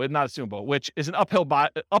 which is an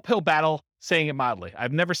uphill battle, saying it mildly.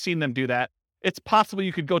 I've never seen them do that. It's possible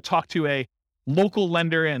you could go talk to a local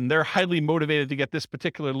lender and they're highly motivated to get this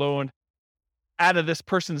particular loan out of this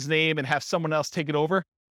person's name and have someone else take it over.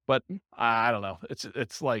 But I don't know.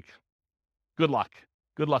 It's like, good luck.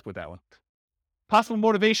 Good luck with that one. Possible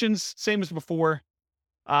motivations, same as before.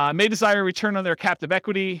 May desire a return on their captive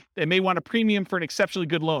equity. They may want a premium for an exceptionally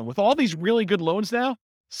good loan. With all these really good loans now,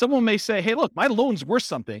 someone may say, hey, look, my loan's worth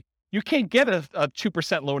something. You can't get a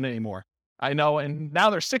 2% loan anymore. I know, and now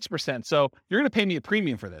they're 6%. So you're going to pay me a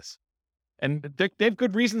premium for this. And they have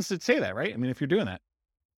good reasons to say that, right? I mean, if you're doing that.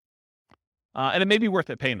 And it may be worth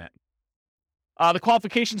it paying that. The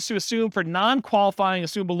qualifications to assume for non-qualifying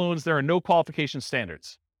assumable loans, there are no qualification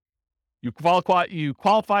standards. You qualify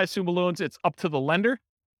assumable loans, it's up to the lender,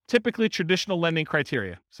 typically traditional lending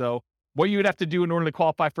criteria. So what you would have to do in order to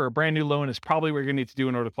qualify for a brand new loan is probably what you're going to need to do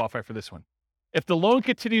in order to qualify for this one. If the loan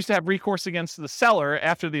continues to have recourse against the seller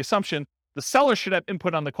after the assumption, the seller should have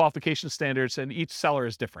input on the qualification standards, and each seller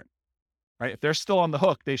is different, right? If they're still on the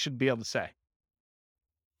hook, they should be able to say.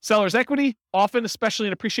 Seller's equity, often, especially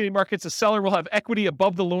in appreciating markets, a seller will have equity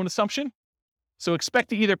above the loan assumption. So expect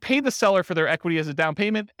to either pay the seller for their equity as a down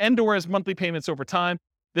payment and or as monthly payments over time.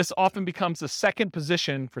 This often becomes the second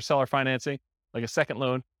position for seller financing, like a second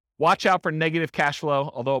loan. Watch out for negative cash flow,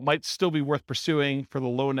 although it might still be worth pursuing for the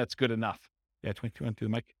loan that's good enough. Yeah, 22 on to the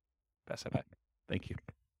mic. Pass that back. Thank you.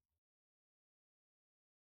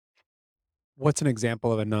 What's an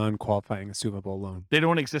example of a non-qualifying assumable loan? They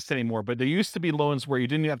don't exist anymore, but there used to be loans where you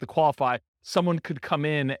didn't even have to qualify. Someone could come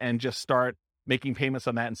in and just start making payments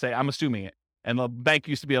on that and say, I'm assuming it. And the bank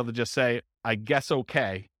used to be able to just say, I guess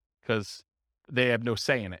okay, because they have no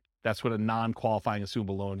say in it. That's what a non-qualifying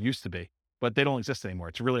assumable loan used to be, but they don't exist anymore.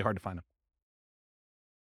 It's really hard to find them.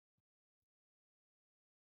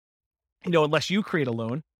 You know, unless you create a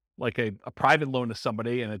loan, like a private loan to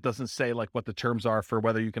somebody, and it doesn't say like what the terms are for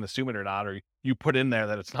whether you can assume it or not, or you put in there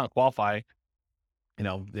that it's not qualifying, you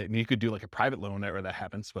know, you could do like a private loan where that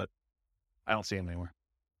happens, but I don't see them anymore.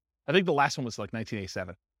 I think the last one was like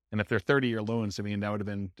 1987. And if they're 30-year loans, I mean, that would have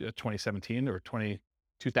been 2017 or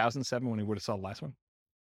 2007 when we would have saw the last one.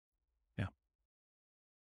 Yeah.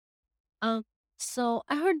 So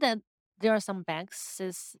I heard that there are some banks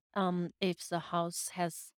if the house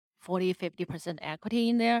has 40-50% equity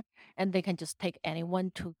in there, and they can just take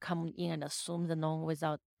anyone to come in and assume the loan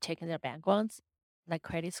without checking their backgrounds, like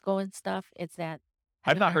credit score and stuff. Is that?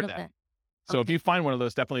 I've not heard that. So if Okay. you find one of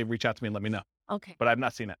those, definitely reach out to me and let me know. Okay. But I've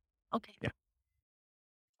not seen it. Okay. Yeah.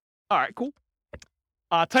 All right, cool.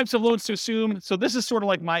 Types of loans to assume. So this is sort of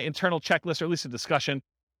like my internal checklist, or at least a discussion.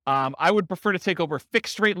 I would prefer to take over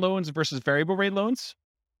fixed rate loans versus variable rate loans.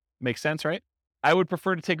 Makes sense, right? I would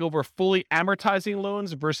prefer to take over fully amortizing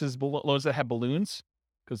loans versus loans that have balloons,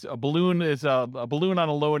 because a balloon on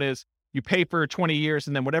a loan is you pay for 20 years,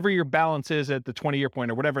 and then whatever your balance is at the 20-year point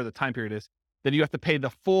or whatever the time period is, then you have to pay the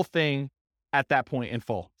full thing at that point in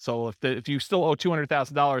full. So if you still owe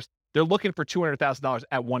 $200,000, they're looking for $200,000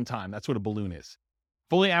 at one time. That's what a balloon is.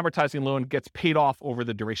 Fully amortizing loan gets paid off over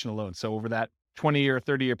the duration of the loan. So over that 20-year,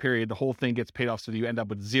 30-year period, the whole thing gets paid off, so that you end up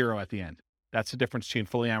with zero at the end. That's the difference between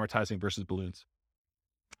fully amortizing versus balloons.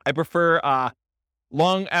 I prefer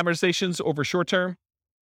long amortizations over short term.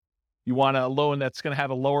 You want a loan that's going to have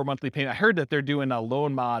a lower monthly payment. I heard that they're doing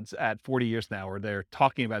loan mods at 40 years now, or they're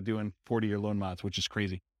talking about doing 40-year loan mods, which is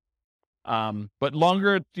crazy. But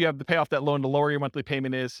longer you have to pay off that loan, the lower your monthly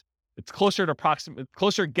payment is. It's closer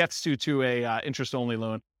it gets to a interest-only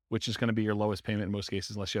loan, which is going to be your lowest payment in most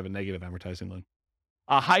cases, unless you have a negative amortizing loan.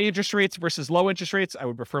 High interest rates versus low interest rates, I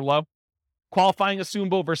would prefer low. Qualifying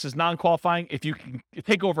assumable versus non-qualifying. If you can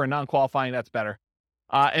take over a non-qualifying, that's better.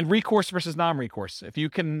 And recourse versus non-recourse. If you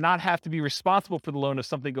cannot have to be responsible for the loan if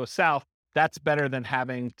something goes south, that's better than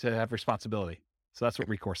having to have responsibility. So that's what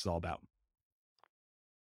recourse is all about.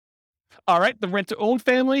 All right, the rent-to-own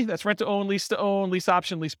family. That's rent-to-own, lease-to-own, lease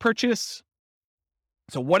option, lease purchase.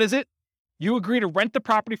 So what is it? You agree to rent the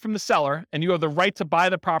property from the seller, and you have the right to buy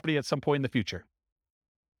the property at some point in the future.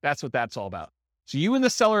 That's what that's all about. So you and the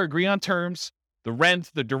seller agree on terms, the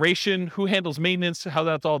rent, the duration, who handles maintenance, how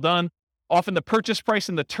that's all done. Often the purchase price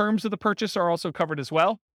and the terms of the purchase are also covered as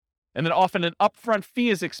well. And then often an upfront fee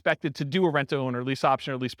is expected to do a rent-to-own or lease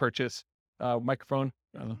option or lease purchase. Microphone.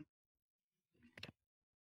 I'm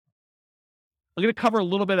going to cover a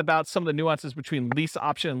little bit about some of the nuances between lease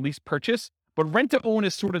option and lease purchase. But rent-to-own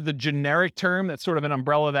is sort of the generic term. That's sort of an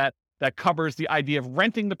umbrella that covers the idea of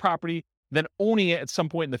renting the property, then owning it at some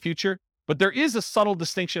point in the future. But there is a subtle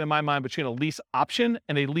distinction in my mind between a lease option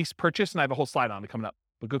and a lease purchase, and I have a whole slide on it coming up.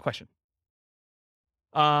 But good question.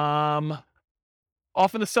 Often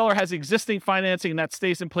the seller has existing financing, and that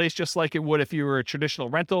stays in place just like it would if you were a traditional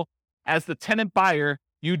rental. As the tenant buyer,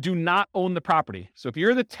 you do not own the property. So if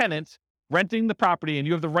you're the tenant renting the property and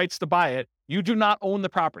you have the rights to buy it, you do not own the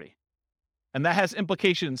property. And that has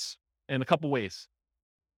implications in a couple ways.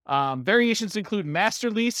 Variations include master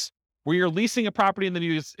lease, where you're leasing a property and then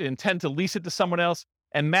you intend to lease it to someone else,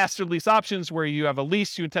 and master lease options, where you have a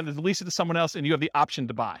lease, you intend to lease it to someone else, and you have the option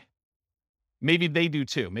to buy. Maybe they do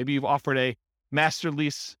too. Maybe you've offered a master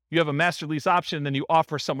lease, you have a master lease option, then you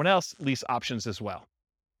offer someone else lease options as well.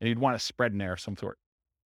 And you'd want a spread in there of some sort.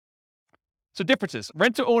 So differences.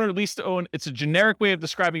 Rent to own or lease to own, it's a generic way of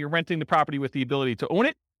describing you're renting the property with the ability to own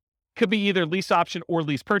it. Could be either lease option or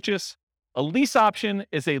lease purchase. A lease option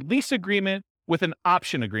is a lease agreement with an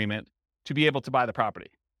option agreement to be able to buy the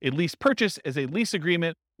property. A lease purchase is a lease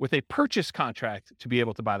agreement with a purchase contract to be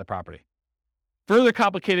able to buy the property. Further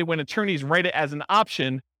complicated when attorneys write it as an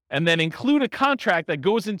option and then include a contract that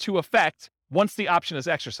goes into effect once the option is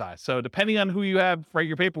exercised. So depending on who you have write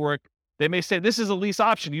your paperwork, they may say, this is a lease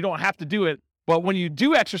option. You don't have to do it. But when you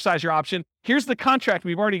do exercise your option, here's the contract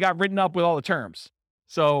we've already got written up with all the terms.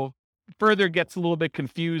 So further gets a little bit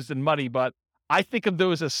confused and muddy, but I think of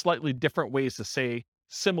those as slightly different ways to say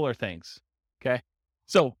similar things. Okay.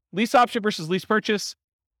 So lease option versus lease purchase.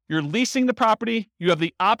 You're leasing the property. You have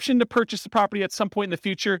the option to purchase the property at some point in the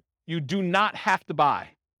future. You do not have to buy.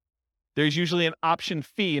 There's usually an option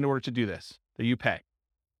fee in order to do this that you pay.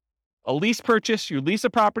 A lease purchase, you lease a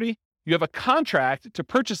property. You have a contract to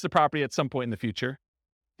purchase the property at some point in the future.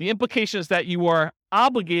 The implication is that you are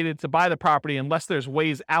obligated to buy the property unless there's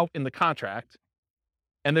ways out in the contract,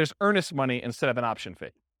 and there's earnest money instead of an option fee.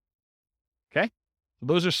 Okay? So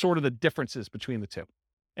those are sort of the differences between the two.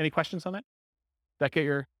 Any questions on that? That get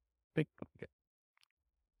your big? Okay.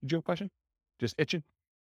 Did you have a question? Just itching?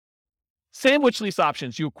 Sandwich lease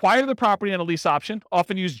options. You acquire the property on a lease option,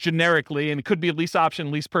 often used generically, and it could be a lease option,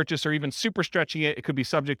 lease purchase, or even super stretching it, it could be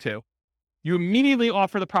subject to. You immediately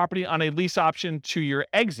offer the property on a lease option to your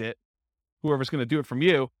exit, whoever's going to do it from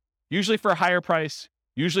you, usually for a higher price,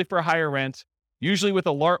 usually for a higher rent, usually with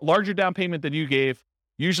a larger down payment than you gave,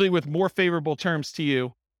 usually with more favorable terms to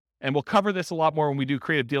you. And we'll cover this a lot more when we do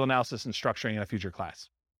creative deal analysis and structuring in a future class.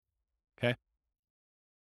 Okay.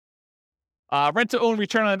 Rent to own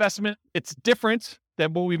return on investment. It's different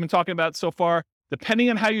than what we've been talking about so far. Depending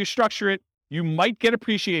on how you structure it, you might get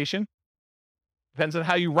appreciation. Depends on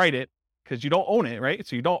how you write it, because you don't own it, right?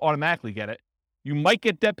 So you don't automatically get it. You might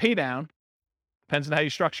get debt pay down. Depends on how you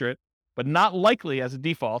structure it, but not likely as a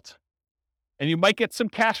default. And you might get some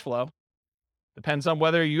cash flow. Depends on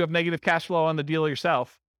whether you have negative cash flow on the deal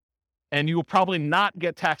yourself. And you will probably not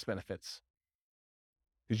get tax benefits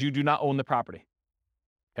because you do not own the property.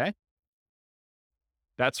 Okay?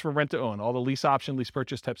 That's for rent to own. All the lease option, lease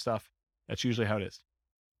purchase type stuff. That's usually how it is.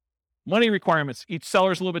 Money requirements. Each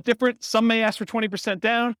seller is a little bit different. Some may ask for 20%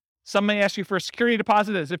 down. Some may ask you for a security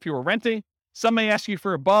deposit as if you were renting. Some may ask you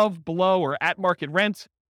for above, below, or at market rent.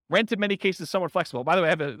 Rent in many cases is somewhat flexible. By the way,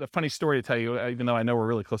 I have a funny story to tell you, even though I know we're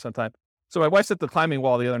really close on time. So my wife's at the climbing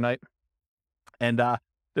wall the other night, and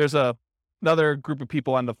there's another group of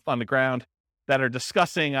people on the ground that are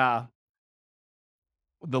discussing. The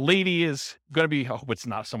lady is going to be. Oh, it's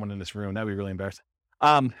not someone in this room. That'd be really embarrassing.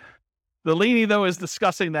 The lady though is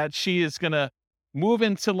discussing that she is going to move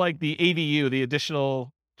into like the ADU, the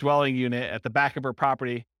additional dwelling unit at the back of her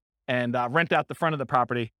property, and rent out the front of the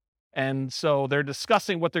property. And so they're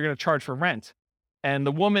discussing what they're going to charge for rent. And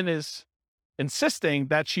the woman is insisting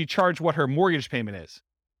that she charge what her mortgage payment is,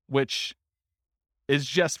 which is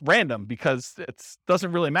just random because it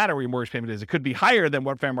doesn't really matter where your mortgage payment is. It could be higher than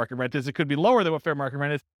what fair market rent is. It could be lower than what fair market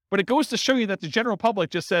rent is. But it goes to show you that the general public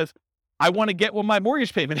just says, I want to get what my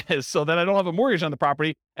mortgage payment is so that I don't have a mortgage on the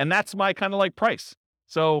property. And that's my kind of like price.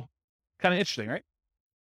 So kind of interesting, right?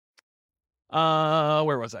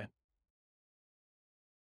 Where was I?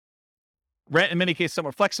 Rent in many cases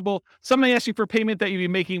somewhat flexible. Some may ask you for payment that you'd be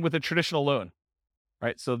making with a traditional loan,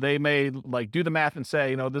 right? So they may like do the math and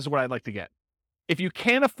say, this is what I'd like to get. If you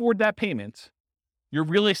can't afford that payment, you're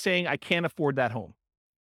really saying I can't afford that home,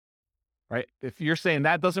 right? If you're saying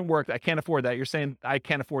that doesn't work, I can't afford that, you're saying I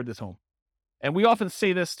can't afford this home. And we often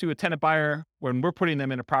say this to a tenant buyer when we're putting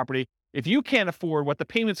them in a property. If you can't afford what the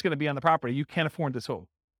payment's going to be on the property, you can't afford this home.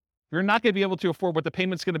 You're not going to be able to afford what the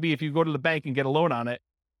payment's going to be if you go to the bank and get a loan on it.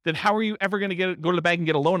 Then how are you ever going to go to the bank and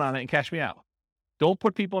get a loan on it and cash me out? Don't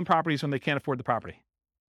put people in properties when they can't afford the property.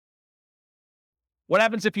 What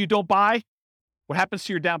happens if you don't buy? What happens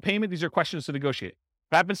to your down payment? These are questions to negotiate.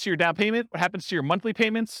 What happens to your down payment? What happens to your monthly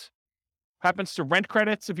payments? What happens to rent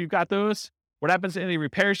credits if you've got those? What happens to any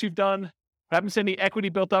repairs you've done? What happens to any equity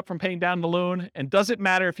built up from paying down the loan? And does it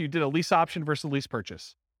matter if you did a lease option versus a lease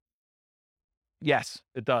purchase? Yes,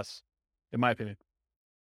 it does, in my opinion.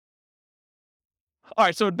 All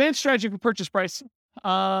right, so advanced strategy for purchase price.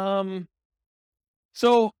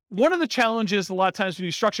 So one of the challenges a lot of times when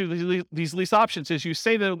you structure these lease options is you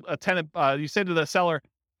say to a tenant, you say to the seller,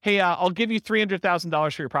 hey, I'll give you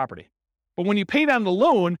 $300,000 for your property. But when you pay down the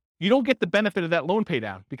loan, you don't get the benefit of that loan pay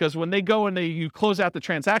down because when they go and you close out the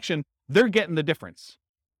transaction, they're getting the difference.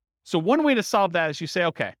 So one way to solve that is you say,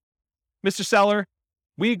 okay, Mr. Seller,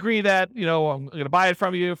 we agree that, I'm going to buy it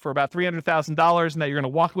from you for about $300,000 and that you're going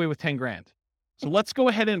to walk away with 10 grand. So let's go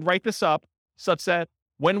ahead and write this up such that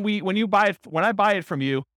when I buy it from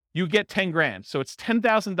you, you get 10 grand. So it's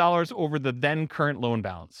 $10,000 over the then current loan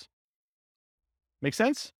balance. Make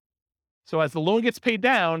sense? So as the loan gets paid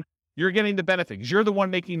down, you're getting the benefit because you're the one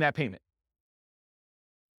making that payment.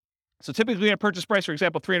 So typically a purchase price, for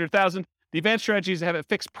example, $300,000, the advanced strategy is to have a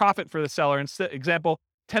fixed profit for the seller. Example,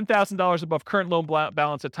 $10,000 above current loan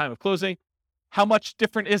balance at time of closing. How much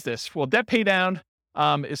different is this? Well, debt pay down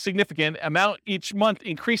is significant. Amount each month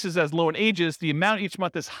increases as loan ages. The amount each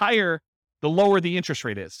month is higher, the lower the interest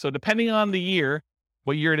rate is. So depending on the year,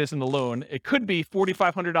 what year it is in the loan, it could be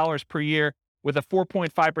 $4,500 per year with a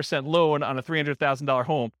 4.5% loan on a $300,000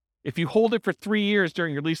 home. If you hold it for 3 years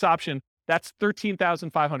during your lease option, that's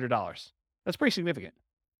 $13,500. That's pretty significant.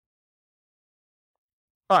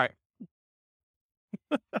 All right.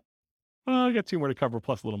 I got 2 more to cover,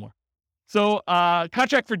 plus a little more. So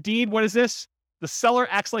contract for deed, what is this? The seller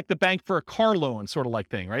acts like the bank for a car loan, sort of like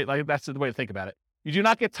thing, right? Like that's the way to think about it. You do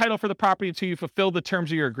not get title for the property until you fulfill the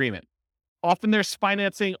terms of your agreement. Often there's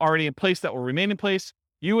financing already in place that will remain in place.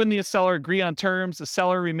 You and the seller agree on terms. The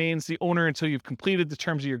seller remains the owner until you've completed the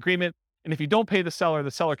terms of your agreement. And if you don't pay the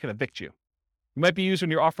seller can evict you. It might be used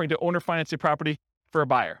when you're offering to owner finance your property for a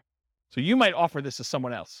buyer. So you might offer this to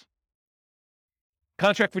someone else.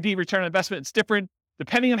 Contract for deed return on investment, it's different.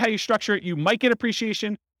 Depending on how you structure it, you might get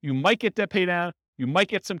appreciation, you might get debt pay down, you might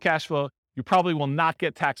get some cash flow. You probably will not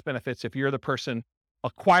get tax benefits if you're the person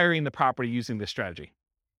acquiring the property using this strategy.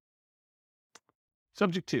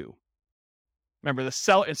 Subject 2. Remember, in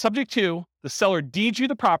subject 2, the seller deeds you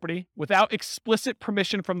the property without explicit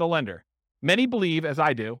permission from the lender. Many believe, as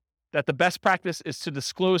I do, that the best practice is to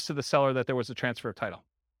disclose to the seller that there was a transfer of title.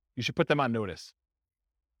 You should put them on notice.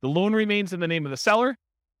 The loan remains in the name of the seller.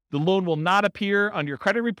 The loan will not appear on your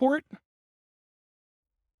credit report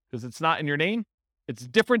because it's not in your name. It's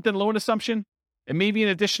different than loan assumption. It may be an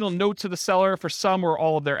additional note to the seller for some or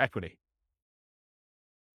all of their equity.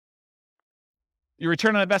 Your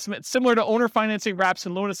return on investment, similar to owner financing, wraps,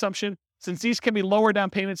 and loan assumption. Since these can be lower down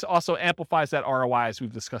payments, also amplifies that ROI as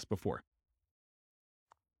we've discussed before.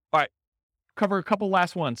 All right, cover a couple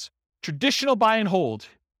last ones. Traditional buy and hold.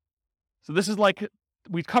 So this is like,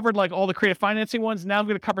 we covered like all the creative financing ones. Now I'm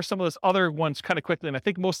going to cover some of those other ones kind of quickly. And I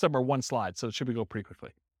think most of them are one slide, so it should go pretty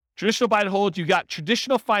quickly. Traditional buy and hold, you got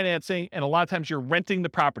traditional financing, and a lot of times you're renting the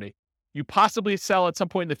property. You possibly sell at some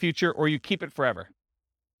point in the future, or you keep it forever.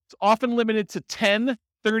 It's often limited to 10,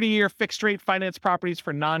 30-year fixed rate finance properties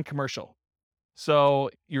for non-commercial. So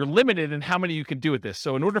you're limited in how many you can do with this.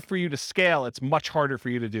 So in order for you to scale, it's much harder for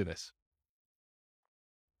you to do this.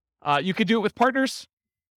 You could do it with partners.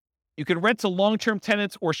 You can rent to long-term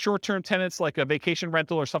tenants or short-term tenants like a vacation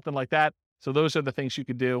rental or something like that. So those are the things you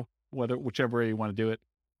could do, whichever way you want to do it.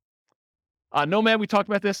 Nomad, we talked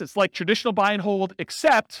about this. It's like traditional buy and hold,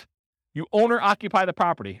 except you owner-occupy the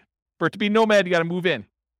property. For it to be Nomad, you got to move in.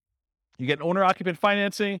 You get owner-occupant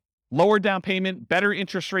financing. lower down payment, better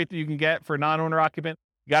interest rate that you can get for a non-owner occupant.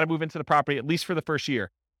 You got to move into the property at least for the first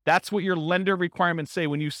year. That's what your lender requirements say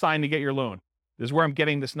when you sign to get your loan. This is where I'm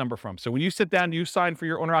getting this number from. So when you sit down and you sign for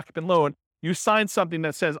your owner occupant loan, you sign something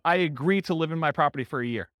that says, I agree to live in my property for a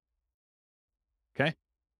year. Okay.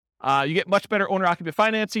 You get much better owner occupant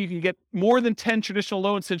financing. You can get more than 10 traditional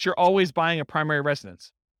loans since you're always buying a primary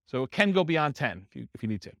residence. So it can go beyond 10 if you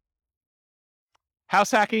need to.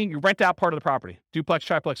 House hacking, you rent out part of the property, duplex,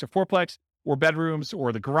 triplex, or fourplex, or bedrooms,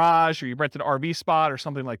 or the garage, or you rent an RV spot or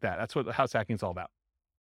something like that. That's what the house hacking is all about.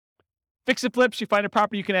 Fix and flips, you find a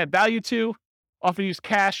property you can add value to, often use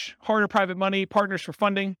cash, hard or private money, partners for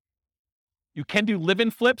funding. You can do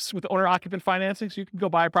live-in flips with owner-occupant financing, so you can go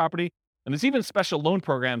buy a property. And there's even special loan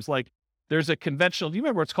programs, like there's a conventional, do you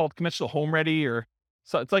remember what it's called, conventional Home Ready, or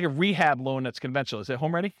so it's like a rehab loan that's conventional. Is it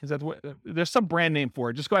Home Ready? Is that what, there's some brand name for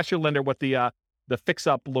it. Just go ask your lender what the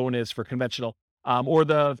fix-up loan is for conventional. Or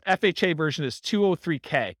the FHA version is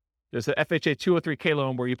 203K. There's the FHA 203K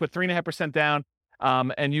loan where you put 3.5% down,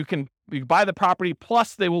 and you can buy the property,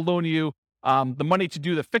 plus they will loan you the money to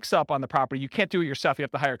do the fix-up on the property. You can't do it yourself. You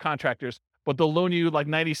have to hire contractors, but they'll loan you like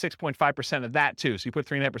 96.5% of that too. So you put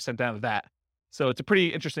 3.5% down of that. So it's a pretty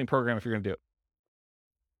interesting program if you're going to do it.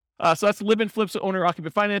 So that's live-in flips with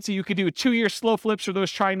owner-occupant financing. You could do a 2-year slow flips for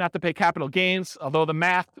those trying not to pay capital gains, although the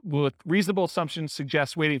math with reasonable assumptions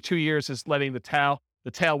suggests waiting 2 years is letting the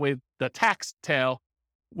tax tail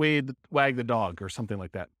wag the dog or something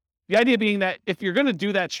like that. The idea being that if you're going to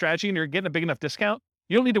do that strategy and you're getting a big enough discount,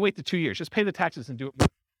 you don't need to wait the 2 years. Just pay the taxes and do it.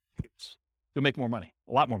 You'll make more money,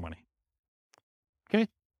 a lot more money. Okay.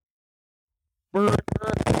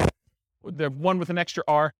 The one with an extra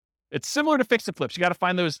R. It's similar to fix and flips. You got to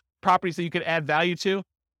find those properties that you can add value to.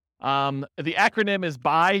 The acronym is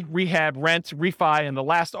buy, rehab, rent, refi, and the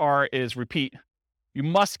last R is repeat. You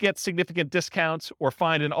must get significant discounts or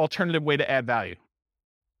find an alternative way to add value.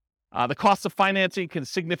 The cost of financing can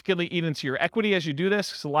significantly eat into your equity as you do this.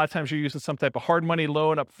 So a lot of times you're using some type of hard money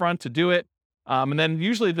loan up front to do it. And then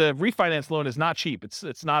usually the refinance loan is not cheap.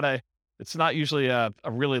 It's not usually a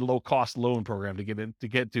really low cost loan program to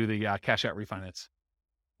get to the cash out refinance.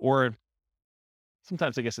 Or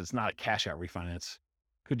sometimes I guess it's not a cash out refinance.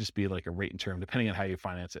 Could just be like a rate and term, depending on how you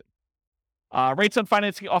finance it. Rates on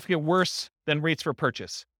financing often get worse than rates for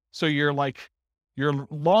purchase. So your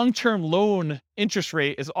long-term loan interest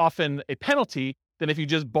rate is often a penalty than if you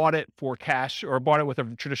just bought it for cash or bought it with a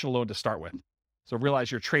traditional loan to start with. So realize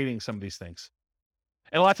you're trading some of these things.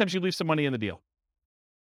 And a lot of times you leave some money in the deal.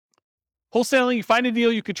 Wholesaling, you find a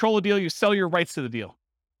deal, you control a deal, you sell your rights to the deal.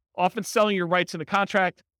 Often selling your rights in a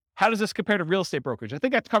contract. How does this compare to real estate brokerage? I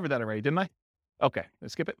think I covered that already, didn't I? Okay,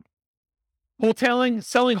 let's skip it. Wholesaling,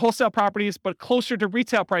 selling wholesale properties, but closer to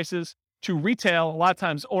retail prices to retail, a lot of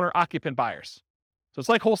times owner-occupant buyers. So it's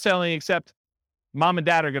like wholesaling, except mom and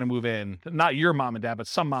dad are going to move in. Not your mom and dad, but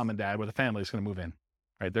some mom and dad with a family is going to move in.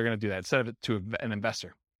 Right? They're going to do that instead of it to an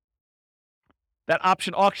investor. That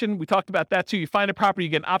option auction, we talked about that too. You find a property,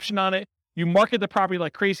 you get an option on it. You market the property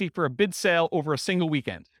like crazy for a bid sale over a single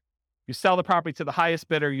weekend. You sell the property to the highest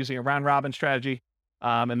bidder using a round robin strategy.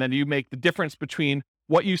 And then you make the difference between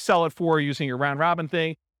what you sell it for using your round robin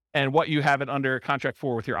thing and what you have it under contract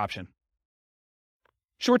for with your option.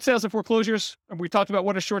 Short sales and foreclosures. We talked about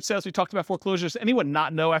what are short sales. We talked about foreclosures. Anyone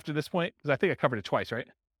not know after this point? Because I think I covered it twice, right?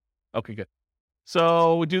 Okay, good.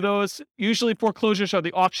 So we do those. Usually foreclosures are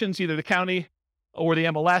the auctions, either the county or the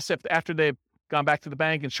MLS after they've gone back to the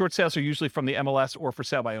bank. And short sales are usually from the MLS or for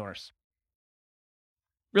sale by owners.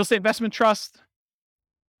 Real estate investment trust.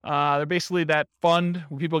 They're basically that fund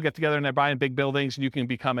where people get together and they're buying big buildings and you can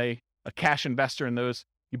become a cash investor in those.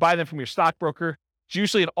 You buy them from your stockbroker. It's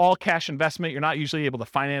usually an all cash investment. You're not usually able to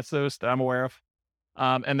finance those that I'm aware of.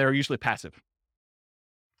 And they're usually passive.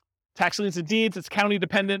 Tax liens and deeds, it's county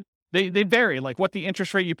dependent. They vary, like what the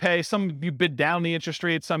interest rate you pay. Some you bid down the interest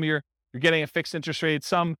rate. Some you're getting a fixed interest rate.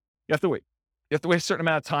 Some you have to wait. You have to wait a certain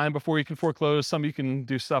amount of time before you can foreclose. Some you can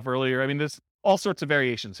do stuff earlier. I mean, there's all sorts of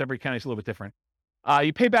variations. Every county's a little bit different.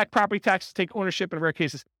 You pay back property taxes, take ownership in rare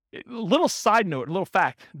cases. A little side note, a little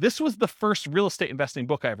fact. This was the first real estate investing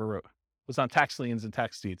book I ever wrote. It was on tax liens and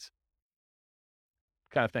tax deeds.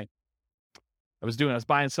 Kind of thing. I was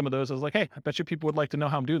buying some of those. I was like, hey, I bet you people would like to know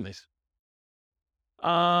how I'm doing these.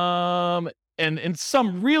 And in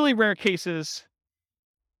some really rare cases,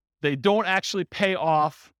 they don't actually pay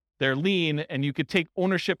off their lien, and you could take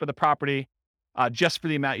ownership of the property just for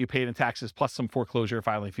the amount you paid in taxes, plus some foreclosure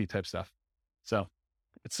filing fee type stuff. So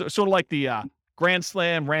it's sort of like the grand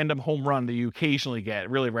slam random home run that you occasionally get,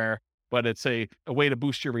 really rare, but it's a way to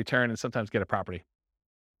boost your return and sometimes get a property.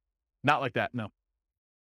 Not like that, no.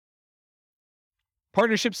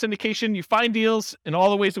 Partnership syndication, you find deals in all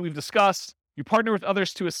the ways that we've discussed. You partner with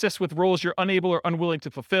others to assist with roles you're unable or unwilling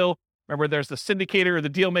to fulfill. Remember, there's the syndicator or the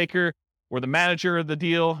deal maker or the manager of the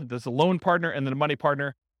deal. There's the loan partner and then the money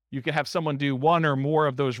partner. You can have someone do one or more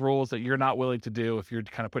of those roles that you're not willing to do if you're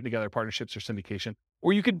kind of putting together partnerships or syndication.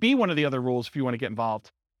 Or you could be one of the other roles if you want to get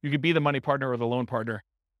involved. You could be the money partner or the loan partner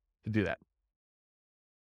to do that.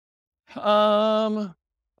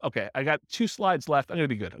 Okay, I got 2 slides left. I'm going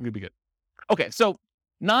to be good. Okay, so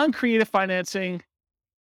non-creative financing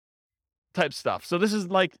type stuff. So this is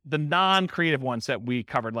like the non-creative ones that we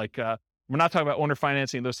covered. Like we're not talking about owner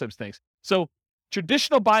financing and those types of things. So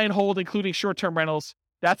traditional buy and hold, including short-term rentals,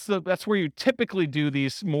 that's where you typically do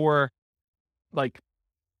these more like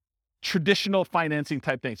traditional financing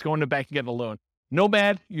type things. Going to the bank and getting a loan.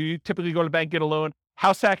 Nomad, you typically go to the bank, get a loan.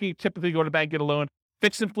 House hacking, you typically go to the bank, get a loan.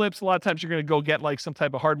 Fix and flips, a lot of times you're going to go get like some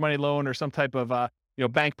type of hard money loan or some type of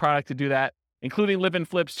bank product to do that, including live-in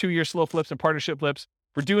flips, 2-year slow flips, and partnership flips.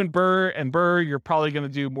 For doing BRRRR and BRRRR, you're probably going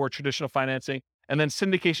to do more traditional financing. And then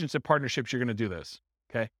syndications and partnerships, you're going to do those.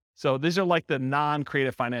 Okay. So these are like the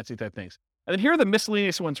non-creative financing type things. And then here are the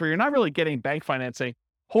miscellaneous ones where you're not really getting bank financing.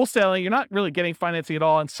 Wholesaling, you're not really getting financing at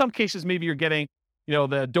all. In some cases, maybe you're getting,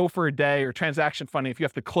 the dough for a day or transaction funding if you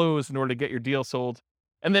have to close in order to get your deal sold.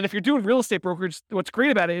 And then if you're doing real estate brokerage, what's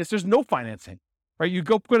great about it is there's no financing, right? You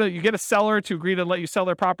get a seller to agree to let you sell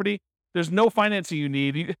their property. There's no financing you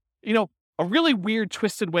need. A really weird,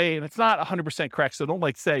 twisted way, and it's not 100% correct, so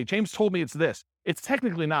don't say, James told me it's this. It's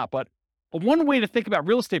technically not, but one way to think about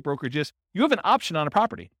real estate brokerage is you have an option on a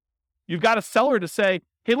property. You've got a seller to say,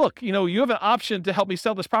 hey, look, you have an option to help me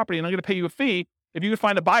sell this property, and I'm going to pay you a fee if you can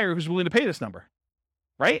find a buyer who's willing to pay this number,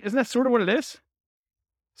 right? Isn't that sort of what it is?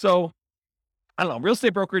 So, I don't know. Real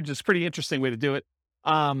estate brokerage is a pretty interesting way to do it.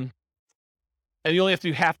 And you only have to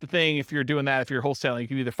do half the thing if you're doing that. If you're wholesaling, you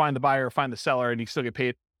can either find the buyer or find the seller and you still get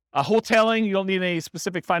paid. Wholesaling, you don't need any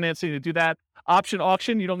specific financing to do that. Option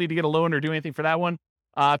auction, you don't need to get a loan or do anything for that one.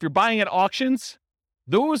 If you're buying at auctions,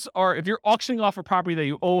 if you're auctioning off a property that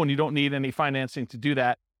you own, you don't need any financing to do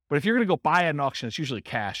that. But if you're going to go buy at an auction, it's usually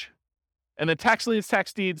cash. And then tax liens,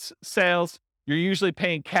 tax deeds, sales, you're usually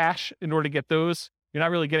paying cash in order to get those. You're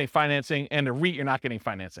not really getting financing, and a REIT, you're not getting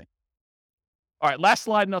financing. All right, last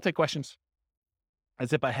slide, and I'll take questions.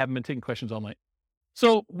 As if I haven't been taking questions all night.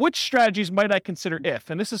 So which strategies might I consider if?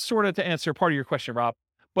 And this is sort of to answer part of your question, Rob.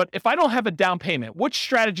 But if I don't have a down payment, which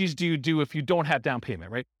strategies do you do if you don't have down payment,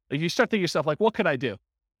 right? Like you start thinking to yourself, like, what could I do?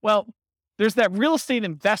 Well, there's that real estate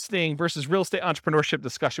investing versus real estate entrepreneurship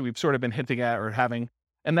discussion we've sort of been hinting at or having.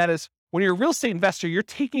 And that is, when you're a real estate investor, you're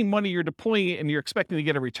taking money, you're deploying it, and you're expecting to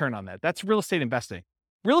get a return on that. That's real estate investing.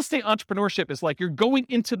 Real estate entrepreneurship is like you're going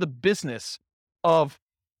into the business of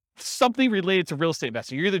something related to real estate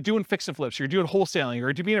investing. You're either doing fix and flips, you're doing wholesaling,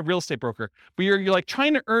 or you're being a real estate broker, but you're like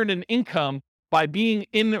trying to earn an income by being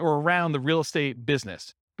in or around the real estate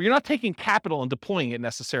business. But you're not taking capital and deploying it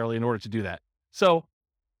necessarily in order to do that. So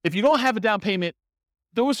if you don't have a down payment,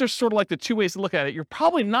 those are sort of like the 2 ways to look at it. You're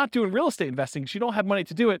probably not doing real estate investing because you don't have money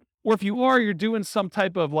to do it. Or if you are, you're doing some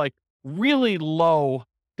type of like really low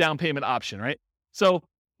down payment option, right? So,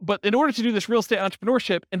 but in order to do this real estate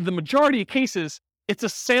entrepreneurship, in the majority of cases, it's a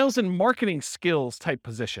sales and marketing skills type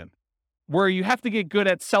position where you have to get good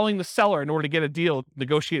at selling the seller in order to get a deal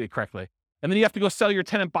negotiated correctly. And then you have to go sell your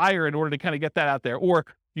tenant buyer in order to kind of get that out there. Or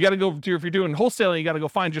you got to go do, if you're doing wholesaling, you got to go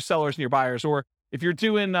find your sellers and your buyers. Or if you're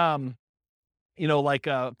doing,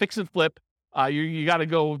 fix and flip, you got to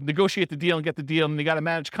go negotiate the deal and get the deal, and you got to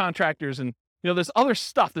manage contractors, and there's other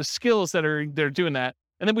stuff, there's skills that are doing that.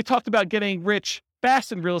 And then we talked about getting rich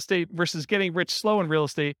fast in real estate versus getting rich slow in real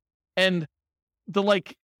estate, and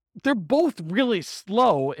they're both really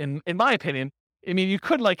slow in my opinion. I mean, you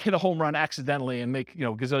could hit a home run accidentally and make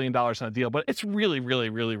gazillion dollars on a deal, but it's really, really,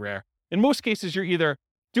 really rare. In most cases, you're either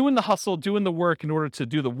doing the hustle, doing the work in order to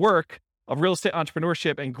do the work of real estate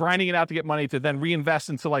entrepreneurship and grinding it out to get money to then reinvest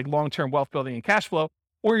into long-term wealth building and cash flow,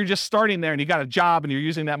 or you're just starting there and you got a job and you're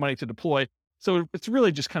using that money to deploy. So it's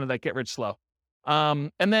really just kind of that get rich slow.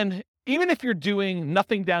 And then even if you're doing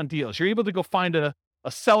nothing down deals, you're able to go find a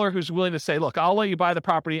seller who's willing to say, look, I'll let you buy the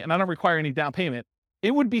property and I don't require any down payment.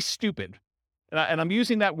 It would be stupid. And I'm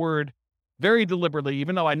using that word very deliberately,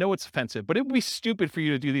 even though I know it's offensive, but it would be stupid for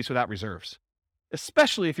you to do these without reserves,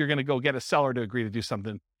 especially if you're going to go get a seller to agree to do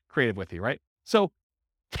something creative with you, right? So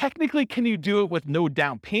technically, can you do it with no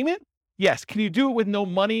down payment? Yes. Can you do it with no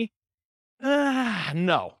money?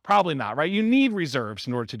 No, probably not, right? You need reserves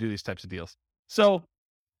in order to do these types of deals. So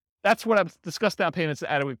that's what I've discussed, down payments,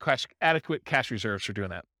 adequate cash reserves for doing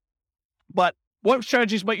that. But what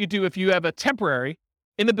strategies might you do if you have a temporary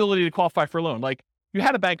inability to qualify for a loan? Like you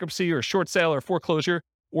had a bankruptcy or a short sale or foreclosure,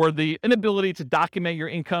 or the inability to document your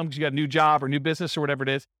income because you got a new job or new business or whatever it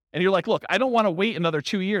is. And you're like, look, I don't want to wait another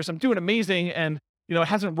 2 years. I'm doing amazing. And, it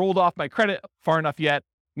hasn't rolled off my credit far enough yet.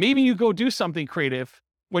 Maybe you go do something creative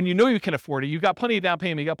when you know you can afford it. You got plenty of down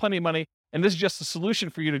payment, you got plenty of money. And this is just a solution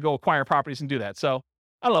for you to go acquire properties and do that. So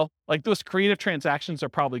I don't know, like those creative transactions are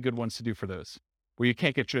probably good ones to do for those where you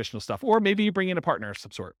can't get traditional stuff. Or maybe you bring in a partner of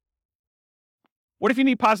some sort. What if you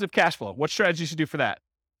need positive cash flow? What strategies you do for that?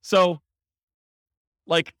 So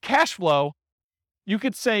like cash flow, you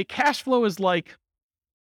could say cash flow is like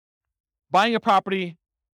buying a property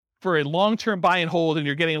for a long-term buy and hold, and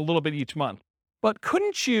you're getting a little bit each month. But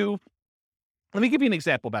couldn't you, let me give you an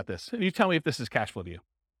example about this, and you tell me if this is cash flow to you.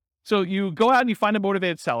 So you go out and you find a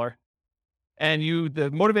motivated seller, and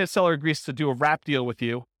the motivated seller agrees to do a wrap deal with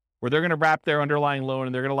you, where they're going to wrap their underlying loan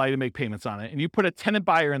and they're going to allow you to make payments on it. And you put a tenant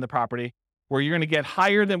buyer in the property where you're going to get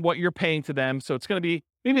higher than what you're paying to them. So it's going to be,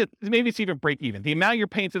 maybe it's even break even. The amount you're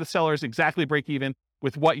paying to the seller is exactly break even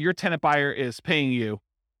with what your tenant buyer is paying you.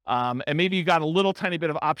 And maybe you got a little tiny bit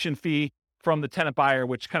of option fee from the tenant buyer,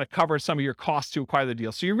 which kind of covers some of your costs to acquire the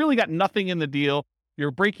deal. So you really got nothing in the deal.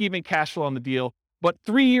 You're break-even cash flow on the deal. But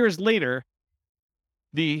 3 years later,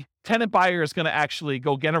 the tenant buyer is going to actually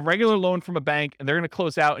go get a regular loan from a bank, and they're going to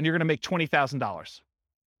close out, and you're going to make $20,000.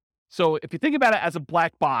 So if you think about it as a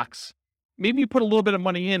black box, maybe you put a little bit of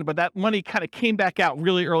money in, but that money kind of came back out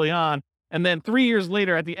really early on. And then 3 years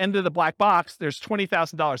later, at the end of the black box, there's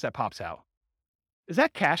 $20,000 that pops out. Is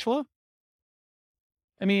that cash flow?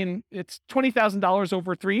 I mean, it's $20,000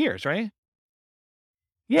 over 3 years, right?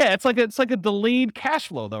 Yeah, it's like a delayed cash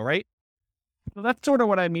flow, though, right? So that's sort of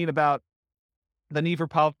what I mean about the need for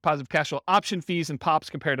positive cash flow, option fees and pops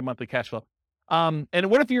compared to monthly cash flow. And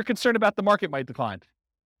what if you're concerned about the market might decline?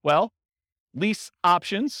 Well, lease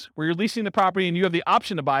options, where you're leasing the property and you have the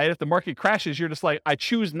option to buy it. If the market crashes, you're just like, I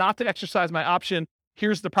choose not to exercise my option.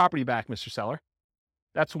 Here's the property back, Mr. Seller.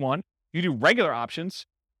 That's one. You do regular options.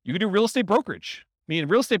 You can do real estate brokerage. I mean,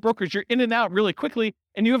 real estate brokerage, you're in and out really quickly,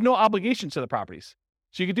 and you have no obligation to the properties.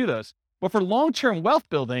 So you can do those. But for long-term wealth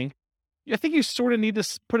building, I think you sort of need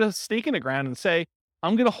to put a stake in the ground and say,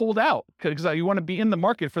 I'm going to hold out because you want to be in the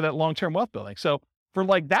market for that long-term wealth building. So for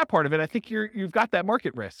like that part of it, I think you've got that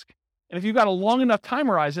market risk. And if you've got a long enough time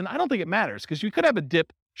horizon, I don't think it matters because you could have a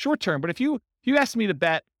dip short-term. But if you asked me to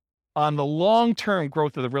bet on the long-term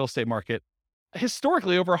growth of the real estate market,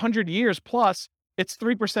 historically over 100 years plus, it's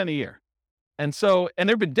 3% a year. And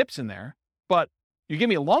there've been dips in there, but you give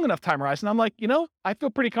me a long enough time horizon, I'm like, I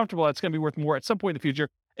feel pretty comfortable it's going to be worth more at some point in the future.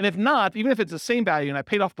 And if not, even if it's the same value and I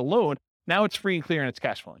paid off the loan, now it's free and clear and it's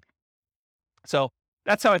cash flowing. So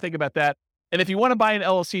that's how I think about that. And if you want to buy in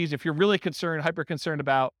LLCs, if you're really hyper concerned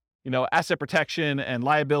about, asset protection and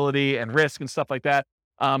liability and risk and stuff like that,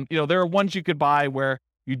 there are ones you could buy where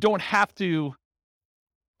you don't have to,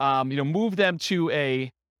 move them to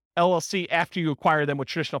a LLC after you acquire them with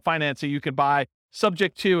traditional financing. You could buy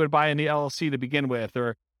subject to and buy in the LLC to begin with,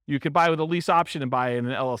 or you could buy with a lease option and buy in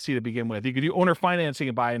an LLC to begin with. You could do owner financing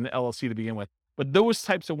and buy in an LLC to begin with. But those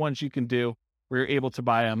types of ones you can do where you're able to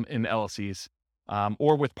buy them in LLCs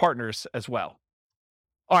or with partners as well.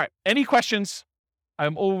 All right. Any questions?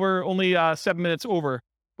 I'm only 7 minutes over,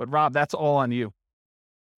 but Rob, that's all on you.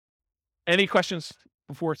 Any questions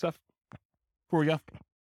before we go?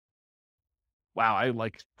 Wow,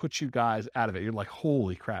 I put you guys out of it. You're like,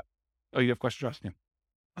 holy crap. Oh, you have questions, Josh? Yeah.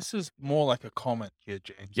 This is more like a comment here,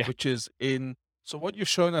 James, Yeah. which is so what you're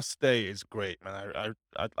showing us today is great, man.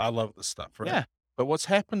 I love this stuff, right? Yeah. But what's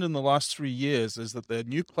happened in the last 3 years is that there are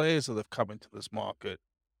new players that have come into this market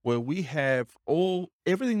where we have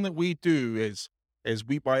everything that we do is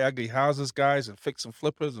we buy ugly houses, guys, and fix and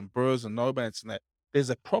flippers and burrs and nomads and that. There's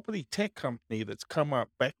a property tech company that's come up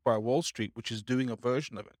backed by Wall Street, which is doing a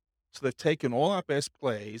version of it. So they've taken all our best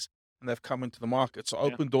plays and they've come into the market. So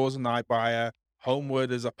Open Doors an iBuyer,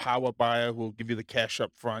 Homeward is a power buyer who will give you the cash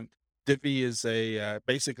up front. Divvy is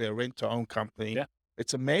basically a rent-to-own company. Yeah.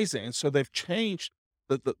 It's amazing. And so they've changed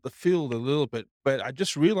the field a little bit. But I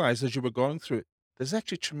just realized as you were going through it, there's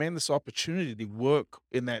actually tremendous opportunity to work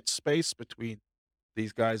in that space between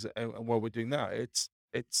these guys and what we're doing now. It's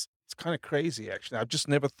kind of crazy, actually. I've just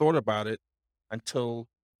never thought about it until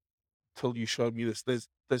you showed me this.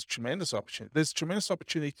 There's tremendous opportunity. There's tremendous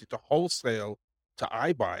opportunity to wholesale to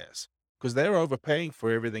iBuyers because they're overpaying for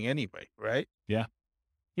everything anyway, right? Yeah,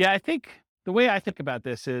 I think the way I think about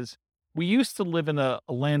this is we used to live in a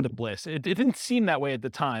land of bliss. It didn't seem that way at the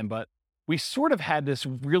time, but we sort of had this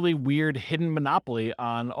really weird hidden monopoly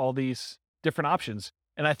on all these different options.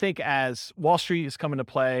 And I think as Wall Street is coming to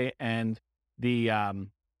play and the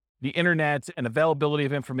the internet and availability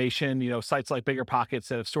of information, sites like BiggerPockets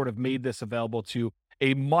that have sort of made this available to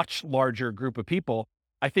a much larger group of people,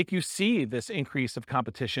 I think you see this increase of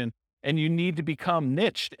competition, and you need to become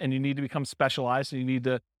niched, and you need to become specialized, and you need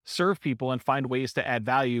to serve people and find ways to add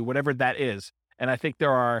value, whatever that is. And I think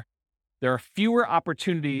there are fewer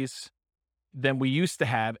opportunities than we used to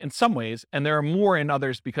have in some ways, and there are more in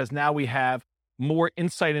others because now we have more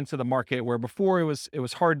insight into the market, where before it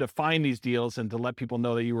was hard to find these deals and to let people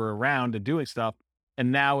know that you were around and doing stuff.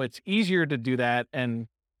 And now it's easier to do that and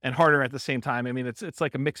harder at the same time. I mean, it's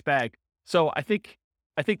like a mixed bag. So I think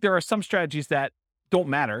there are some strategies that don't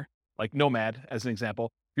matter, like Nomad as an example.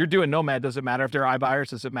 If you're doing Nomad, does it matter if there are iBuyers?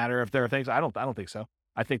 Does it matter if there are things? I don't think so.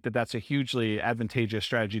 I think that's a hugely advantageous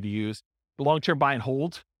strategy to use. The long-term buy and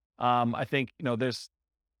hold, I think,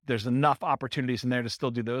 there's enough opportunities in there to still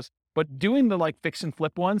do those. But doing the like fix and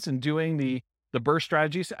flip ones and doing the burst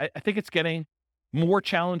strategies, I think it's getting more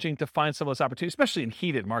challenging to find some of those opportunities, especially in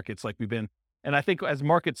heated markets like we've been. And I think as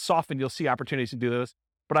markets soften, you'll see opportunities to do those.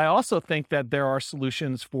 But I also think that there are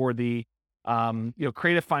solutions for the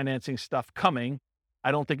creative financing stuff coming.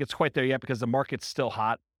 I don't think it's quite there yet because the market's still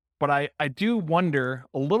hot. But I do wonder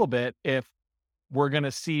a little bit if we're going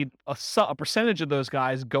to see a percentage of those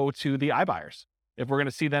guys go to the iBuyers. If we're going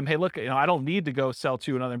to see them, hey, look, I don't need to go sell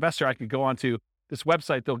to another investor. I could go onto this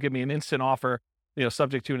website. They'll give me an instant offer,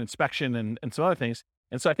 subject to an inspection and some other things.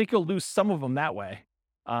 And so I think you'll lose some of them that way,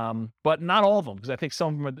 but not all of them, because I think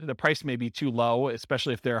some of them, the price may be too low,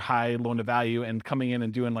 especially if they're high loan to value, and coming in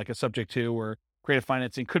and doing like a subject to or creative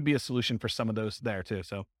financing could be a solution for some of those there too.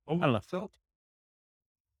 So I don't know.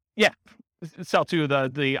 Yeah. Sell to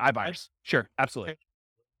the iBuyers. Sure. Absolutely.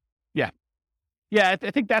 Yeah. Yeah.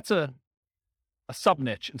 I think that's a sub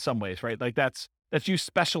niche in some ways, right? Like that's you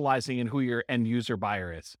specializing in who your end user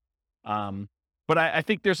buyer is. But I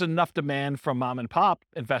think there's enough demand from mom and pop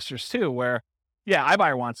investors too, where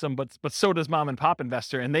iBuyer wants them, but so does mom and pop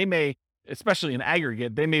investor. And they may, especially in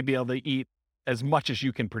aggregate, they may be able to eat as much as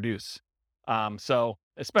you can produce. So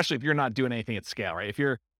especially if you're not doing anything at scale, right? If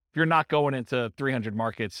you're not going into 300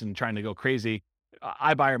 markets and trying to go crazy,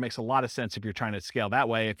 iBuyer makes a lot of sense if you're trying to scale that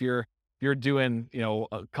way. If you're doing,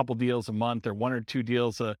 a couple deals a month or one or two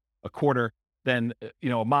deals a quarter, then,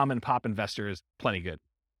 a mom and pop investor is plenty good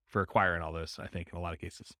for acquiring all those, I think, in a lot of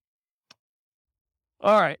cases.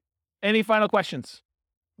 All right. Any final questions?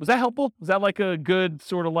 Was that helpful? Was that like a good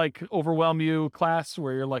sort of like overwhelm you class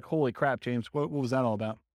where you're like, holy crap, James, what was that all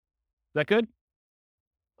about? Is that good?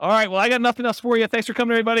 All right. Well, I got nothing else for you. Thanks for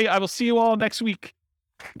coming, everybody. I will see you all next week.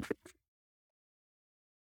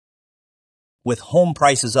 With home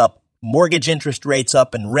prices up, mortgage interest rates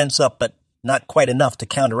up, and rents up, but not quite enough to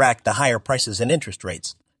counteract the higher prices and interest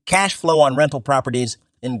rates, cash flow on rental properties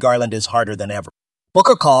in Garland is harder than ever. Book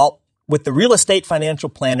a call with the Real Estate Financial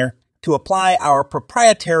Planner to apply our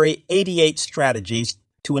proprietary 88 strategies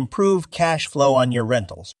to improve cash flow on your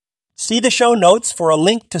rentals. See the show notes for a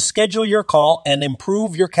link to schedule your call and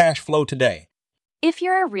improve your cash flow today. If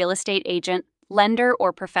you're a real estate agent, lender,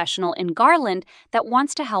 or professional in Garland that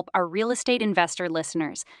wants to help our real estate investor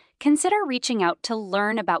listeners, consider reaching out to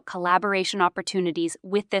learn about collaboration opportunities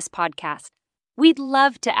with this podcast. We'd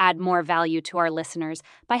love to add more value to our listeners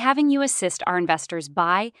by having you assist our investors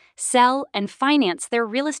buy, sell, and finance their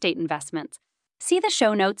real estate investments. See the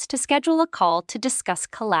show notes to schedule a call to discuss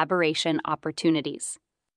collaboration opportunities.